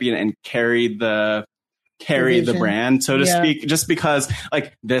champion and carry the brand, so to speak, just because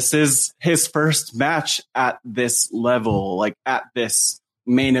like this is his first match at this level, like at this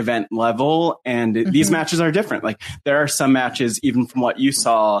main event level. And these matches are different. Like there are some matches, even from what you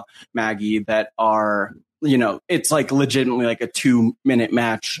saw, Maggie, that are, it's like legitimately like a 2-minute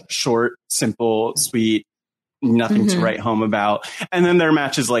match, short, simple, sweet, nothing to write home about. And then there are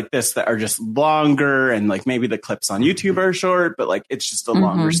matches like this that are just longer, and like maybe the clips on YouTube are short, but like it's just a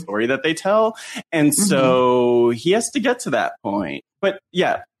longer story that they tell. And so he has to get to that point. But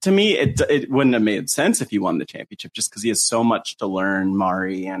yeah, to me, it wouldn't have made sense if he won the championship, just because he has so much to learn,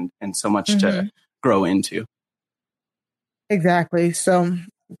 Mari, and so much to grow into. Exactly. So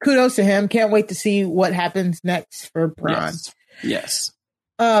kudos to him. Can't wait to see what happens next for Braun. Yes.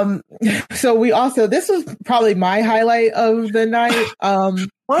 So this was probably my highlight of the night.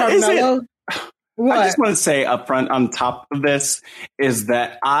 What is it? What? I just want to say up front on top of this is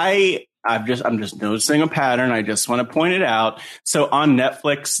that I I'm just noticing a pattern. I just want to point it out. So on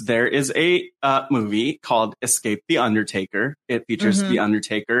Netflix, there is a movie called Escape the Undertaker. It features The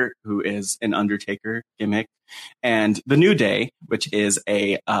Undertaker, who is an Undertaker gimmick, and The New Day, which is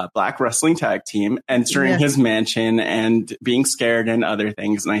a black wrestling tag team entering his mansion and being scared and other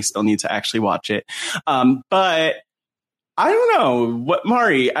things. And I still need to actually watch it. But I don't know what,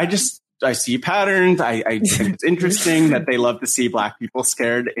 Mari, I see patterns. I think it's interesting that they love to see black people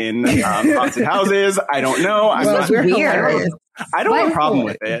scared in haunted houses. I don't know. I don't have a problem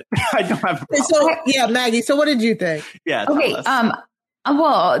with it. I don't have a problem. So, yeah, Maggie, so what did you think? Yeah. Okay.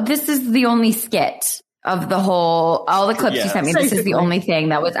 Well, this is the only skit of all the clips you sent me. This is the only thing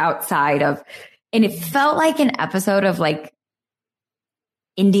that was outside of, and it felt like an episode of like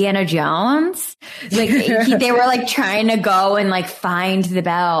Indiana Jones. Like they were like trying to go and like find the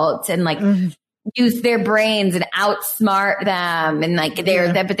belt and like use their brains and outsmart them. And like but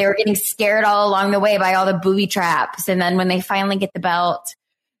they were getting scared all along the way by all the booby traps. And then when they finally get the belt,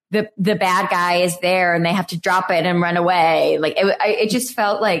 the bad guy is there and they have to drop it and run away. Like it just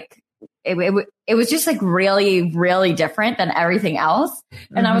felt like it was just like really, really different than everything else.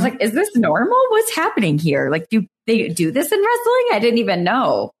 And I was like, is this normal? What's happening here? Like, do they do this in wrestling? I didn't even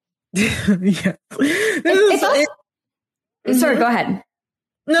know. Yeah. Sorry, go ahead.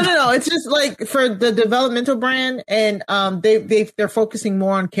 No. It's just like for the developmental brand, and they're focusing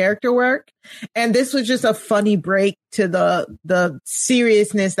more on character work. And this was just a funny break to the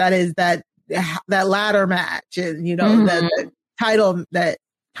seriousness that is that ladder match, and the title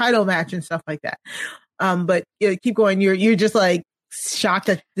match and stuff like that. But keep going. You're just like shocked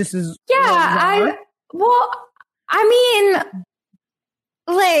that this is I mean,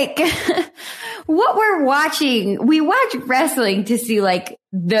 like what we're watching, we watch wrestling to see like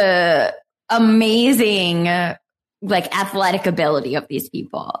the amazing like athletic ability of these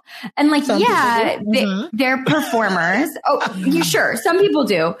people. And like, they're performers. Sure. Some people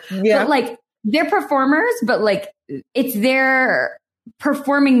do, but like they're performers, but like it's their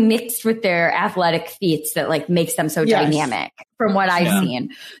performing mixed with their athletic feats that like makes them so dynamic from what I've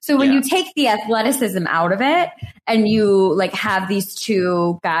seen. So when you take the athleticism out of it and you like have these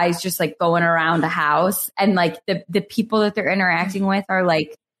two guys just like going around a house and like the people that they're interacting with are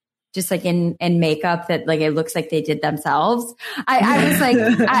like just like in makeup that like it looks like they did themselves. I was like,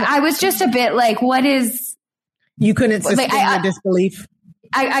 I was just a bit like, what is, you couldn't sustain your disbelief.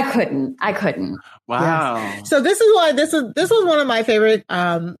 I couldn't. Wow. Yes. So this is why this was one of my favorite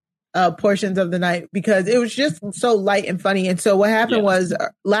portions of the night, because it was just so light and funny. And so what happened was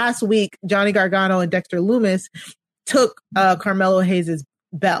last week, Johnny Gargano and Dexter Lumis took Carmelo Hayes'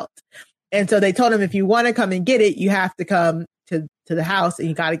 belt. And so they told him, if you want to come and get it, you have to come to the house and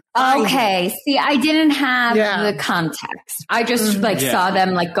you got to. Okay. See, I didn't have the context. I just saw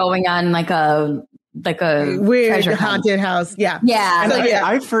them like going on like a weird haunted house. Yeah.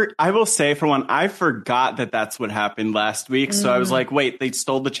 I will say, for one, I forgot that that's what happened last week. So I was like, wait, they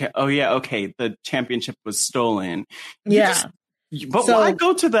stole the okay, the championship was stolen. Why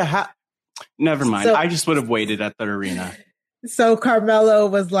go to the never mind. I just would have waited at the arena. So Carmelo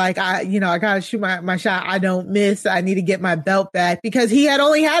was like, I gotta shoot my shot. I don't miss. I need to get my belt back, because he had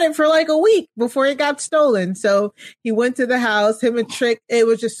only had it for like a week before it got stolen. So he went to the house, him and Trick. It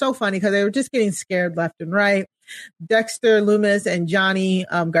was just so funny because they were just getting scared left and right. Dexter Lumis and Johnny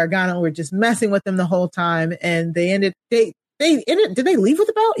Gargano were just messing with them the whole time. And they ended, did they leave with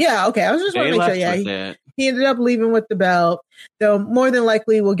the belt? Yeah. Okay. I was just want to make sure. Yeah. He ended up leaving with the belt. Though more than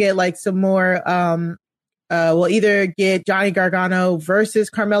likely we'll get like some more, we'll either get Johnny Gargano versus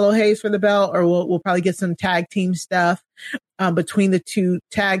Carmelo Hayes for the belt, or we'll probably get some tag team stuff between the two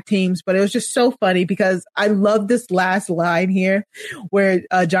tag teams. But it was just so funny because I love this last line here where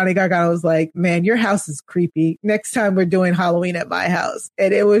Johnny Gargano was like, man, your house is creepy. Next time we're doing Halloween at my house.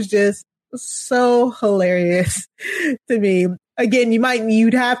 And it was just so hilarious to me. Again,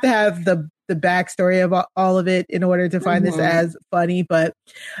 you'd have to have the backstory of all of it in order to find this as funny, but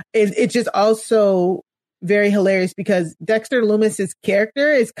it's just also very hilarious because Dexter Lumis's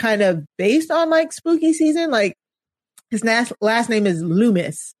character is kind of based on like spooky season. Like his last name is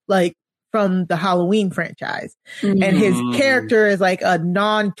Loomis, like from the Halloween franchise. And his character is like a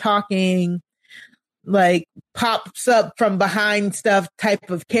non-talking, like pops up from behind stuff type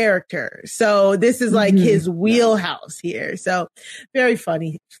of character. So this is like his wheelhouse here. So very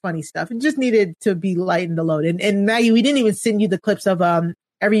funny stuff. It just needed to be lightened a load. And Maggie, we didn't even send you the clips of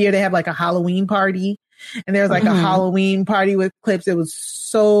every year they have like a Halloween party. And there was like a Halloween party with clips. It was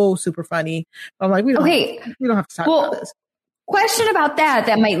so super funny. I'm like, we don't have to talk about this. Question about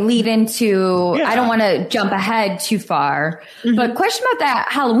that might lead into, I don't want to jump ahead too far, but question about that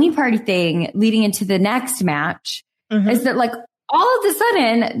Halloween party thing leading into the next match is that like all of a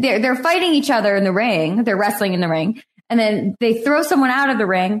sudden they're fighting each other in the ring. They're wrestling in the ring, and then they throw someone out of the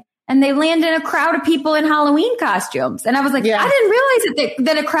ring and they land in a crowd of people in Halloween costumes. And I was like, I didn't realize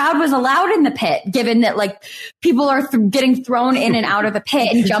that a crowd was allowed in the pit, given that like people are getting thrown in and out of the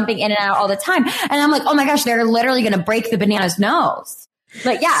pit and jumping in and out all the time. And I'm like, oh my gosh, they're literally going to break the banana's nose.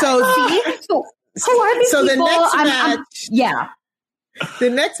 Like, yeah. So who are these people? The next match, the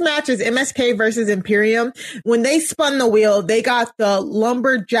next match is MSK versus Imperium. When they spun the wheel, they got the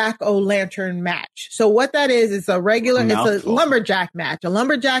Lumberjack-O-Lantern match. So what that is, it's a lumberjack match. A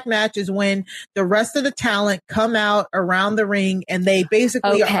lumberjack match is when the rest of the talent come out around the ring and they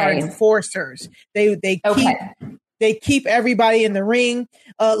basically are enforcers. They keep everybody in the ring.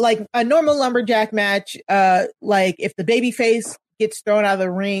 Like a normal lumberjack match, like if the babyface gets thrown out of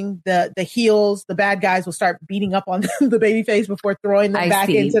the ring, the heels, the bad guys will start beating up on the babyface before throwing them back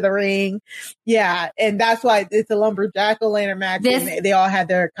into the ring. Yeah. And that's why it's a Lumberjack-O-Lantern match. And they all had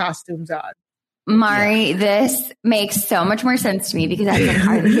their costumes on. Mari, this makes so much more sense to me because I was like,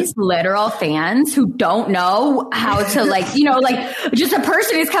 are these literal fans who don't know how to like, you know, like just a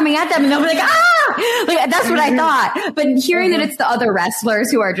person is coming at them and they'll be like, ah, like that's what I thought. But hearing that it's the other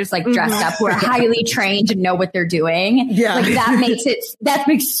wrestlers who are just like dressed up, who are highly trained and know what they're doing. Yeah. Like that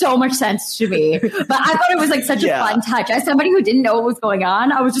makes so much sense to me. But I thought it was like such a fun touch. As somebody who didn't know what was going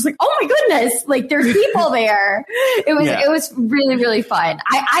on, I was just like, oh my goodness, like there's people there. It was really, really fun.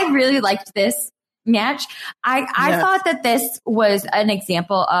 I really liked this match. I thought that this was an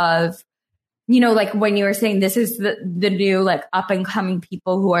example of, you know, like when you were saying this is the new like up and coming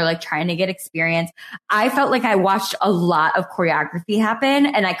people who are like trying to get experience. I felt like I watched a lot of choreography happen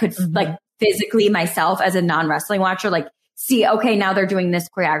and I could like physically myself as a non-wrestling watcher, like see, okay, now they're doing this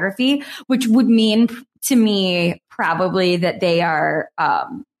choreography, which would mean to me probably that they are,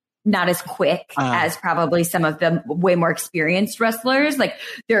 not as quick as probably some of the way more experienced wrestlers. Like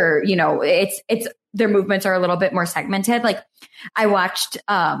they're, you know, it's their movements are a little bit more segmented. Like I watched,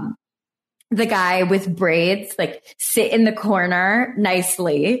 the guy with braids, like sit in the corner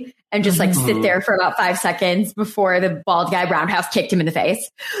nicely and just like sit there for about 5 seconds before the bald guy roundhouse kicked him in the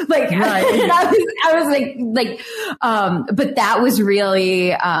face. Like, and I was like, but that was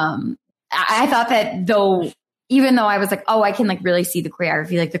really, I thought that even though I was like, oh, I can like really see the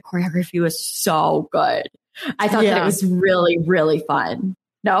choreography. Like the choreography was so good. I thought that it was really, really fun.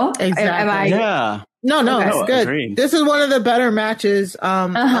 No? Exactly. Am I? Yeah. No, it's good. Agreed. This is one of the better matches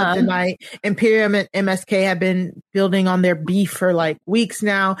of the night. Imperium and MSK have been building on their beef for like weeks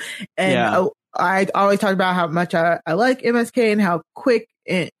now. And I always talk about how much I like MSK and how quick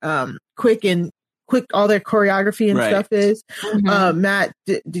all their choreography and stuff is. Matt,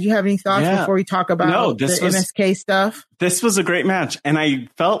 did you have any thoughts before we talk about MSK stuff? This was a great match. And I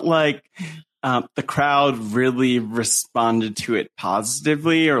felt like the crowd really responded to it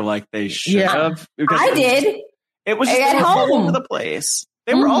positively, or like they should have. I did. It was just all over the place.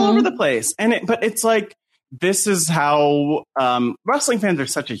 They were all over the place. But it's like, this is how wrestling fans are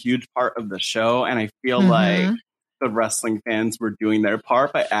such a huge part of the show. And I feel like the wrestling fans were doing their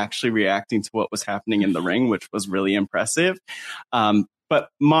part by actually reacting to what was happening in the ring, which was really impressive. But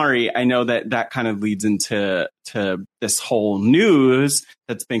Mari, I know that kind of leads into this whole news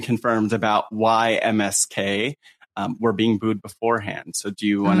that's been confirmed about why MSK were being booed beforehand. So do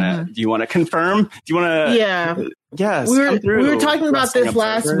you want to confirm? Do you want to? Yeah. Yes. We were talking about this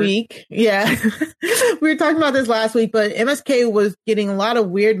last week. Yeah. We were talking about this last week, but MSK was getting a lot of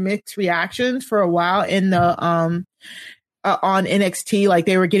weird mixed reactions for a while in the on NXT. Like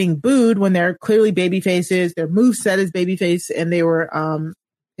they were getting booed when they're clearly baby faces. Their moveset is babyface, and they were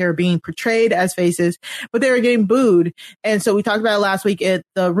being portrayed as faces, but they were getting booed. And so we talked about it last week.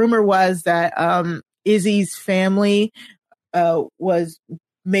 The rumor was that Izzy's family was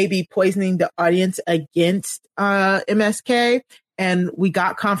maybe poisoning the audience against MSK. And we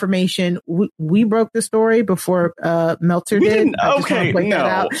got confirmation. We broke the story before Meltzer did. Okay,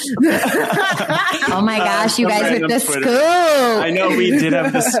 no. Oh my gosh, you guys with the scoop. I know we did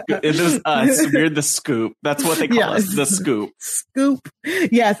have the scoop. It was us. We're the scoop. That's what they call us, the scoop. Scoop.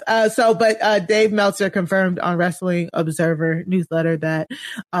 Yes. But Dave Meltzer confirmed on Wrestling Observer newsletter that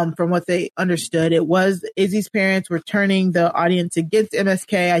from what they understood, it was Izzy's parents were turning the audience against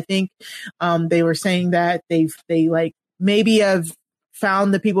MSK. I think they were saying that they like maybe have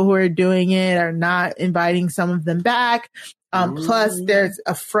found the people who are doing it are not inviting some of them back. Plus there's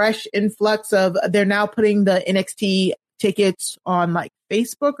a fresh influx of, they're now putting the NXT tickets on like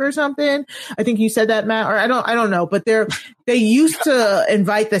Facebook or something. I think you said that, Matt, or I don't know, but they used to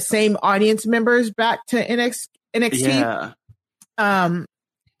invite the same audience members back to NXT. Yeah.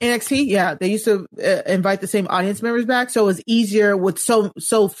 NXT, yeah, they used to invite the same audience members back, so it was easier with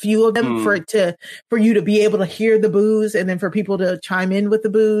so few of them for you to be able to hear the boos and then for people to chime in with the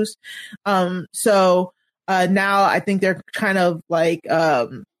boos. So now I think they're kind of like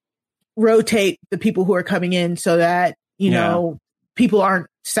rotate the people who are coming in so that you know people aren't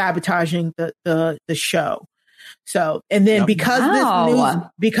sabotaging the show. So, and then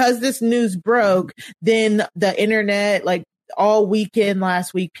because this news broke, then the internet, like all weekend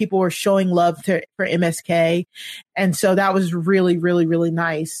last week, people were showing love for MSK. And so that was really, really, really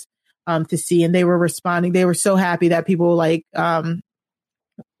nice to see. And they were responding. They were so happy that people like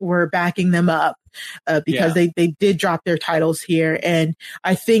were backing them up because they did drop their titles here. And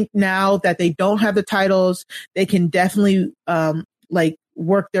I think now that they don't have the titles, they can definitely like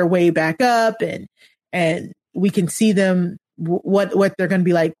work their way back up and we can see them what they're going to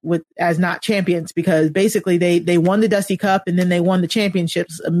be like as not champions, because basically they won the Dusty Cup and then they won the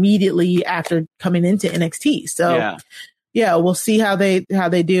championships immediately after coming into NXT. So yeah, we'll see how they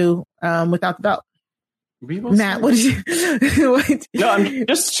do without the belt. Matt, what did you? No, I'm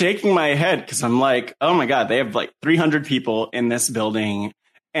just shaking my head because I'm like, oh my God, they have like 300 people in this building,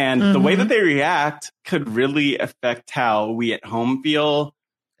 and the way that they react could really affect how we at home feel.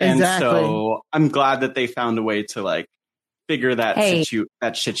 And so I'm glad that they found a way to like figure that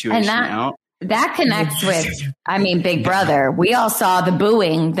situation out. That connects with, I mean, Big Brother. We all saw the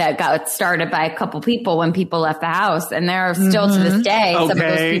booing that got started by a couple people when people left the house. And there are still to this day some of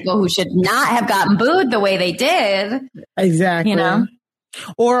those people who should not have gotten booed the way they did. Exactly. You know?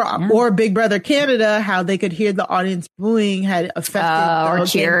 Or Big Brother Canada, how they could hear the audience booing had affected or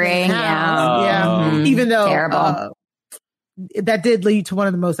cheering. Even though terrible. That did lead to one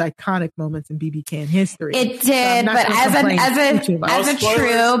of the most iconic moments in BB Can history. It did, but as a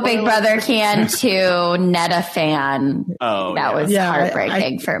true Big Brother Can 2 Netta fan, that was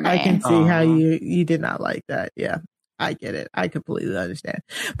heartbreaking for me. I can see how you did not like that. Yeah, I get it. I completely understand.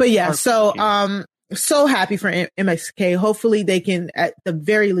 But yeah, so happy for MSK. Hopefully they can at the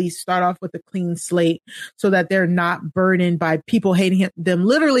very least start off with a clean slate so that they're not burdened by people hating them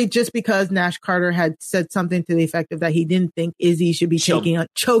literally just because Nash Carter had said something to the effect of that he didn't think Izzy should be taking a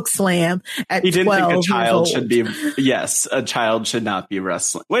choke slam at 12 He didn't think a child years old. should be, a child should not be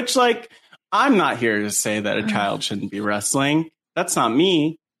wrestling, which like, I'm not here to say that a child shouldn't be wrestling. That's not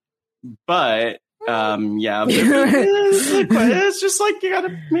me. But it's just like, you got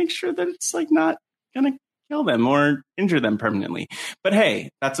to make sure that it's like not gonna kill them or injure them permanently. But hey,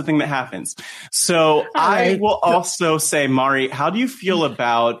 that's the thing that happens. So I will also say, Mari, how do you feel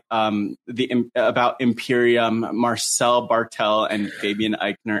about about Imperium, Marcel Bartel and Fabian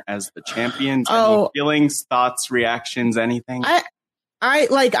Eichner as the champions? Any feelings, thoughts, reactions, anything?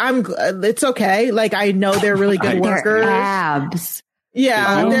 It's okay. Like, I know they're really good workers. Abs.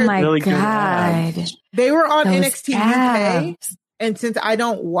 Yeah. Oh my really God. They were on Those NXT UK. abs. And since I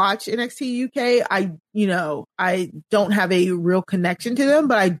don't watch NXT UK, I don't have a real connection to them,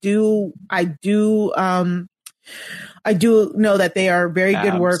 but I do know that they are very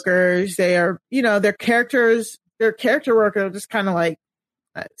good workers. They are, their character work are just kind of like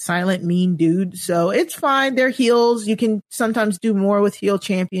silent, mean dudes. So it's fine. They're heels. You can sometimes do more with heel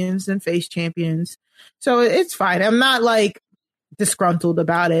champions than face champions. So it's fine. I'm not like disgruntled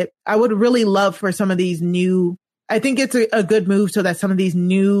about it. I would really love for some of these new, I think it's a good move so that some of these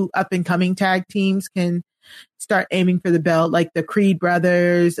new up and coming tag teams can start aiming for the belt, like the Creed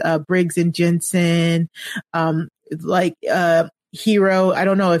brothers, Briggs and Jensen, Hero. I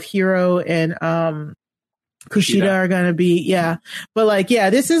don't know if Hero and Kushida are going to be, but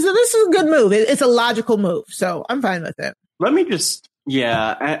this is a good move. It's a logical move, so I'm fine with it. Let me just,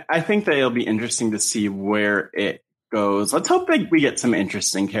 I think that it'll be interesting to see where it goes. Let's hope we get some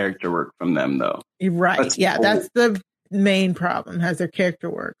interesting character work from them, though. Right. That's the main problem, has their character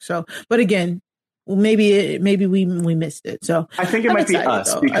work. So, but again, maybe we missed it. So I think it might be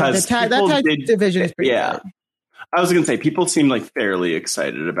us because that tag division is pretty good. I was going to say people seem like fairly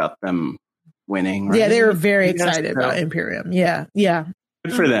excited about them winning. Right? Yeah, they were very excited about Imperium. Yeah.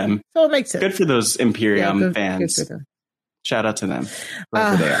 Good for them. So it makes sense. Good for those Imperium fans. Good for them. Shout out to them.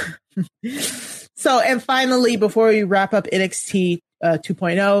 Wherever they are. So, and finally, before we wrap up NXT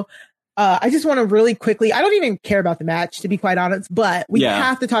 2.0, I just want to really quickly, I don't even care about the match, to be quite honest, but we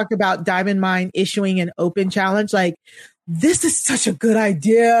have to talk about Diamond Mine issuing an open challenge. Like, this is such a good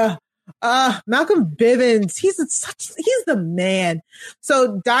idea. Malcolm Bivens, he's the man.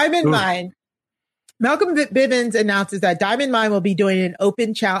 So Diamond Mine, Malcolm Bivens announces that Diamond Mine will be doing an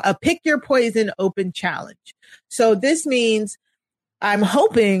open challenge, a pick your poison open challenge. So this means I'm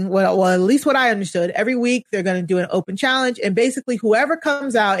hoping, well, at least what I understood, every week they're going to do an open challenge. And basically whoever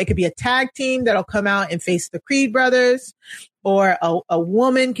comes out, it could be a tag team that'll come out and face the Creed brothers, or a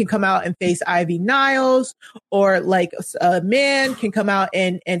woman can come out and face Ivy Niles, or like a man can come out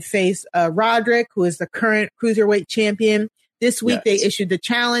and face Roderick, who is the current cruiserweight champion. This week they issued the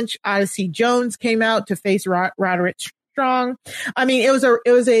challenge. Odyssey Jones came out to face Roderick Strong. I mean, it was a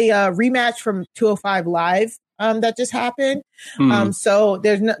rematch from 205 Live that just happened. So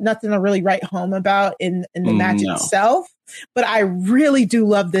there's nothing to really write home about in the match itself. But I really do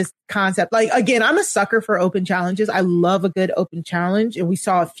love this concept. Like, again, I'm a sucker for open challenges. I love a good open challenge, and we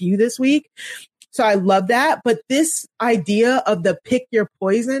saw a few this week. So I love that. But this idea of the pick your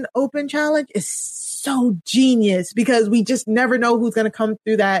poison open challenge is so genius, because we just never know who's going to come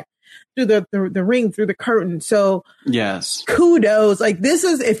through the ring, through the curtain. So yes, kudos. Like, this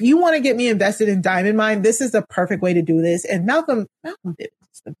is, if you want to get me invested in Diamond Mine, this is the perfect way to do this. And Malcolm Bivens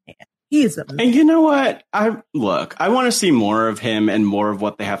is the man. He is the man. And you know what? I want to see more of him and more of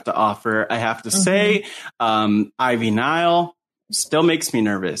what they have to offer. I have to say, Ivy Nile still makes me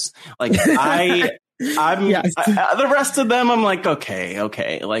nervous. Like, the rest of them, I'm like,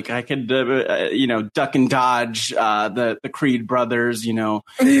 okay. Like, I could, duck and dodge, the Creed brothers, but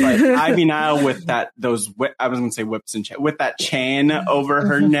Ivy Nile with I was going to say whips and with that chain over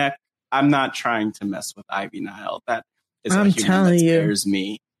her neck. I'm not trying to mess with Ivy Nile. That is a human that scares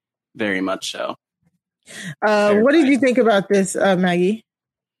me very much so. What did you think about this, Maggie?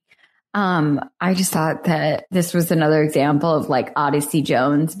 I just thought that this was another example of like Odyssey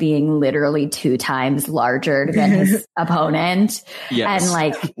Jones being literally 2 times larger than his opponent, and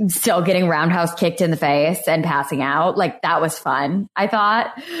like still getting roundhouse kicked in the face and passing out. Like, that was fun. I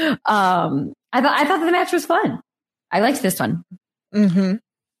thought that the match was fun. I liked this one. Mm-hmm.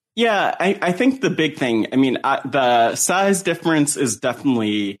 Yeah, I think the big thing, I mean, the size difference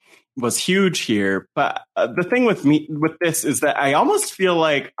was huge here. But the thing with this is that I almost feel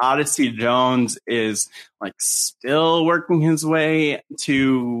like Odyssey Jones is like still working his way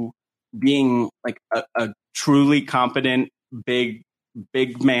to being like a truly competent, big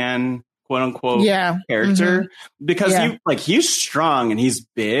man, quote unquote, character. Because he's strong and he's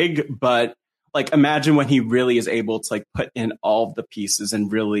big, but like, imagine when he really is able to like put in all of the pieces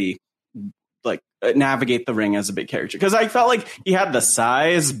and really like navigate the ring as a big character. Because I felt like he had the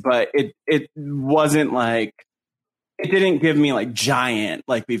size, but it wasn't like, it didn't give me like giant,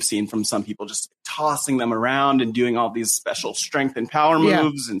 like we've seen from some people, just tossing them around and doing all these special strength and power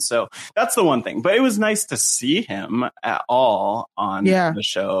moves. And so that's the one thing. But it was nice to see him at all on the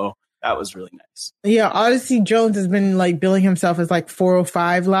show. That was really nice. Yeah, Odyssey Jones has been like billing himself as like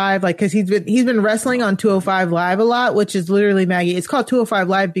 405 Live, like, because he's been wrestling on 205 Live a lot, which is literally, Maggie, it's called 205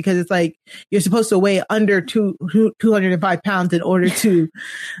 Live because it's like you're supposed to weigh under 205 pounds in order to,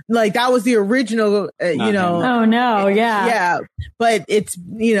 like, that was the original, Oh no, yeah. But it's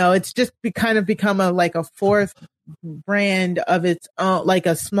it's just kind of become a fourth brand of its own, like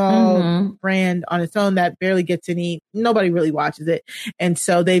a small brand on its own that barely gets nobody really watches it. And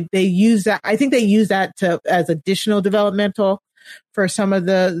so they use that. I think they use that as additional developmental for some of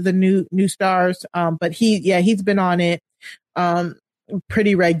the new stars. But he's been on it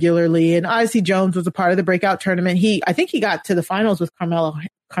pretty regularly. And Odyssey Jones was a part of the breakout tournament. I think he got to the finals with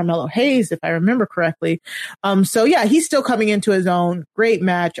Carmelo Hayes, if I remember correctly. So yeah, he's still coming into his own. Great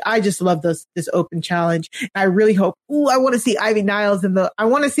match. I just love this open challenge. I really hope, I want to see Ivy Niles I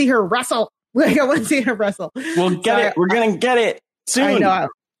want to see her wrestle. Like, I want to see her wrestle. We'll get it. We're going to get it soon. I know.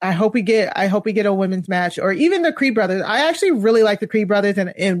 I hope we get a women's match, or even the Creed brothers. I actually really like the Creed brothers,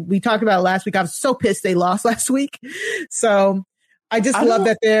 and we talked about it last week. I was so pissed they lost last week. So I just love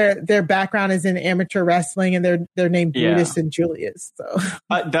that their background is in amateur wrestling, and they're named Brutus and Julius. So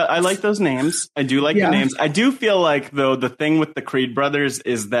I like those names. I do like the names. I do feel like, though, the thing with the Creed brothers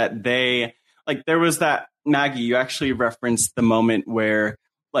is that they, like, there was that, Maggie, you actually referenced the moment where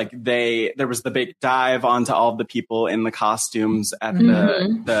like there was the big dive onto all the people in the costumes at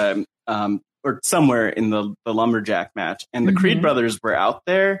the or somewhere in the lumberjack match, and the Creed brothers were out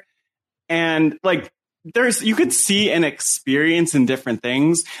there, and like, you could see an experience in different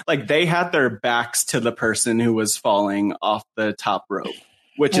things. Like, they had their backs to the person who was falling off the top rope.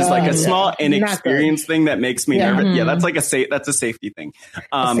 which is like a small inexperienced thing that makes me nervous. Yeah, that's like that's a safety thing.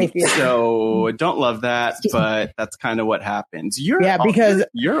 So don't love that, but that's kind of what happens. Because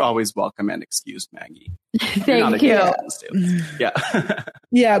you're always welcome and excused, Maggie. Thank you. Yeah.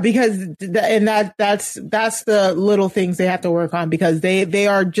 Yeah, because that's the little things they have to work on, because they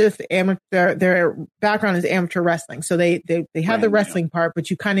are just amateur. Their background is amateur wrestling, so they have the wrestling part, but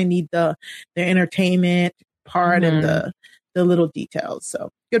you kind of need the entertainment part and the little details. So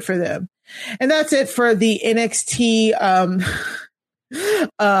good for them. And that's it for the NXT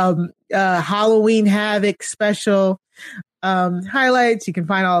Halloween Havoc special highlights. You can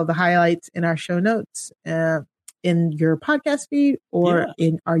find all of the highlights in our show notes in your podcast feed or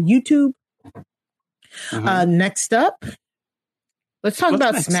in our YouTube. Next up, let's talk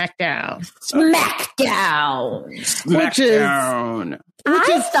about SmackDown.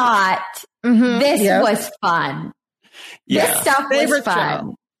 I thought this was fun. Yeah. This stuff was fun.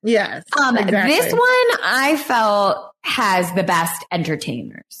 Show. Yes. Exactly. This one I felt has the best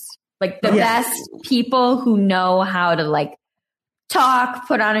entertainers. Like the best people who know how to like talk,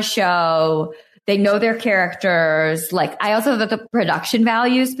 put on a show. They know their characters. Like I also thought the production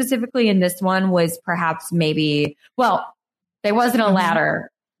value specifically in this one was perhaps maybe, there wasn't a ladder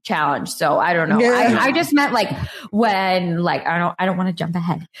challenge. So I don't know. Yeah. I just meant like when like, I don't want to jump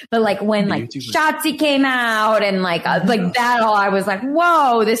ahead, but like when like Shotzi came out and like that all, I was like,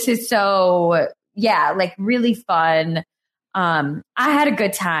 whoa, this is so, like really fun. I had a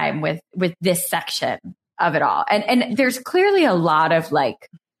good time with this section of it all. And there's clearly a lot of like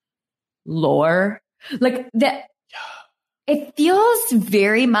lore, like that. It feels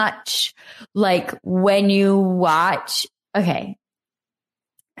very much like when you watch,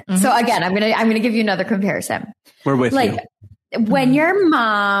 so again, I'm going to give you another comparison. We're with you. When your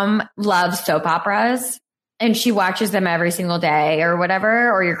mom loves soap operas and she watches them every single day or whatever,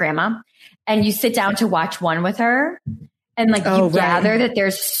 or your grandma, and you sit down to watch one with her and gather that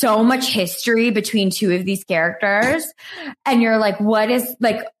there's so much history between two of these characters. And you're like, what is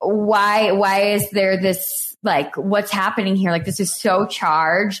like, why is there this, like, what's happening here? Like, this is so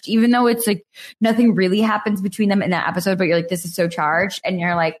charged, even though it's like nothing really happens between them in that episode, but you're like, this is so charged. And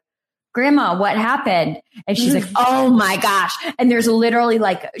you're like, Grandma, what happened? And she's like, oh my gosh. And there's literally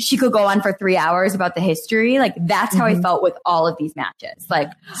like, she could go on for 3 hours about the history. Like, that's how I felt with all of these matches.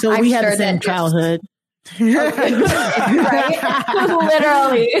 Like, so we had the same childhood. Right?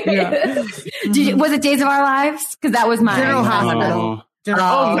 Literally. Was it Days of Our Lives? Because that was mine. General Hospital.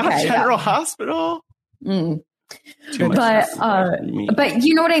 General Hospital. But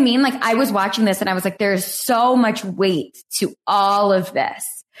you know what I mean? Like I was watching this and I was like, there's so much weight to all of this.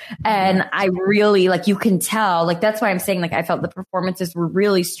 And I really, like, you can tell, like, that's why I'm saying, like, I felt the performances were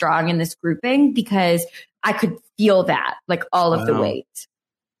really strong in this grouping because I could feel that, like, all of the weight.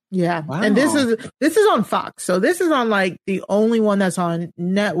 Yeah. Wow. And this is on Fox. So this is on like the only one that's on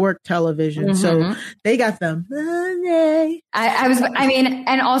network television. So they got them. And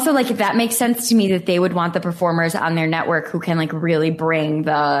also like, if that makes sense to me that they would want the performers on their network who can like really bring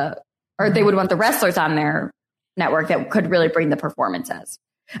or they would want the wrestlers on their network that could really bring the performances.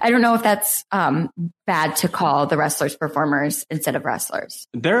 I don't know if that's bad to call the wrestlers performers instead of wrestlers.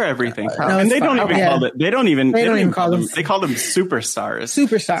 They're everything. And they don't even call it. They don't even call them. They call them superstars.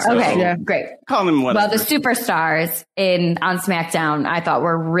 Superstars. So, okay, great. Call them whatever. Well, the superstars on SmackDown, I thought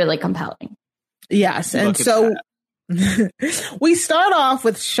were really compelling. Yes, and so we start off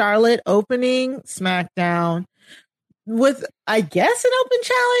with Charlotte opening SmackDown with, I guess, an open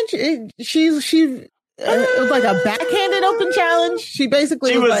challenge. It was like a backhanded open challenge. She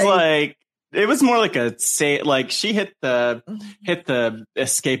basically was like, it was more like she hit the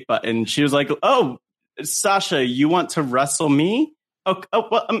escape button. She was like, "Oh, Sasha, you want to wrestle me?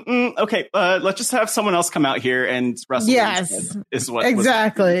 Okay. Let's just have someone else come out here and wrestle." Yes, is what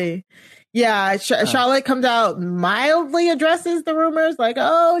exactly. Yeah, Charlotte comes out, mildly addresses the rumors, like,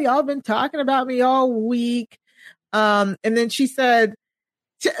 "Oh, y'all been talking about me all week," and then she said,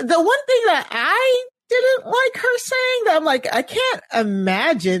 "The one thing that I didn't like her saying, that I'm like, I can't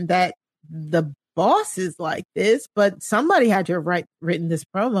imagine that the boss is like this, but somebody had to have written this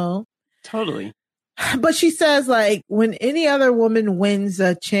promo." Totally. But she says, like, when any other woman wins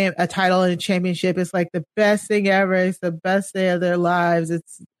a title and a championship, it's like the best thing ever. It's the best day of their lives.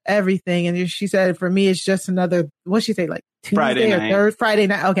 It's everything. And she said, for me, it's just another, what'd she say? Like Tuesday or Friday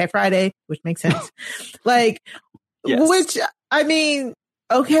night. Okay. Friday, which makes sense. Like, yes. Which, I mean,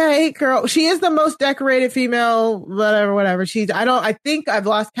 okay, girl, she is the most decorated female, whatever. I think I've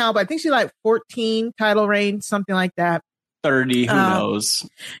lost count, but I think she's like 14 title reigns, something like that. 30, who knows?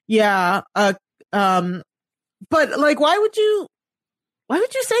 Yeah. But like, why would you Why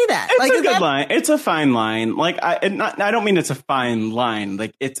would you say that? It's a good line. It's a fine line. Like, I don't mean it's a fine line.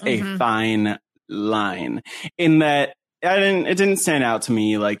 Like, it's a fine line in that it didn't stand out to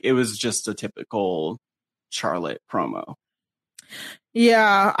me. Like, it was just a typical Charlotte promo.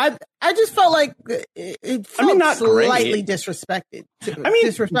 Yeah, I just felt like it felt not slightly great. disrespected.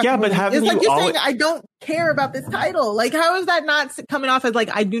 Yeah, but haven't it's like you you're saying, I don't care about this title. Like, how is that not coming off as like,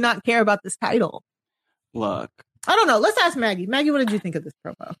 I do not care about this title? Look. I don't know. Let's ask Maggie. Maggie, what did you think of this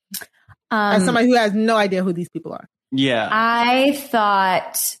promo? As somebody who has no idea who these people are. Yeah. I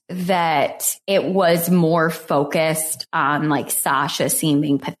thought that it was more focused on like Sasha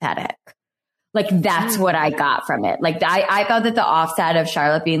seeming pathetic. Like, that's what I got from it. Like, I thought that the offset of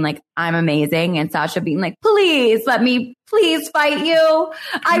Charlotte being like, I'm amazing, and Sasha being like, please let me please fight you.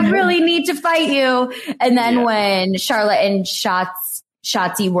 I really need to fight you. And then when Charlotte and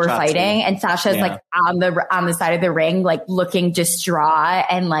Shotzi were fighting, and Sasha's like on the side of the ring, like looking distraught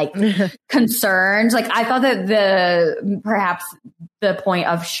and like concerned. Like, I thought that perhaps the point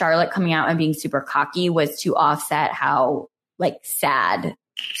of Charlotte coming out and being super cocky was to offset how like sad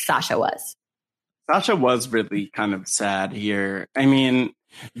Sasha was. Sasha was really kind of sad here. I mean,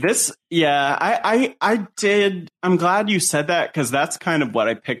 I did. I'm glad you said that, because that's kind of what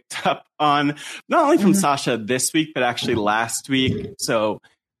I picked up on, not only from Sasha this week, but actually last week. So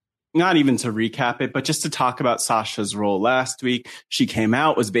not even to recap it, but just to talk about Sasha's role last week. She came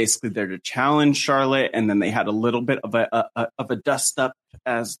out, was basically there to challenge Charlotte, and then they had a little bit of a dust up,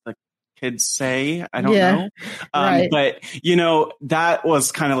 as the kids say. I don't know. Right. But, that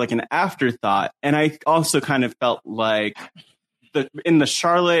was kind of like an afterthought. And I also kind of felt like in the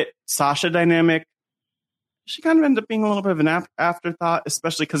Charlotte-Sasha dynamic, she kind of ended up being a little bit of an afterthought,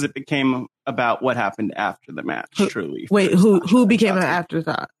 especially because it became about what happened after the match, truly. Wait, who became an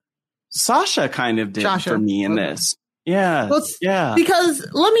afterthought? Sasha kind of did for me in this. Yeah. Well, because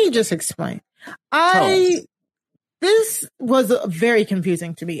let me just explain. This was very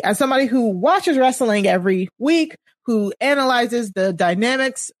confusing to me as somebody who watches wrestling every week, who analyzes the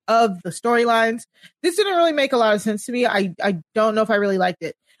dynamics of the storylines. This didn't really make a lot of sense to me. I don't know if I really liked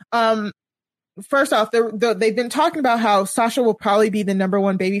it. First off, they've been talking about how Sasha will probably be the number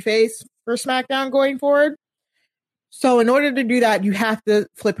one babyface for SmackDown going forward. So in order to do that, you have to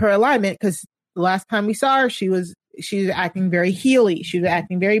flip her alignment, because the last time we saw her, she was acting very heely. She was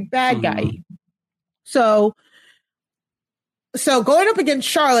acting very bad guy-y. So going up against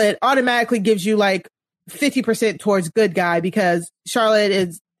Charlotte automatically gives you like 50% towards good guy, because Charlotte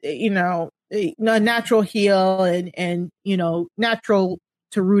is, a natural heel and natural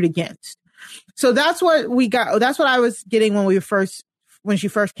to root against. So that's what we got. That's what I was getting when she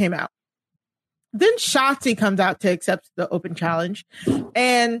first came out. Then Shotzi comes out to accept the open challenge.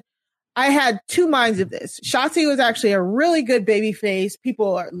 And I had two minds of this. Shotzi was actually a really good babyface.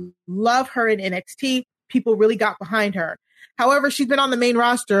 People love her in NXT. People really got behind her. However, she's been on the main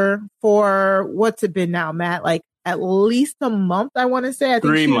roster for, what's it been now, Matt? Like at least a month, I want to say. I think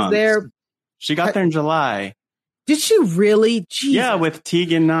 3 months. Was there. She got there in July. Did she really? Jesus. Yeah, with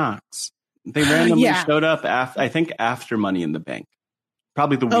Tegan Knox. They randomly showed up, after Money in the Bank.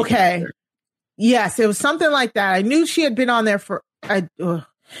 Probably the week after. Yes, it was something like that. I knew she had been on there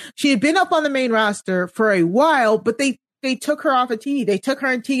she had been up on the main roster for a while, but they took her off of TV. They took her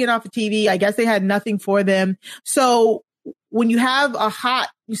and Tegan off of TV. I guess they had nothing for them. So when you have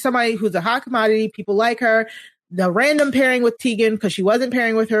somebody who's a hot commodity, people like her, the random pairing with Tegan, because she wasn't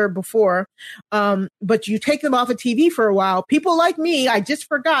pairing with her before, but you take them off of TV for a while. People like me, I just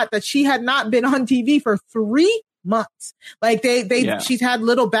forgot that she had not been on TV for 3 months. Like she's had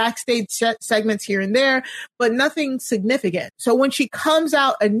little backstage segments here and there, but nothing significant. So when she comes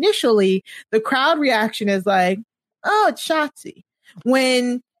out initially, the crowd reaction is like, oh, it's Shotzi.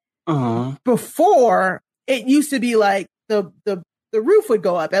 When before it used to be like the roof would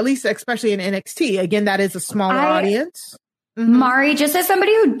go up, at least especially in NXT. Again, that is a smaller audience. Mari, just as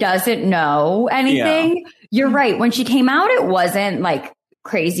somebody who doesn't know anything, you're right. When she came out, it wasn't like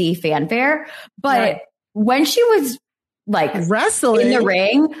crazy fanfare, but when she was like wrestling in the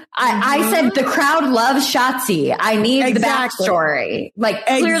ring, I said the crowd loves Shotzi. I need the backstory. Like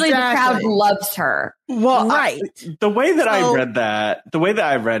clearly the crowd loves her. Well, the way that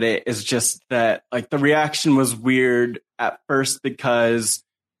I read it is just that like the reaction was weird at first, because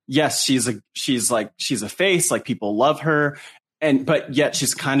yes, she's a face, like people love her. But yet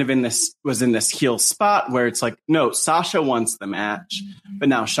she's kind of in this heel spot where it's like, no, Sasha wants the match, but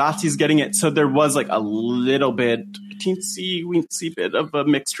now Shotzi's getting it. So there was like a little bit, teensy-weensy bit of a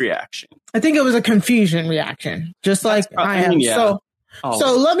mixed reaction. I think it was a confusion reaction, just like I am. Yeah.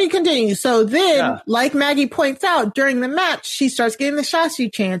 So let me continue. So then, like Maggie points out, during the match, she starts getting the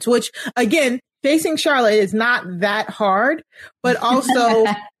Shotzi chance, which again, facing Charlotte is not that hard, but also,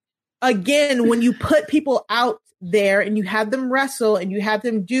 again, when you put people out there and you have them wrestle and you have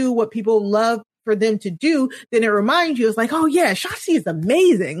them do what people love for them to do, then it reminds you, it's like, oh yeah, Shotzi is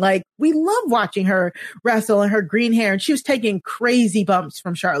amazing. Like, we love watching her wrestle and her green hair, and she was taking crazy bumps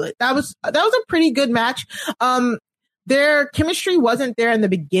from Charlotte. That was a pretty good match. Their chemistry wasn't there in the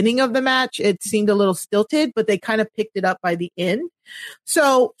beginning of the match. It seemed a little stilted, but they kind of picked it up by the end.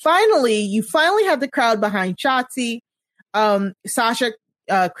 So you finally have the crowd behind Shotzi. Sasha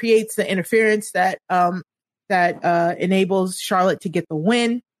creates the interference that enables Charlotte to get the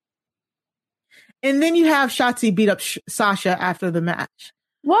win. And then you have Shotzi beat up Sasha after the match.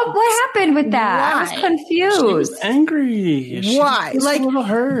 What happened with that? Why? I was confused. She was angry. Why? Like, a little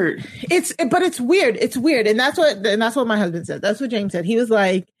hurt. But it's weird. It's weird. And that's what my husband said. That's what James said. He was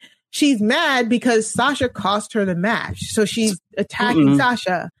like, she's mad because Sasha cost her the match. So she's attacking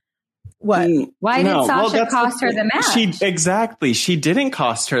Sasha. What? Why did Sasha cost her the match? She didn't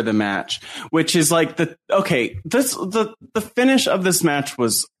cost her the match, which is like the finish of this match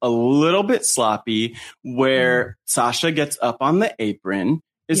was a little bit sloppy, where Sasha gets up on the apron,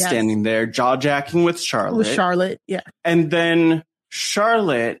 is standing there jaw-jacking with Charlotte. Yeah. And then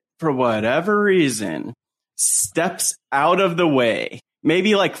Charlotte, for whatever reason, steps out of the way.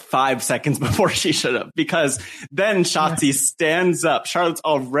 Maybe like 5 seconds before she should have, because then Shotzi stands up. Charlotte's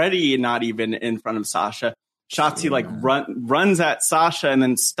already not even in front of Sasha. Shotzi runs at Sasha and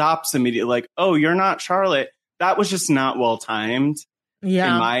then stops immediately, like, oh, you're not Charlotte. That was just not well timed.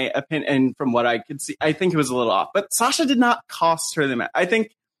 Yeah. In my opinion. And from what I could see, I think it was a little off. But Sasha did not cost her the match. I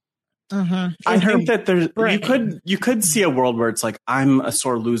think that you could see a world where it's like, I'm a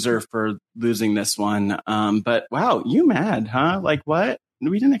sore loser for losing this one. But wow, you mad, huh? Like, what?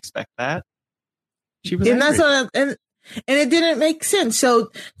 We didn't expect that. She was angry. And it didn't make sense.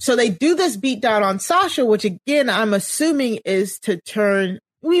 So they do this beatdown on Sasha, which again, I'm assuming is to turn,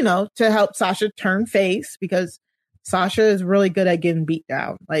 to help Sasha turn face, because Sasha is really good at getting beat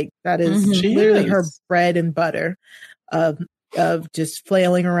down. Like, that is literally her bread and butter of just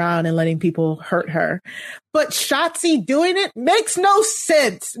flailing around and letting people hurt her. But Shotzi doing it makes no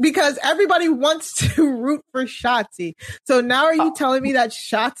sense, because everybody wants to root for Shotzi. So now are you telling me that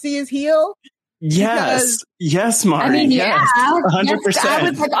Shotzi is heel? Yes. Yes, Mari. I mean, yes. 100%. I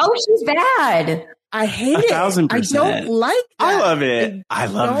was like, oh, she's bad. I hate it. 1,000%. I don't like that. I love it. I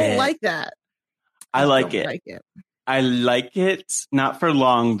don't like that. I like it. I like it, not for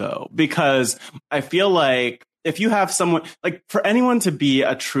long though, because I feel like if you have someone, like, for anyone to be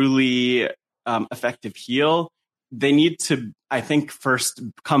a truly effective heel, they need to, I think, first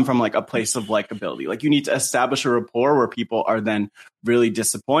come from like a place of likability. Like, you need to establish a rapport where people are then really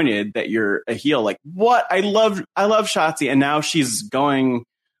disappointed that you're a heel. Like, what? I love Shotzi, and now she's going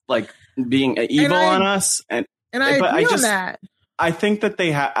like being evil on us. And I agree on that. I think that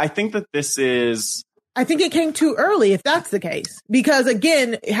I think it came too early, if that's the case. Because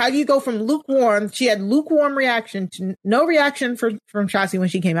again, how do you go from lukewarm? She had lukewarm reaction to no reaction from Shotzi when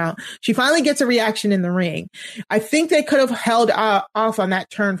she came out. She finally gets a reaction in the ring. I think they could have held off on that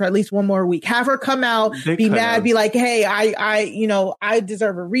turn for at least one more week. Have her come out, be mad, be like, hey, I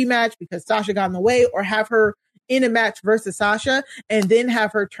deserve a rematch because Sasha got in the way, or have her in a match versus Sasha and then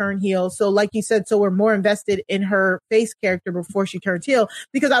have her turn heel. So like you said, so we're more invested in her face character before she turns heel,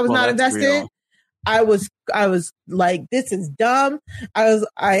 because I was not invested. Real. I was like, this is dumb.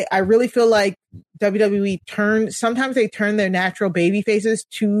 I really feel like WWE sometimes they turn their natural baby faces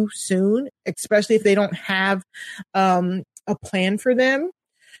too soon, especially if they don't have a plan for them.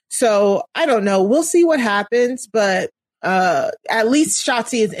 So I don't know. We'll see what happens, but at least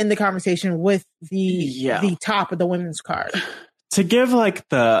Shotzi is in the conversation with the top of the women's card. To give like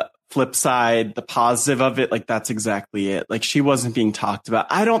the flip side, the positive of it, like, that's exactly it. Like, she wasn't being talked about.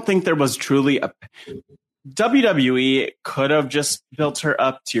 I don't think there was truly WWE could have just built her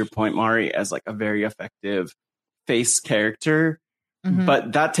up, to your point, Mari, as like a very effective face character. Mm-hmm.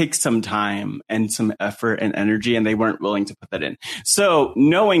 But that takes some time and some effort and energy, and they weren't willing to put that in. So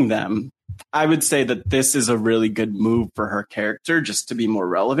knowing them, I would say that this is a really good move for her character, just to be more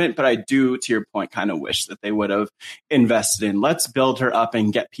relevant. But I do, to your point, kind of wish that they would have invested in, let's build her up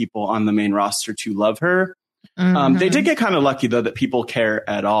and get people on the main roster to love her. Mm-hmm. They did get kind of lucky, though, that people care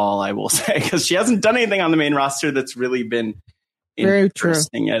at all, I will say, because she hasn't done anything on the main roster that's really been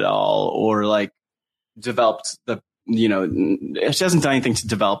interesting at all, or like developed she hasn't done anything to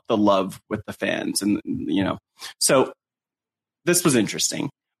develop the love with the fans. And, so this was interesting.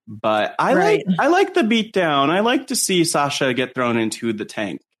 But I like the beatdown. I like to see Sasha get thrown into the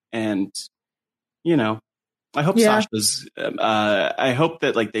tank, and I hope Sasha's. I hope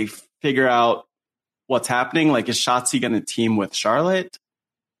that like they figure out what's happening. Like, is Shotzi going to team with Charlotte?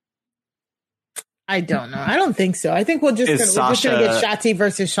 I don't know. I don't think so. I think we're just going to get Shotzi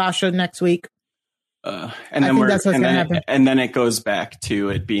versus Sasha next week. And then that's what's going to happen. And then it goes back to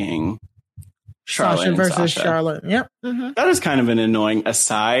it being Charlotte Sasha versus Sasha. Charlotte. Yep. Mm-hmm. That is kind of an annoying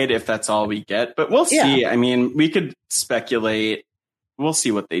aside if that's all we get, but we'll see. I mean, we could speculate. We'll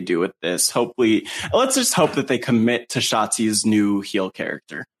see what they do with this. Hopefully, let's just hope that they commit to Shotzi's new heel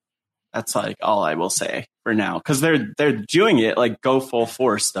character. That's like all I will say for now, because they're doing it like go full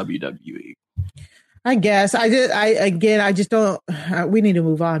force WWE. I guess I just don't. We need to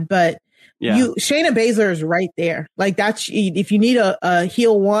move on, but Shayna Baszler is right there. Like that's if you need a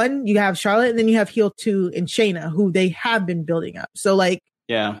heel one, you have Charlotte, and then you have heel two in Shayna, who they have been building up. So like,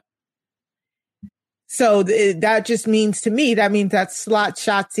 so that just means to me that slot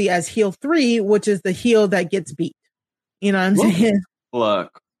Shotzi as heel 3, which is the heel that gets beat. You know what I'm saying?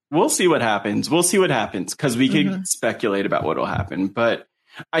 Look, we'll see what happens. Because we could speculate about what will happen, but.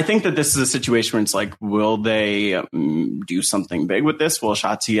 I think that this is a situation where it's like, will they do something big with this? Will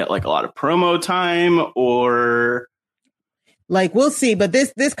Shotzi get like a lot of promo time or like, we'll see. But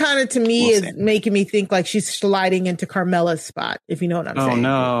this kind of to me is making me think like she's sliding into Carmella's spot, if you know what I'm saying.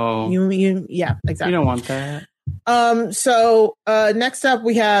 Oh, no. Yeah, exactly. You don't want that. So next up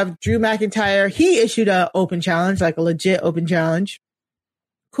we have Drew McIntyre. He issued a open challenge, like a legit open challenge.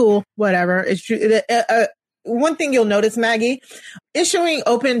 Cool, whatever. It's true. One thing you'll notice, Maggie, issuing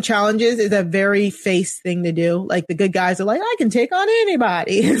open challenges is a very face thing to do. Like the good guys are like, I can take on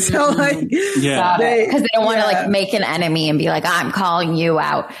anybody. So like, because they don't want to like make an enemy and be like, I'm calling you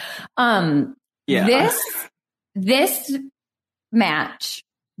out. This match,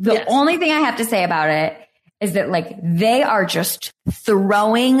 the only thing I have to say about it is that like they are just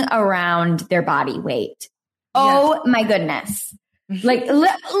throwing around their body weight. Oh my goodness. Like,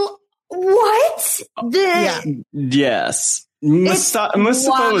 what? Yes. Mustafa was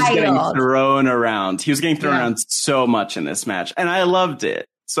getting thrown around. He was getting thrown around so much in this match, and I loved it.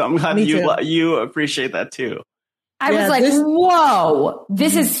 So I'm glad you appreciate that too. I was like, whoa,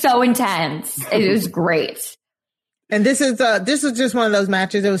 this is so intense. It was great. And this is just one of those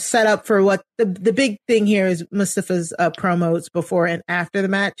matches. It was set up for what the big thing here is Mustafa's promos before and after the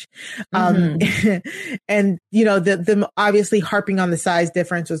match. And them obviously harping on the size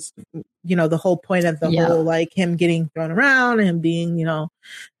difference was, the whole point of the whole, like him getting thrown around and being,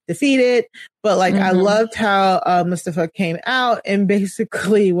 defeated. But like, I loved how Mustafa came out and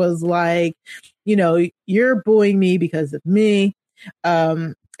basically was like, you're booing me because of me.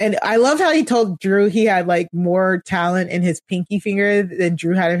 And I love how he told Drew he had like more talent in his pinky finger than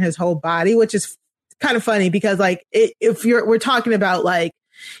Drew had in his whole body, which is kind of funny because like we're talking about like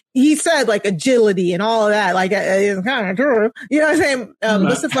he said like agility and all of that, like it's kind of true. You know what I'm saying?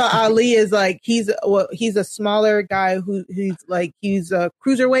 Mustafa Ali is like he's a smaller guy he's a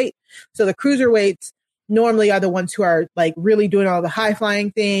cruiserweight. So the cruiserweights normally are the ones who are like really doing all the high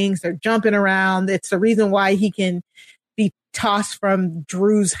flying things. They're jumping around. It's the reason why he can be tossed from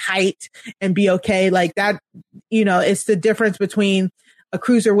Drew's height and be okay. Like that, it's the difference between a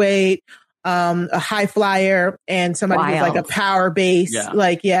cruiserweight, a high flyer, and somebody who's like a power base. Yeah.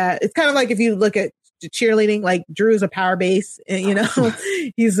 Like, it's kind of like if you look at cheerleading, like Drew's a power base, and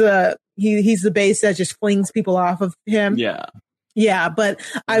he's the base that just flings people off of him. Yeah. But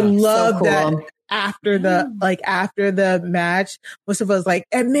I love that after the match, Mustafa was like,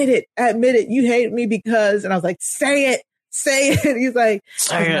 admit it, you hate me because, and I was like, say it. He's like,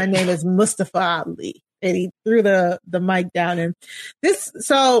 my name is Mustafa Ali. And he threw the mic down and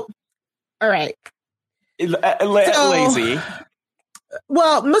all right. Lazy.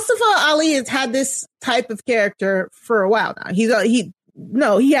 Well, Mustafa Ali has had this type of character for a while now. He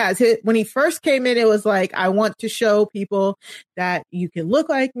has. When he first came in, it was like, I want to show people that you can look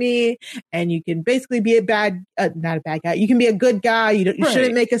like me and you can basically be not a bad guy. You can be a good guy. You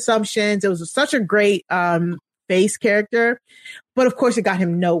shouldn't make assumptions. It was such a great, face character, but of course it got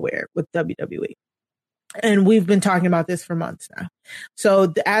him nowhere with WWE. And we've been talking about this for months now.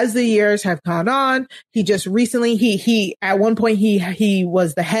 So as the years have gone on, he just recently, he at one point, he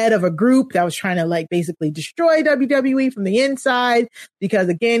was the head of a group that was trying to like basically destroy WWE from the inside, because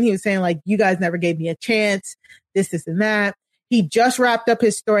again, he was saying like, you guys never gave me a chance, this and that. He just wrapped up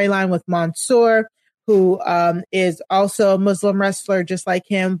his storyline with Mansoor, who is also a Muslim wrestler just like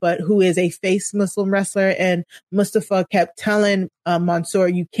him, but who is a face Muslim wrestler. And Mustafa kept telling Mansoor,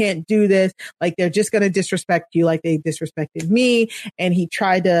 you can't do this. Like, they're just going to disrespect you like they disrespected me. And he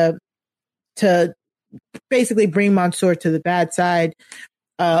tried to basically bring Mansoor to the bad side.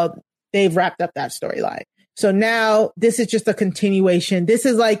 They've wrapped up that storyline. So now this is just a continuation. This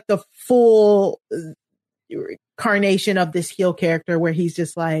is like the full carnation of this heel character where he's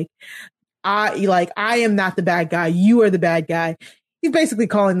just like, I am not the bad guy. You are the bad guy. He's basically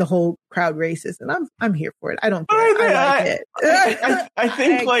calling the whole crowd racist, and I'm here for it. I don't care. I like it. I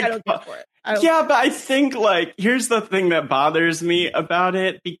think I don't care for it. But I think like here's the thing that bothers me about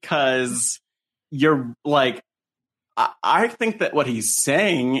it, because you're like, I think that what he's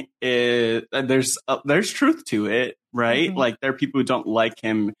saying is there's truth to it, right? Mm-hmm. Like, there are people who don't like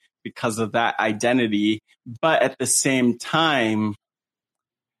him because of that identity, but at the same time,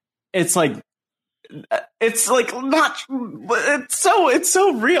 it's so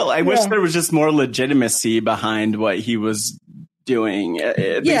real. I wish there was just more legitimacy behind what he was doing.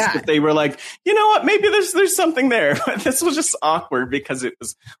 If they were like, you know what, maybe there's something there. This was just awkward because it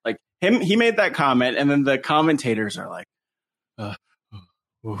was like he made that comment, and then the commentators are like,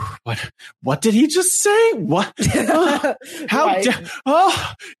 what did he just say? What? How?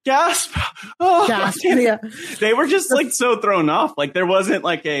 Gasp! Gasp! Yeah. They were just like so thrown off. Like, there wasn't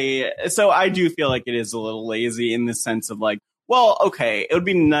like so I do feel like it is a little lazy in the sense of like, well, okay, it would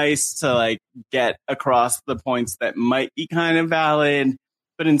be nice to like get across the points that might be kind of valid,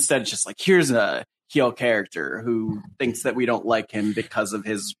 but instead just like, here's a heel character who thinks that we don't like him because of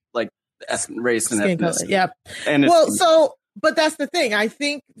his like race and ethnicity. Yeah. And but that's the thing. I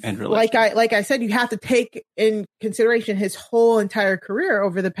think, like I said, you have to take in consideration his whole entire career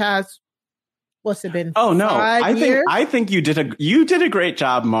over the past, what's it been? Oh no, 5 years? I think you did a great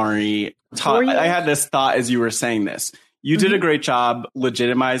job, Mari. I had this thought as you were saying this. You did a great job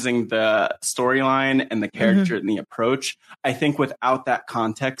legitimizing the storyline and the character and the approach. I think without that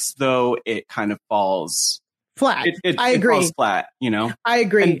context, though, it kind of falls flat. I agree. It falls flat, you know? I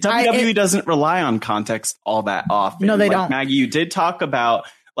agree. And WWE doesn't rely on context all that often. No, they don't. Maggie, you did talk about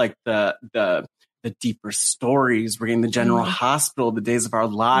like the deeper stories. We're getting the General Hospital, the Days of Our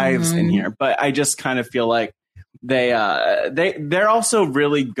Lives in here. But I just kind of feel like they're also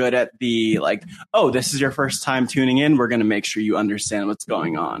really good at the like, oh, this is your first time tuning in, we're going to make sure you understand what's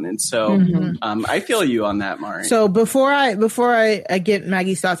going on. And so I feel you on that, Mari. So before I get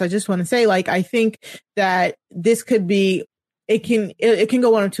Maggie's thoughts, I just want to say, like, I think that this could be, it can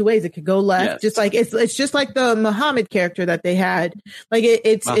go one of two ways. It could go left, just like it's just like the Muhammad character that they had. Like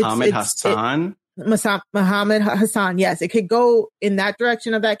Muhammad Hassan. Muhammad Hassan, yes, it could go in that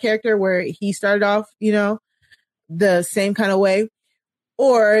direction of that character where he started off, you know, the same kind of way,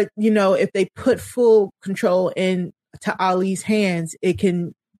 or, you know, if they put full control into Ali's hands, it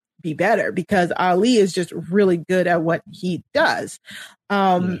can be better because Ali is just really good at what he does.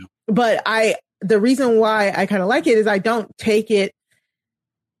 But the reason why I kind of like it is I don't take it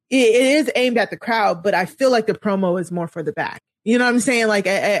is aimed at the crowd, but I feel like the promo is more for the back. You know what I'm saying? Like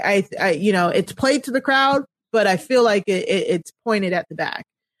I you know, it's played to the crowd, but I feel like it's pointed at the back.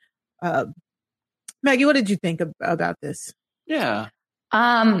 Maggie, what did you think about this? Yeah.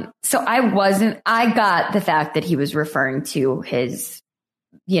 So I got the fact that he was referring to his,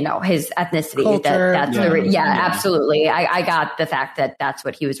 you know, his ethnicity. Culture. Absolutely. I got the fact that that's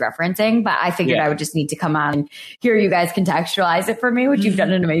what he was referencing, but I figured I would just need to come on and hear you guys contextualize it for me, which you've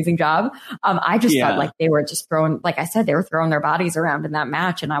done an amazing job. I just felt like they were just like I said, they were throwing their bodies around in that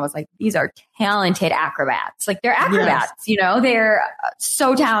match. And I was like, these are talented acrobats. Like, they're acrobats, you know, they're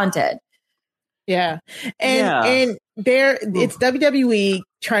so talented. Yeah. And it's WWE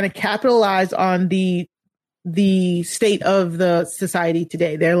trying to capitalize on the state of the society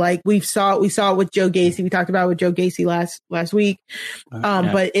today. They're like, we saw it with Joe Gacy. We talked about it with Joe Gacy last week.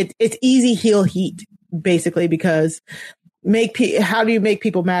 But it's easy heel heat, basically, because how do you make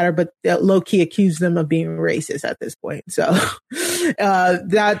people matter, but low key accuse them of being racist at this point? So that's what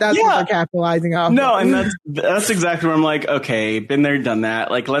they're capitalizing off. No, and that's exactly where I'm like, okay, been there, done that.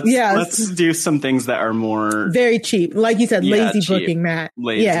 Like, let's do some things that are more very cheap, like you said, lazy cheap. Booking, Matt.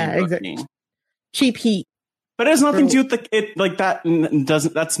 Lazy booking. Exactly. Cheap heat. But it has nothing to do with it. Like, that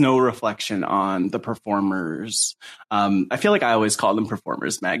doesn't. That's no reflection on the performers. I feel like I always call them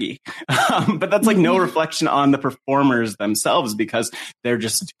performers, Maggie. But that's like no reflection on the performers themselves, because they're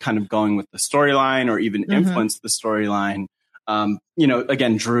just kind of going with the storyline or even influence the storyline. You know,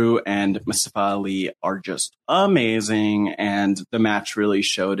 again, Drew and Mustafa Ali are just amazing, and the match really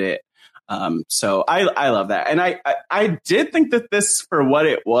showed it. So I love that. And I did think that this, for what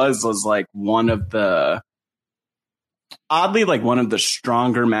it was like one of the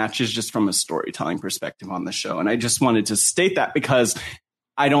stronger matches just from a storytelling perspective on the show. And I just wanted to state that because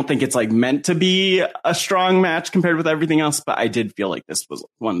I don't think it's like meant to be a strong match compared with everything else, but I did feel like this was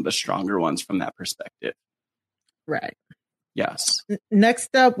one of the stronger ones from that perspective. Right. Yes.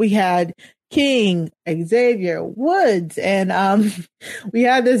 Next up, we had King, Xavier Woods, and we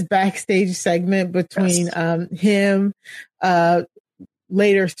had this backstage segment between him,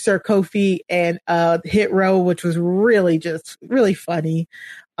 later Sir Kofi, and Hit Row, which was really funny.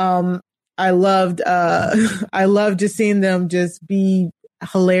 I loved just seeing them just be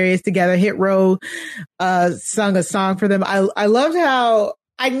hilarious together. Hit Row sung a song for them. I loved how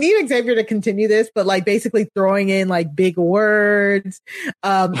I need Xavier to continue this, but like basically throwing in like big words.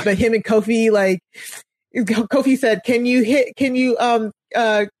 But him and Kofi, like Kofi said, can you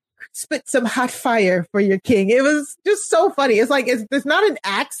spit some hot fire for your king? It was just so funny. It's like, there's not an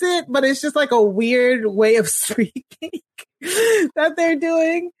accent, but it's just like a weird way of speaking that they're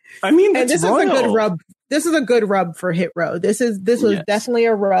doing. I mean, and this royal. is a good rub. This is a good rub for Hit Row. This was definitely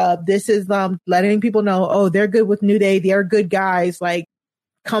a rub. This is letting people know, oh, they're good with New Day. They're good guys. Like,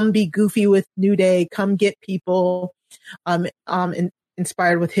 come be goofy with New Day. Come get people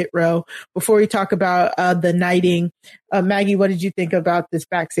inspired with Hit Row. Before we talk about the knighting, Maggie, what did you think about this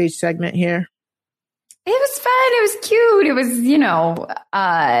backstage segment here? It was fun. It was cute. It was,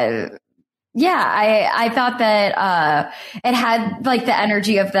 I thought that it had like the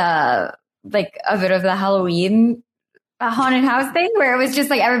energy of the Halloween haunted house thing, where it was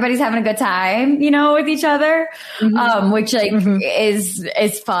just like everybody's having a good time, with each other, which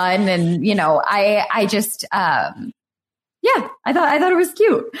is fun. And, I just, I thought it was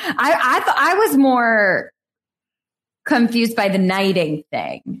cute. I was more confused by the knighting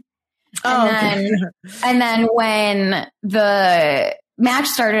thing. And then when the match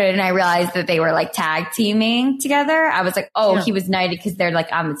started and I realized that they were like tag teaming together, I was like, he was knighted because they're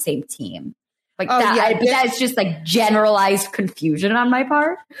like on the same team. Like that's just like generalized confusion on my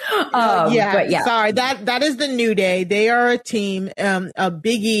part. Sorry. That is the New Day. They are a team.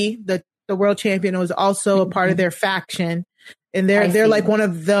 Big E, the world champion, was also a part of their faction. And they're like one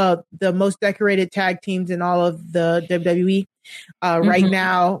of the most decorated tag teams in all of the WWE. Right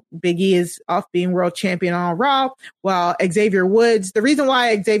now, Big E is off being world champion on Raw, while Xavier Woods, the reason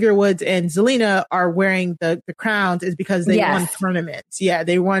why Xavier Woods and Zelina are wearing the crowns is because they won tournaments. Yeah,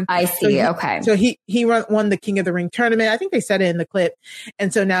 they won. I see. Okay. So he won the King of the Ring tournament. I think they said it in the clip.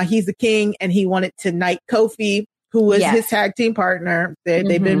 And so now he's the king, and he wanted to knight Kofi, who was his tag team partner. They've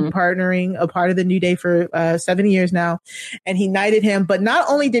been partnering, a part of the New Day for 7 years now. And he knighted him. But not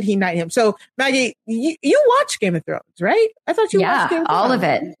only did he knight him. So, Maggie, you watch Game of Thrones, right? I thought you watched Game of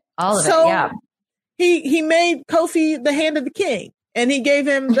Thrones. All of it. He made Kofi the Hand of the King. And he gave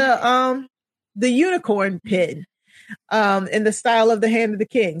him the unicorn pin in the style of the Hand of the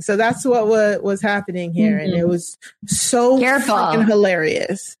King. So that's what was happening here. And it was so fucking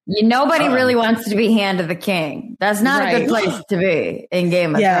hilarious. Nobody really wants to be Hand of the King. That's not a good place to be in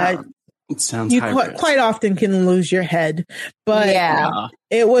Game of Thrones. It sounds quite often can lose your head, but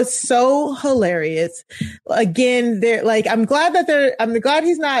it was so hilarious. Again, I'm glad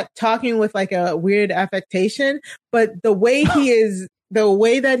he's not talking with like a weird affectation, but the way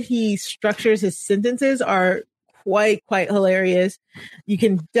that he structures his sentences are quite hilarious. You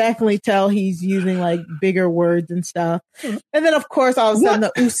can definitely tell he's using like bigger words and stuff. And then of course all of a sudden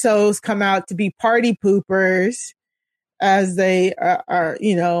the Usos come out to be party poopers, as they are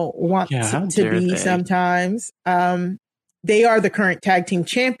want to be sometimes. They are the current tag team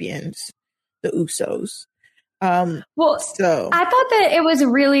champions, the Usos. So I thought that it was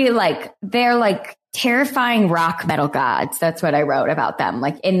really like they're like terrifying rock metal gods. That's what I wrote about them,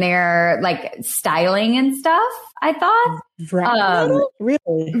 like in their like styling and stuff. I thought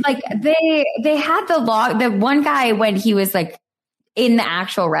really like they had the one guy when he was like in the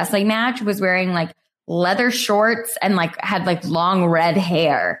actual wrestling match was wearing like leather shorts and like had like long red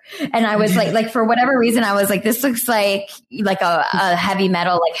hair. And I was like for whatever reason, I was like, this looks like a heavy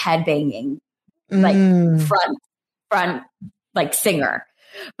metal, like headbanging, like front, like singer.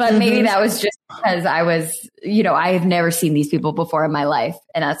 But maybe that was just because I was, I have never seen these people before in my life.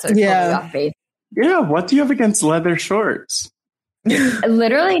 And that's totally off base. Yeah. What do you have against leather shorts?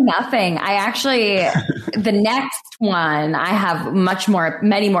 Literally nothing. I actually, the next one, I have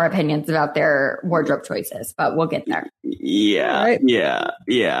many more opinions about their wardrobe choices, but we'll get there. Yeah. Right.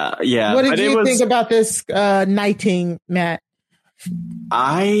 Yeah. What did you think about this knighting, Matt?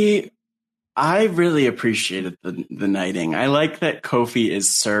 I I really appreciated the knighting. I like that Kofi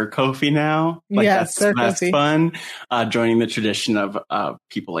is Sir Kofi now. Like, yes, that's fun. Joining the tradition of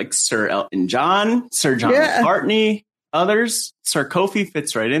people like Sir Elton John, Sir John McCartney, others. Sir Kofi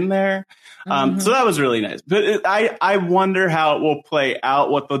fits right in there. So that was really nice. But I wonder how it will play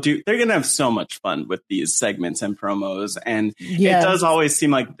out, what they'll do. They're going to have so much fun with these segments and promos. And it does always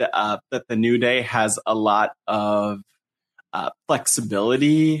seem like that the New Day has a lot of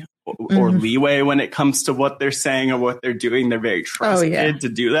flexibility or leeway when it comes to what they're saying or what they're doing. They're very trusted to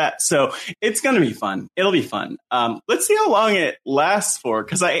do that. So it's going to be fun. It'll be fun. Let's see how long it lasts for,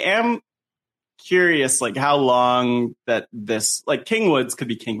 because I am curious, like, how long that this, like, King Woods could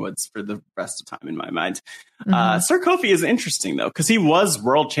be King Woods for the rest of time in my mind. Sir Kofi is interesting, though, because he was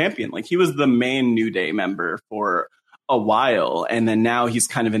world champion. Like, he was the main New Day member for a while, and then now he's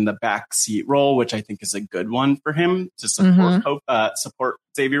kind of in the backseat role, which I think is a good one for him to support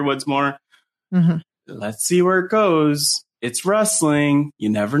Xavier Woods more. Let's see where it goes. It's wrestling. You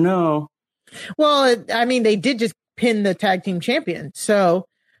never know. Well, I mean, they did just pin the tag team champion, so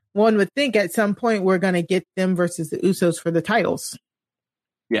one would think at some point we're going to get them versus the Usos for the titles.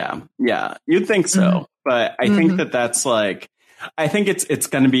 Yeah, you'd think so, but I think that's like, I think it's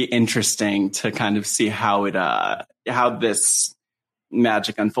going to be interesting to kind of see how this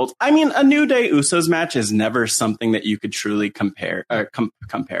magic unfolds. I mean, a New Day Usos match is never something that you could truly complain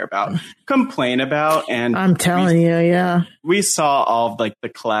about. And I'm telling you, we saw all of, like, the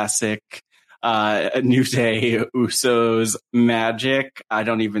classic New Day Usos magic. I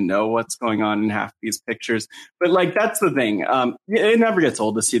don't even know what's going on in half these pictures, but, like, that's the thing. It never gets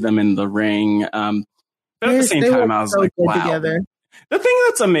old to see them in the ring. But at the same time, I was like, wow. Together. The thing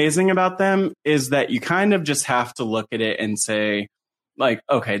that's amazing about them is that you kind of just have to look at it and say, like,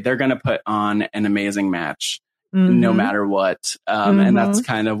 okay, they're going to put on an amazing match no matter what. And that's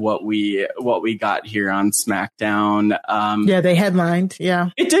kind of what we got here on SmackDown. They headlined. Yeah.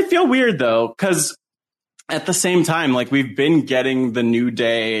 It did feel weird, though, because at the same time, like, we've been getting the New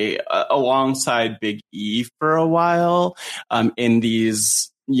Day alongside Big E for a while in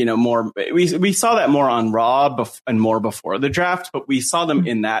these, you know, more, we saw that more on Raw and more before the draft, but we saw them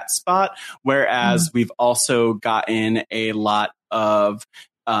in that spot. Whereas we've also gotten a lot of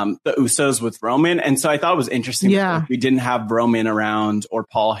the Usos with Roman. And so I thought it was interesting that we didn't have Roman around, or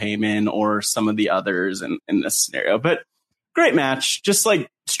Paul Heyman, or some of the others in this scenario. But great match. Just, like,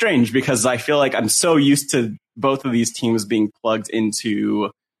 strange, because I feel like I'm so used to both of these teams being plugged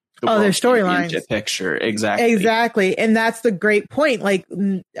into their storylines picture. Exactly. And that's the great point. Like,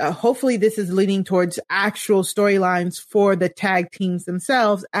 hopefully this is leading towards actual storylines for the tag teams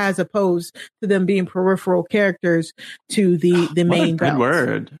themselves, as opposed to them being peripheral characters to the main belts. Good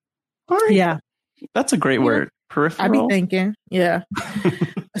word. Yeah. That's a great word. Peripheral. I'd be thinking. Yeah.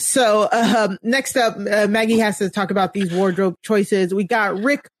 So, next up, Maggie has to talk about these wardrobe choices. We got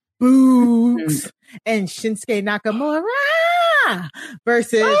Rick Boogs and Shinsuke Nakamura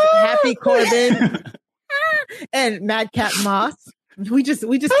versus Happy Corbin and Madcap Moss. We just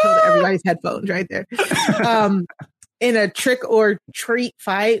killed everybody's headphones right there. In a trick or treat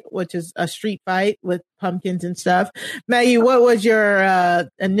fight, which is a street fight with pumpkins and stuff. Maggie, what was your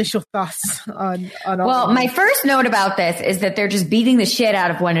initial thoughts on all Well, my first note about this is that they're just beating the shit out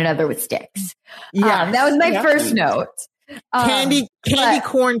of one another with sticks. Yeah, that was my first note. Candy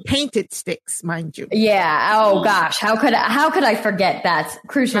corn painted sticks, mind you. Yeah. Oh gosh. How could I forget that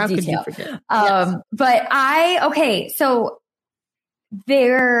crucial detail? But so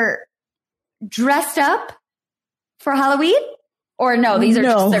they're dressed up for Halloween, or no, these are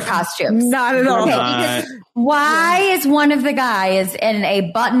just their costumes. Not at all. Okay, because why is one of the guys in a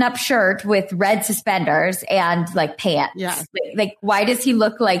button-up shirt with red suspenders and, like, pants? Yeah. Like, why does he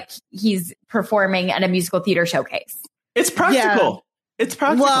look like he's performing at a musical theater showcase? It's practical. Yeah. It's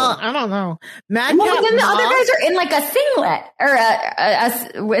practical. Well, I don't know. Then the other guys are in, like, a singlet,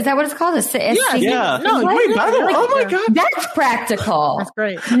 or is that what it's called? A singlet? Yeah. No, wait, by the way, oh my God. That's practical. That's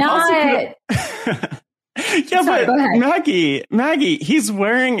great. Not. Yeah, sorry, but Maggie, he's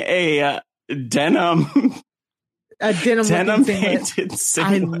wearing a denim painted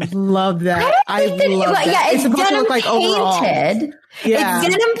singlet. I love that. I love that. Yeah, it's supposed to look like painted. Yeah. It's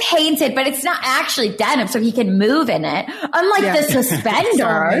denim painted, but it's not actually denim, so he can move in it. Unlike the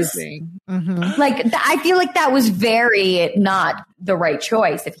suspenders. Like, I feel like that was very not the right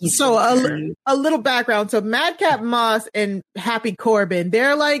choice. If he's so a little background. So Madcap Moss and Happy Corbin,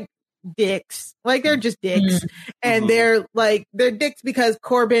 they're like dicks. Like, they're just dicks. And they're dicks because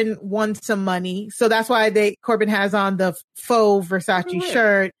Corbin won some money. So that's why Corbin has on the faux Versace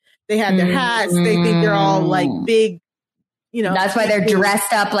shirt. They had their hats. They think they're all like big that's why they're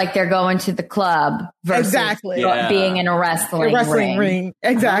dressed up like they're going to the club versus being in a wrestling ring.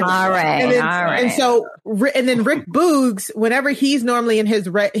 Exactly. All right. And so, and then Rick Boogs, whenever he's normally in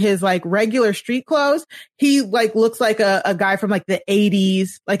his like regular street clothes, he like looks like a guy from like the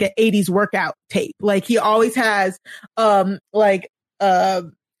 80s, like an 80s workout tape. Like he always has,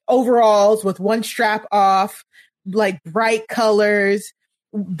 overalls with one strap off, like bright colors,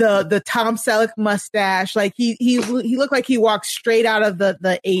 the Tom Selleck mustache. Like he looked like he walked straight out of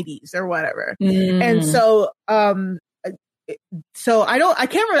the 80s or whatever. And so I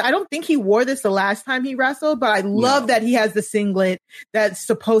don't think he wore this the last time he wrestled, but I love that he has the singlet that's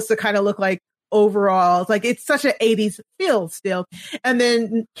supposed to kind of look like overalls. Like it's such an 80s feel still. And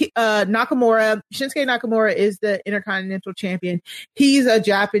then Shinsuke Nakamura is the Intercontinental Champion. He's a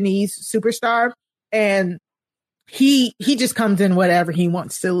Japanese superstar, and he just comes in whatever he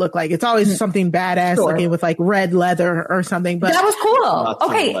wants to look like. It's always something badass looking with like red leather or something. But that was cool.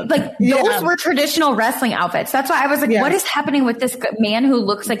 Okay. Like those were traditional wrestling outfits. That's why I was like, what is happening with this man who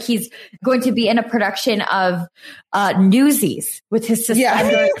looks like he's going to be in a production of Newsies with his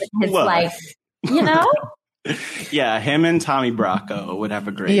suspenders and his like, Yeah, him and Tommy Bracco would have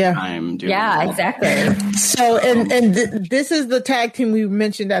a great time doing that. Exactly. So, and this is the tag team we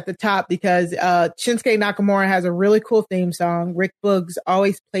mentioned at the top because Shinsuke Nakamura has a really cool theme song. Rick Boogs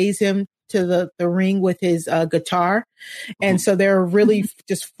always plays him to the ring with his guitar. And so they're really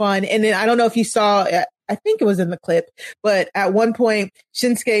just fun. And then I don't know if you saw, I think it was in the clip, but at one point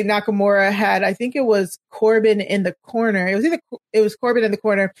Shinsuke Nakamura had, I think it was Corbin in the corner. It was Corbin in the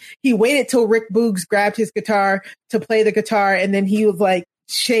corner. He waited till Rick Boogs grabbed his guitar to play the guitar. And then he was like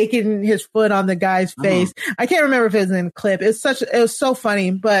shaking his foot on the guy's face. I can't remember if it was in the clip. It was so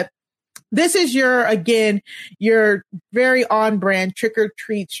funny, but this is your very on brand trick or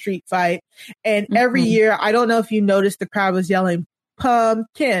treat street fight. And every year, I don't know if you noticed, the crowd was yelling,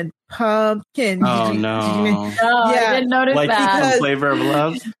 pumpkin, pumpkin. Oh, no. I didn't notice like that. Flavor of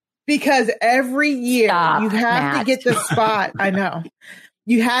Love? Because every year you have to get the spot. I know.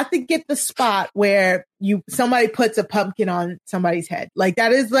 You have to get the spot where somebody puts a pumpkin on somebody's head. Like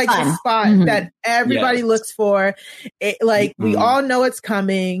that is like the spot that everybody looks for. We all know it's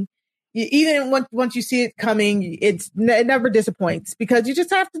coming. Even once you see it coming, it never disappoints because you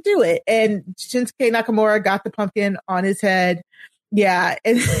just have to do it. And Shinsuke Nakamura got the pumpkin on his head. Yeah.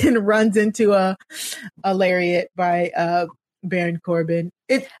 And runs into a lariat by Baron Corbin.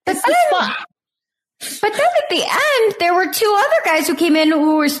 It's the spot. But then at the end, there were two other guys who came in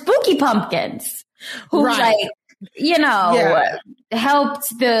who were spooky pumpkins who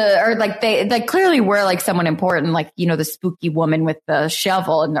helped they clearly were like someone important, like, the spooky woman with the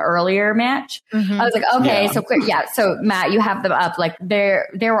shovel in the earlier match. I was like, okay, so Matt, you have them up. Like they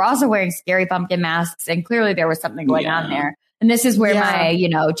were also wearing scary pumpkin masks, and clearly there was something going on there. And this is where my,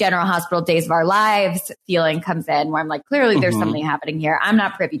 General Hospital Days of Our Lives feeling comes in, where I'm like, clearly there's something happening here. I'm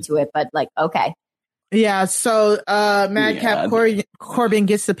not privy to it, but like, okay. Yeah, so Madcap Corbin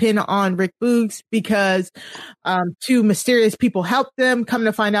gets the pin on Rick Boogs because two mysterious people helped them. Come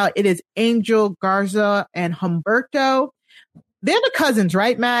to find out, it is Angel Garza and Humberto. They're the cousins,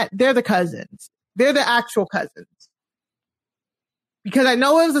 right, Matt? They're the cousins. They're the actual cousins. Because I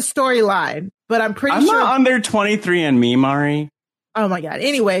know it was a storyline, but I'm pretty sure. I'm not on their 23andMe, Mari. Oh my God.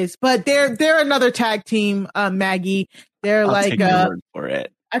 Anyways, but they're another tag team, Maggie. They're I'll like take your word for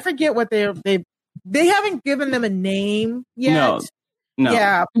it. I forget what they haven't given them a name yet. No.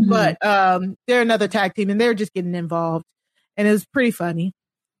 Yeah, but they're another tag team and they're just getting involved. And it was pretty funny.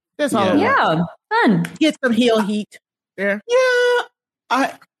 That's all. Yeah, fun. Get some heel heat there.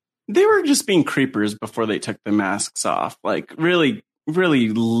 Yeah. They were just being creepers before they took the masks off. Like really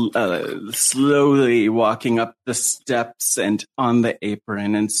slowly walking up the steps and on the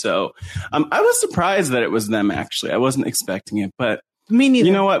apron. And so I was surprised that it was them, actually. I wasn't expecting it, but me neither.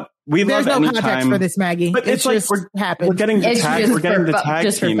 You know what? There's no context for this, Maggie. But it's like we're getting the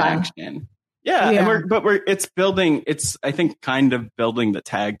tag team action. Yeah. And it's building. It's, I think, kind of building the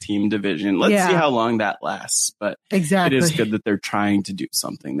tag team division. Let's see how long that lasts. But exactly, it is good that they're trying to do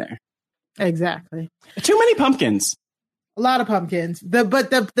something there. Exactly. Too many pumpkins. A lot of pumpkins. The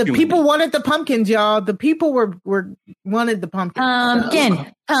people wanted the pumpkins, y'all. The people wanted the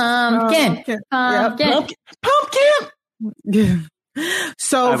pumpkin. Pumpkin.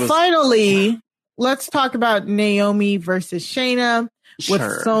 So finally, let's talk about Naomi versus Shayna with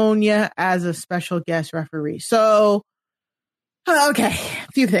Sonya as a special guest referee. So, okay,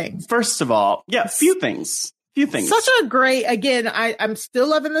 a few things. First of all, few things. Such a great, again, I'm still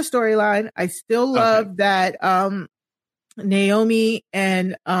loving the storyline. I still love that Naomi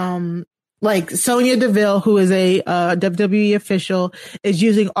and like Sonya Deville, who is a WWE official, is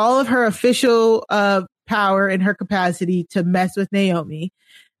using all of her official power and her capacity to mess with Naomi,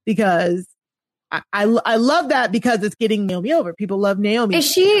 because I love that, because it's getting Naomi over. People love Naomi. Is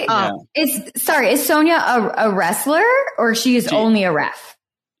she? Is Sonya a wrestler, or she is only a ref?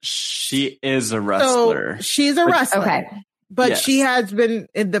 She is a wrestler. So she's a wrestler. Okay. But she has been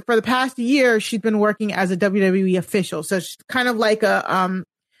for the past year, she's been working as a WWE official. So she's kind of like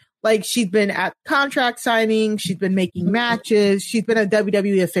like she's been at contract signing. She's been making matches. She's been a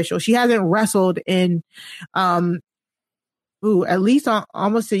WWE official. She hasn't wrestled in, at least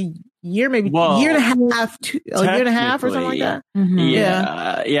almost a year, maybe a year and a half or something like that. Mm-hmm.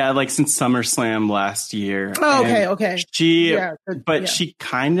 Yeah. Like since SummerSlam last year. Oh, okay. She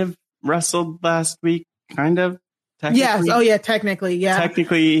kind of wrestled last week, kind of. Yes. Oh, yeah. Technically, yeah.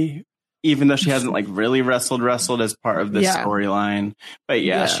 Technically, even though she hasn't like really wrestled as part of this storyline, but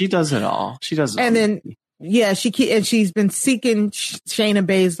she does it all. She does it. And then, she's been seeking Shayna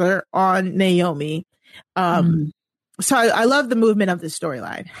Baszler on Naomi. So I love the movement of this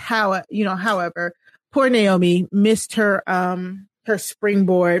storyline. However, poor Naomi missed her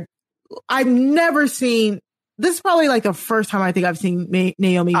springboard. I've never seen. This is probably like the first time I think I've seen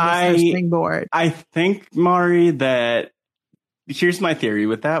Naomi miss her springboard. I think, Mari, that here's my theory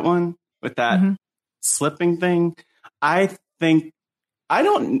with that one, with that slipping thing. Was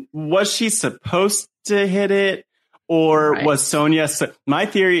she supposed to hit it, or was Sonya? My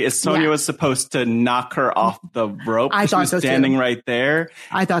theory is Sonya was supposed to knock her off the rope. She was standing right there.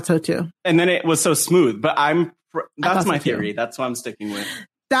 I thought so too. And then it was so smooth, but that's my theory. That's what I'm sticking with.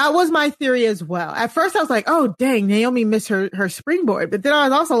 That was my theory as well. At first I was like, oh, dang, Naomi missed her springboard. But then I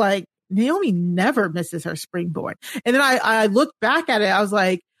was also like, Naomi never misses her springboard. And then I looked back at it. I was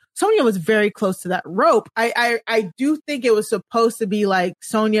like, Sonya was very close to that rope. I do think it was supposed to be like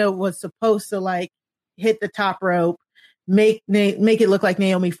Sonya was supposed to like hit the top rope, make it look like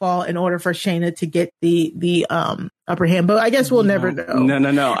Naomi fall in order for Shayna to get the upper hand. But I guess we'll never know.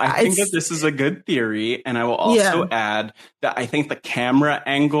 No. I think that this is a good theory. And I will also add that I think the camera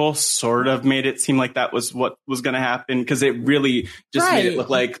angle sort of made it seem like that was what was going to happen, because it really just made it look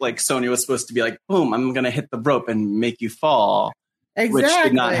like Sonya was supposed to be like, boom, I'm going to hit the rope and make you fall. Exactly. Which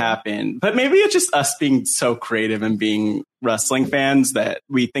did not happen. But maybe it's just us being so creative and being wrestling fans that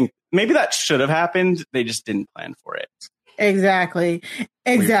we think maybe that should have happened. They just didn't plan for it. Exactly.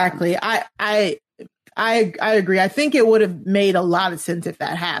 I agree. I think it would have made a lot of sense if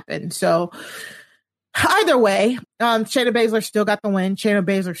that happened. So either way, Shayna Baszler still got the win. Shayna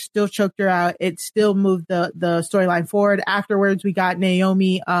Baszler still choked her out. It still moved the storyline forward. Afterwards, we got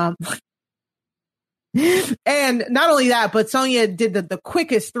Naomi. And not only that, but Sonya did the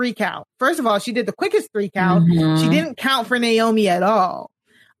quickest 3 count. First of all, she did the quickest 3 count. She didn't count for Naomi at all.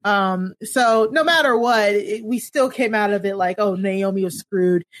 So no matter what, we still came out of it like, oh, Naomi was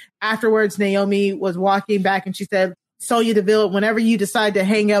screwed. Afterwards, Naomi was walking back and she said, Sonya Deville, whenever you decide to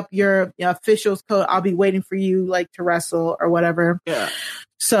hang up your official's coat, I'll be waiting for you like to wrestle or whatever. Yeah.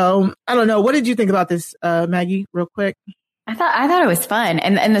 So I don't know. What did you think about this, Maggie, real quick? I thought it was fun.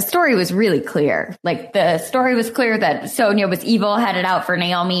 And the story was really clear. Like the story was clear that Sonya was evil, headed out for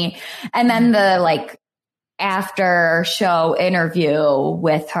Naomi. And then the like after show interview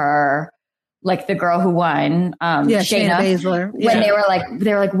with her, like the girl who won, Shayna Baszler. When they were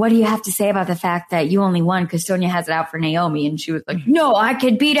like, what do you have to say about the fact that you only won because Sonya has it out for Naomi? And she was like, no, I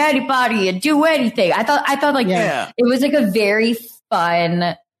can beat anybody and do anything. I thought like it was like a very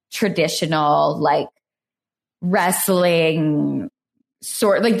fun, traditional, like wrestling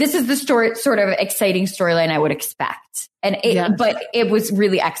sort, like this is the story, sort of exciting storyline I would expect. And but it was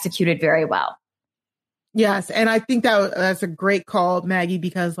really executed very well. Yes. And I think that's a great call, Maggie,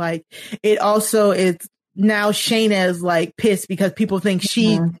 because like it also is now Shayna is like pissed because people think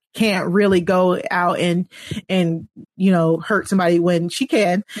she can't really go out and hurt somebody when she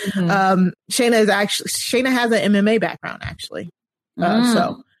can. Shayna has an MMA background actually.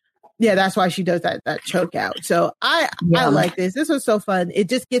 So yeah, that's why she does that choke out. So I like this. This was so fun. It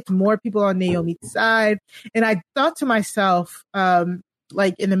just gets more people on Naomi's side. And I thought to myself,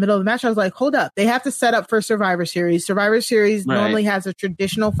 like in the middle of the match, I was like, hold up. They have to set up for Survivor Series. Survivor Series normally has a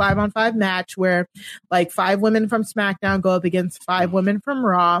traditional 5-on-5 match where like 5 women from SmackDown go up against 5 women from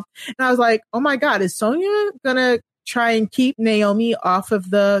Raw. And I was like, oh my God, is Sonya going to try and keep Naomi off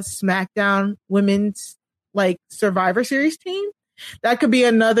of the SmackDown women's like Survivor Series team? That could be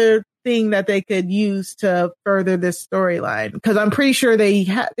another thing that they could use to further this storyline, because I'm pretty sure they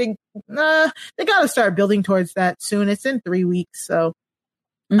got to start building towards that soon. It's in 3 weeks. So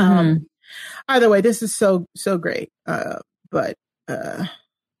either way, this is so great. But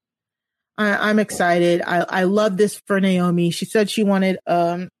I'm excited. I love this for Naomi. She said she wanted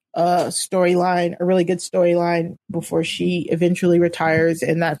a storyline, a really good storyline before she eventually retires.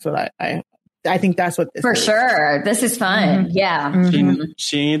 And that's what I think that's what this for is. sure. This is fun. Mm-hmm. Yeah. Mm-hmm.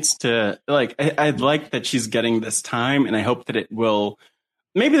 She needs to, like, I'd like that she's getting this time, and I hope that it will,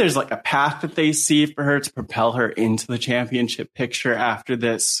 maybe there's like a path that they see for her to propel her into the championship picture after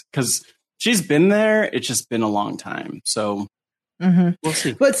this, because she's been there. It's just been a long time. So we'll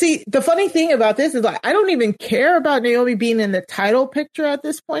see. But see, the funny thing about this is, like, I don't even care about Naomi being in the title picture at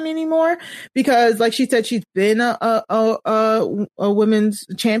this point anymore, because like she said, she's been a women's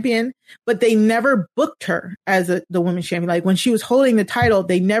champion, but they never booked her as the women's champion. Like when she was holding the title,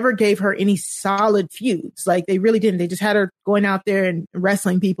 they never gave her any solid feuds. Like they really didn't. They just had her going out there and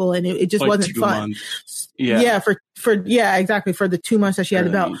wrestling people, and it just like wasn't fun. Exactly. For the 2 months that she had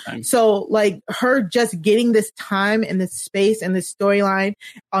the belt. So like her just getting this time and this space and this storyline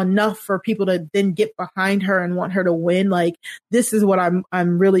enough for people to then get behind her and want her to win. Like this is what I'm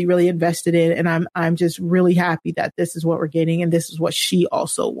really, really invested in. And I'm just really happy that this is what we're getting. And this is what she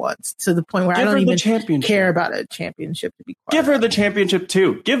also wants, to the point where I don't even care about a championship, to be quiet. Give her the championship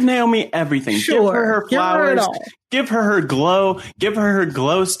too. Give Naomi everything. Sure. Give her her flowers. Give her her glow. Give her her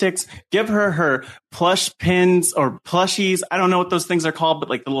glow sticks. Give her her plush pins or plushies. I don't know what those things are called, but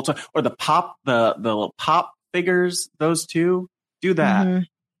like the little or the little pop figures. Those two. Do that. Mm-hmm.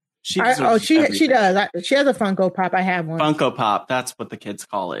 She does. She has a Funko Pop. I have one. Funko Pop. That's what the kids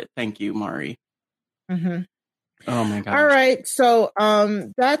call it. Thank you, Mari. Mm-hmm. Oh my god. All right. So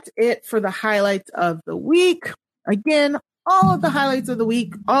that's it for the highlights of the week. Again, all of the highlights of the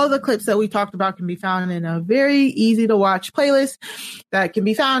week, all the clips that we talked about can be found in a very easy to watch playlist that can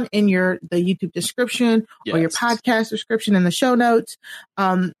be found in the YouTube description or your podcast description in the show notes.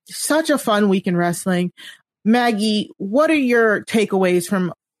 Such a fun week in wrestling. Maggie, what are your takeaways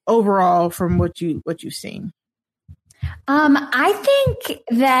from what you've seen? I think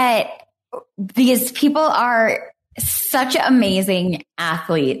that these people are such amazing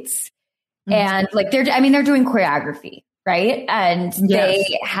athletes, and like they're doing choreography, right? And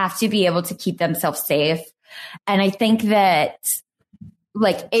they have to be able to keep themselves safe. And I think that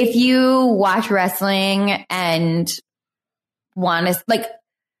like if you watch wrestling and want to, like,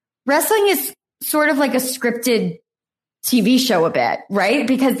 wrestling is sort of like a scripted TV show a bit, right?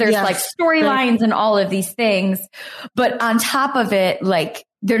 Because there's like storylines and all of these things, but on top of it, like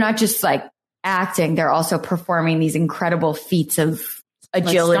they're not just like acting, they're also performing these incredible feats of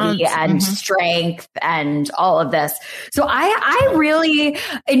agility and strength and all of this. So I really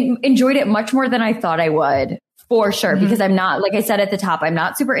enjoyed it much more than I thought I would, for sure, because I'm not, like I said at the top, I'm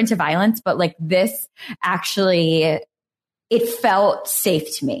not super into violence, but like this actually, it felt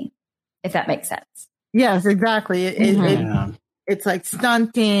safe to me, if that makes sense. Yes, exactly. It's like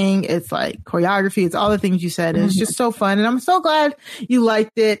stunting. It's like choreography. It's all the things you said. It's just so fun. And I'm so glad you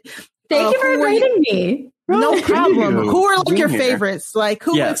liked it. Thank you for inviting me. No problem. Who are like your favorites? Like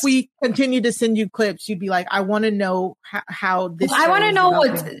who, if we continue to send you clips, you'd be like, I want to know how this. I want to know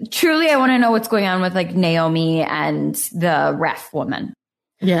I want to know what's going on with like Naomi and the ref woman.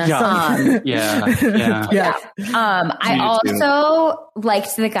 Yeah. I also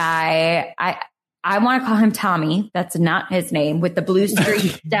liked the guy. I want to call him Tommy. That's not his name, with the blue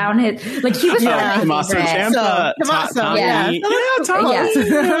streak down his, like he was Tommaso Ciampa.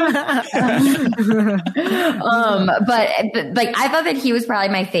 But like I thought that he was probably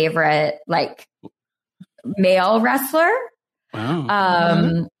my favorite like male wrestler.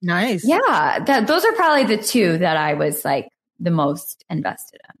 Wow. Nice. Yeah, those are probably the two that I was like the most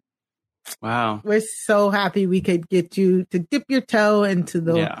invested in. Wow. We're so happy we could get you to dip your toe into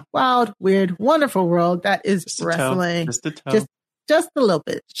the wild, weird, wonderful world that is wrestling. Just a toe. Just a little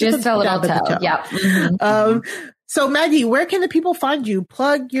bit. Just a little toe. Yeah. So Maggie, where can the people find you?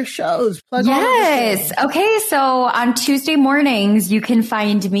 Plug your shows. Yes. Okay. So on Tuesday mornings, you can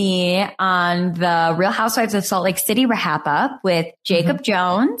find me on the Real Housewives of Salt Lake City RHAPup with Jacob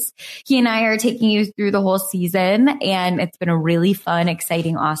Jones. He and I are taking you through the whole season, and it's been a really fun,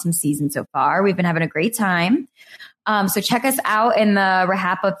 exciting, awesome season so far. We've been having a great time. So check us out in the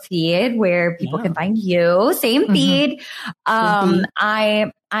RHAPup feed where people can find you. Same feed.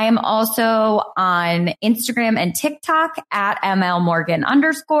 I am also on Instagram and TikTok at MLMorgan_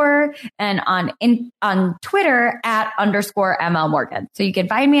 and on Twitter at _MLMorgan. So you can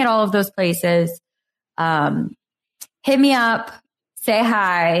find me at all of those places. Hit me up, say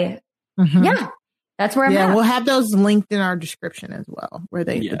hi. Yeah, that's where I'm at. We'll have those linked in our description as well, where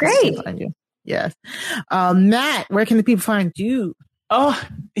they can find you. Yes. Matt, where can the people find you? Oh,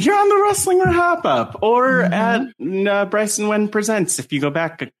 you're on the Wrestling RHAPup or at Bryson Wen Presents if you go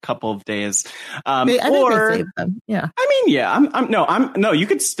back a couple of days. I think they saved them. Yeah. I mean, yeah,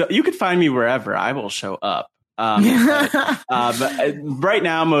 you could find me wherever. I will show up. But right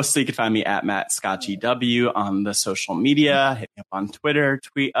now, mostly you can find me at Matt Scott GW on the social media. Hit me up on Twitter,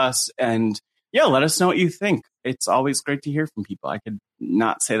 tweet us, and yeah, let us know what you think. It's always great to hear from people. I could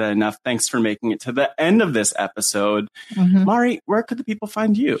not say that enough. Thanks for making it to the end of this episode. Mari, where could the people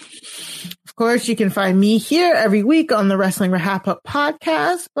find you? Of course, you can find me here every week on the Wrestling RHAPup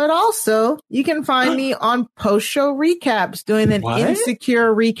podcast, but also you can find me on post-show recaps doing an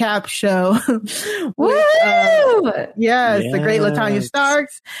Insecure recap show with, the great LaTanya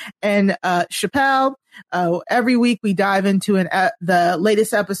Starks and Chappelle. Every week we dive into the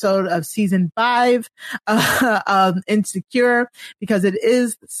latest episode of season 5 of Insecure, because it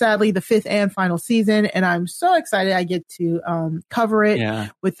is sadly the 5th and final season, and I'm so excited I get to cover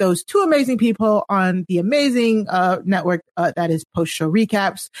it with those two amazing people on the amazing network that is Post Show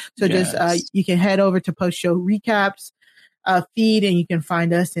Recaps. So just you can head over to Post Show Recaps feed and you can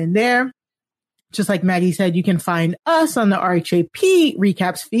find us in there. Just like Maggie said, you can find us on the RHAP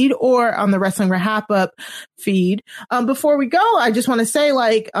recaps feed or on the Wrestling RHAPup feed. Before we go, I just want to say,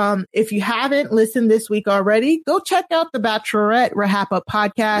 if you haven't listened this week already, go check out the Bachelorette RHAPup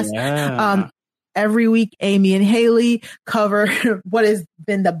podcast. Every week, Amy and Haley cover what has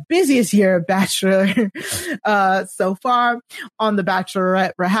been the busiest year of Bachelor so far on the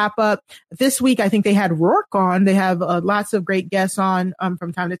Bachelorette RHAPup. This week, I think they had Rourke on. They have lots of great guests on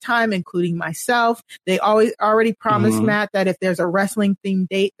from time to time, including myself. They already promised Matt that if there's a wrestling themed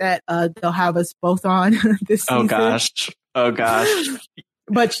date that they'll have us both on this season. Oh gosh.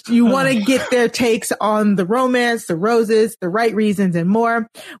 But you want to get their takes on the romance, the roses, the right reasons, and more.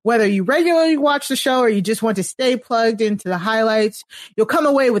 Whether you regularly watch the show or you just want to stay plugged into the highlights, you'll come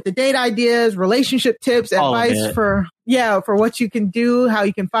away with the date ideas, relationship tips, advice for what you can do, how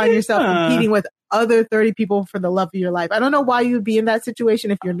you can find yourself competing with other 30 people for the love of your life. I don't know why you'd be in that situation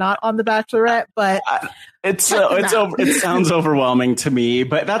if you're not on The Bachelorette, but it sounds overwhelming to me,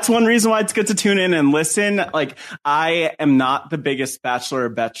 but that's one reason why it's good to tune in and listen. Like, I am not the biggest Bachelor or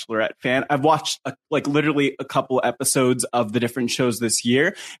Bachelorette fan. I've watched literally a couple episodes of the different shows this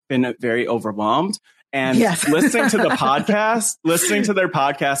year, been very overwhelmed. And listening to their podcast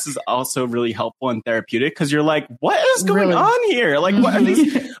is also really helpful and therapeutic, because you're like, what is going on here? Like, what are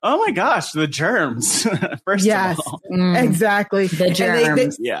these? Oh my gosh, the germs. First of all. Exactly. The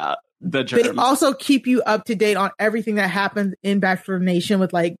germs. The germs. They also keep you up to date on everything that happens in Bachelor Nation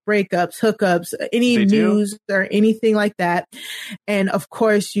with breakups, hookups, any news or anything like that. And of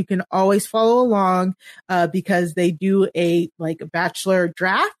course, you can always follow along because they do a Bachelor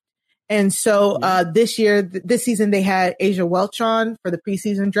draft. And so this season, they had Asia Welch on for the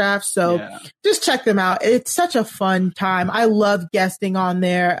preseason draft. So just check them out. It's such a fun time. I love guesting on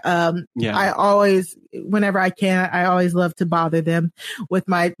there. I always, whenever I can, I always love to bother them with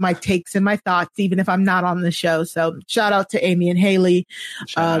my takes and my thoughts, even if I'm not on the show. So shout out to Amy and Haley.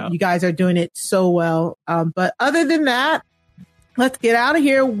 You guys are doing it so well. But other than that, let's get out of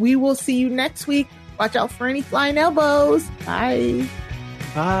here. We will see you next week. Watch out for any flying elbows. Bye.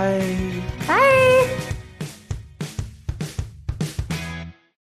 Bye. Bye.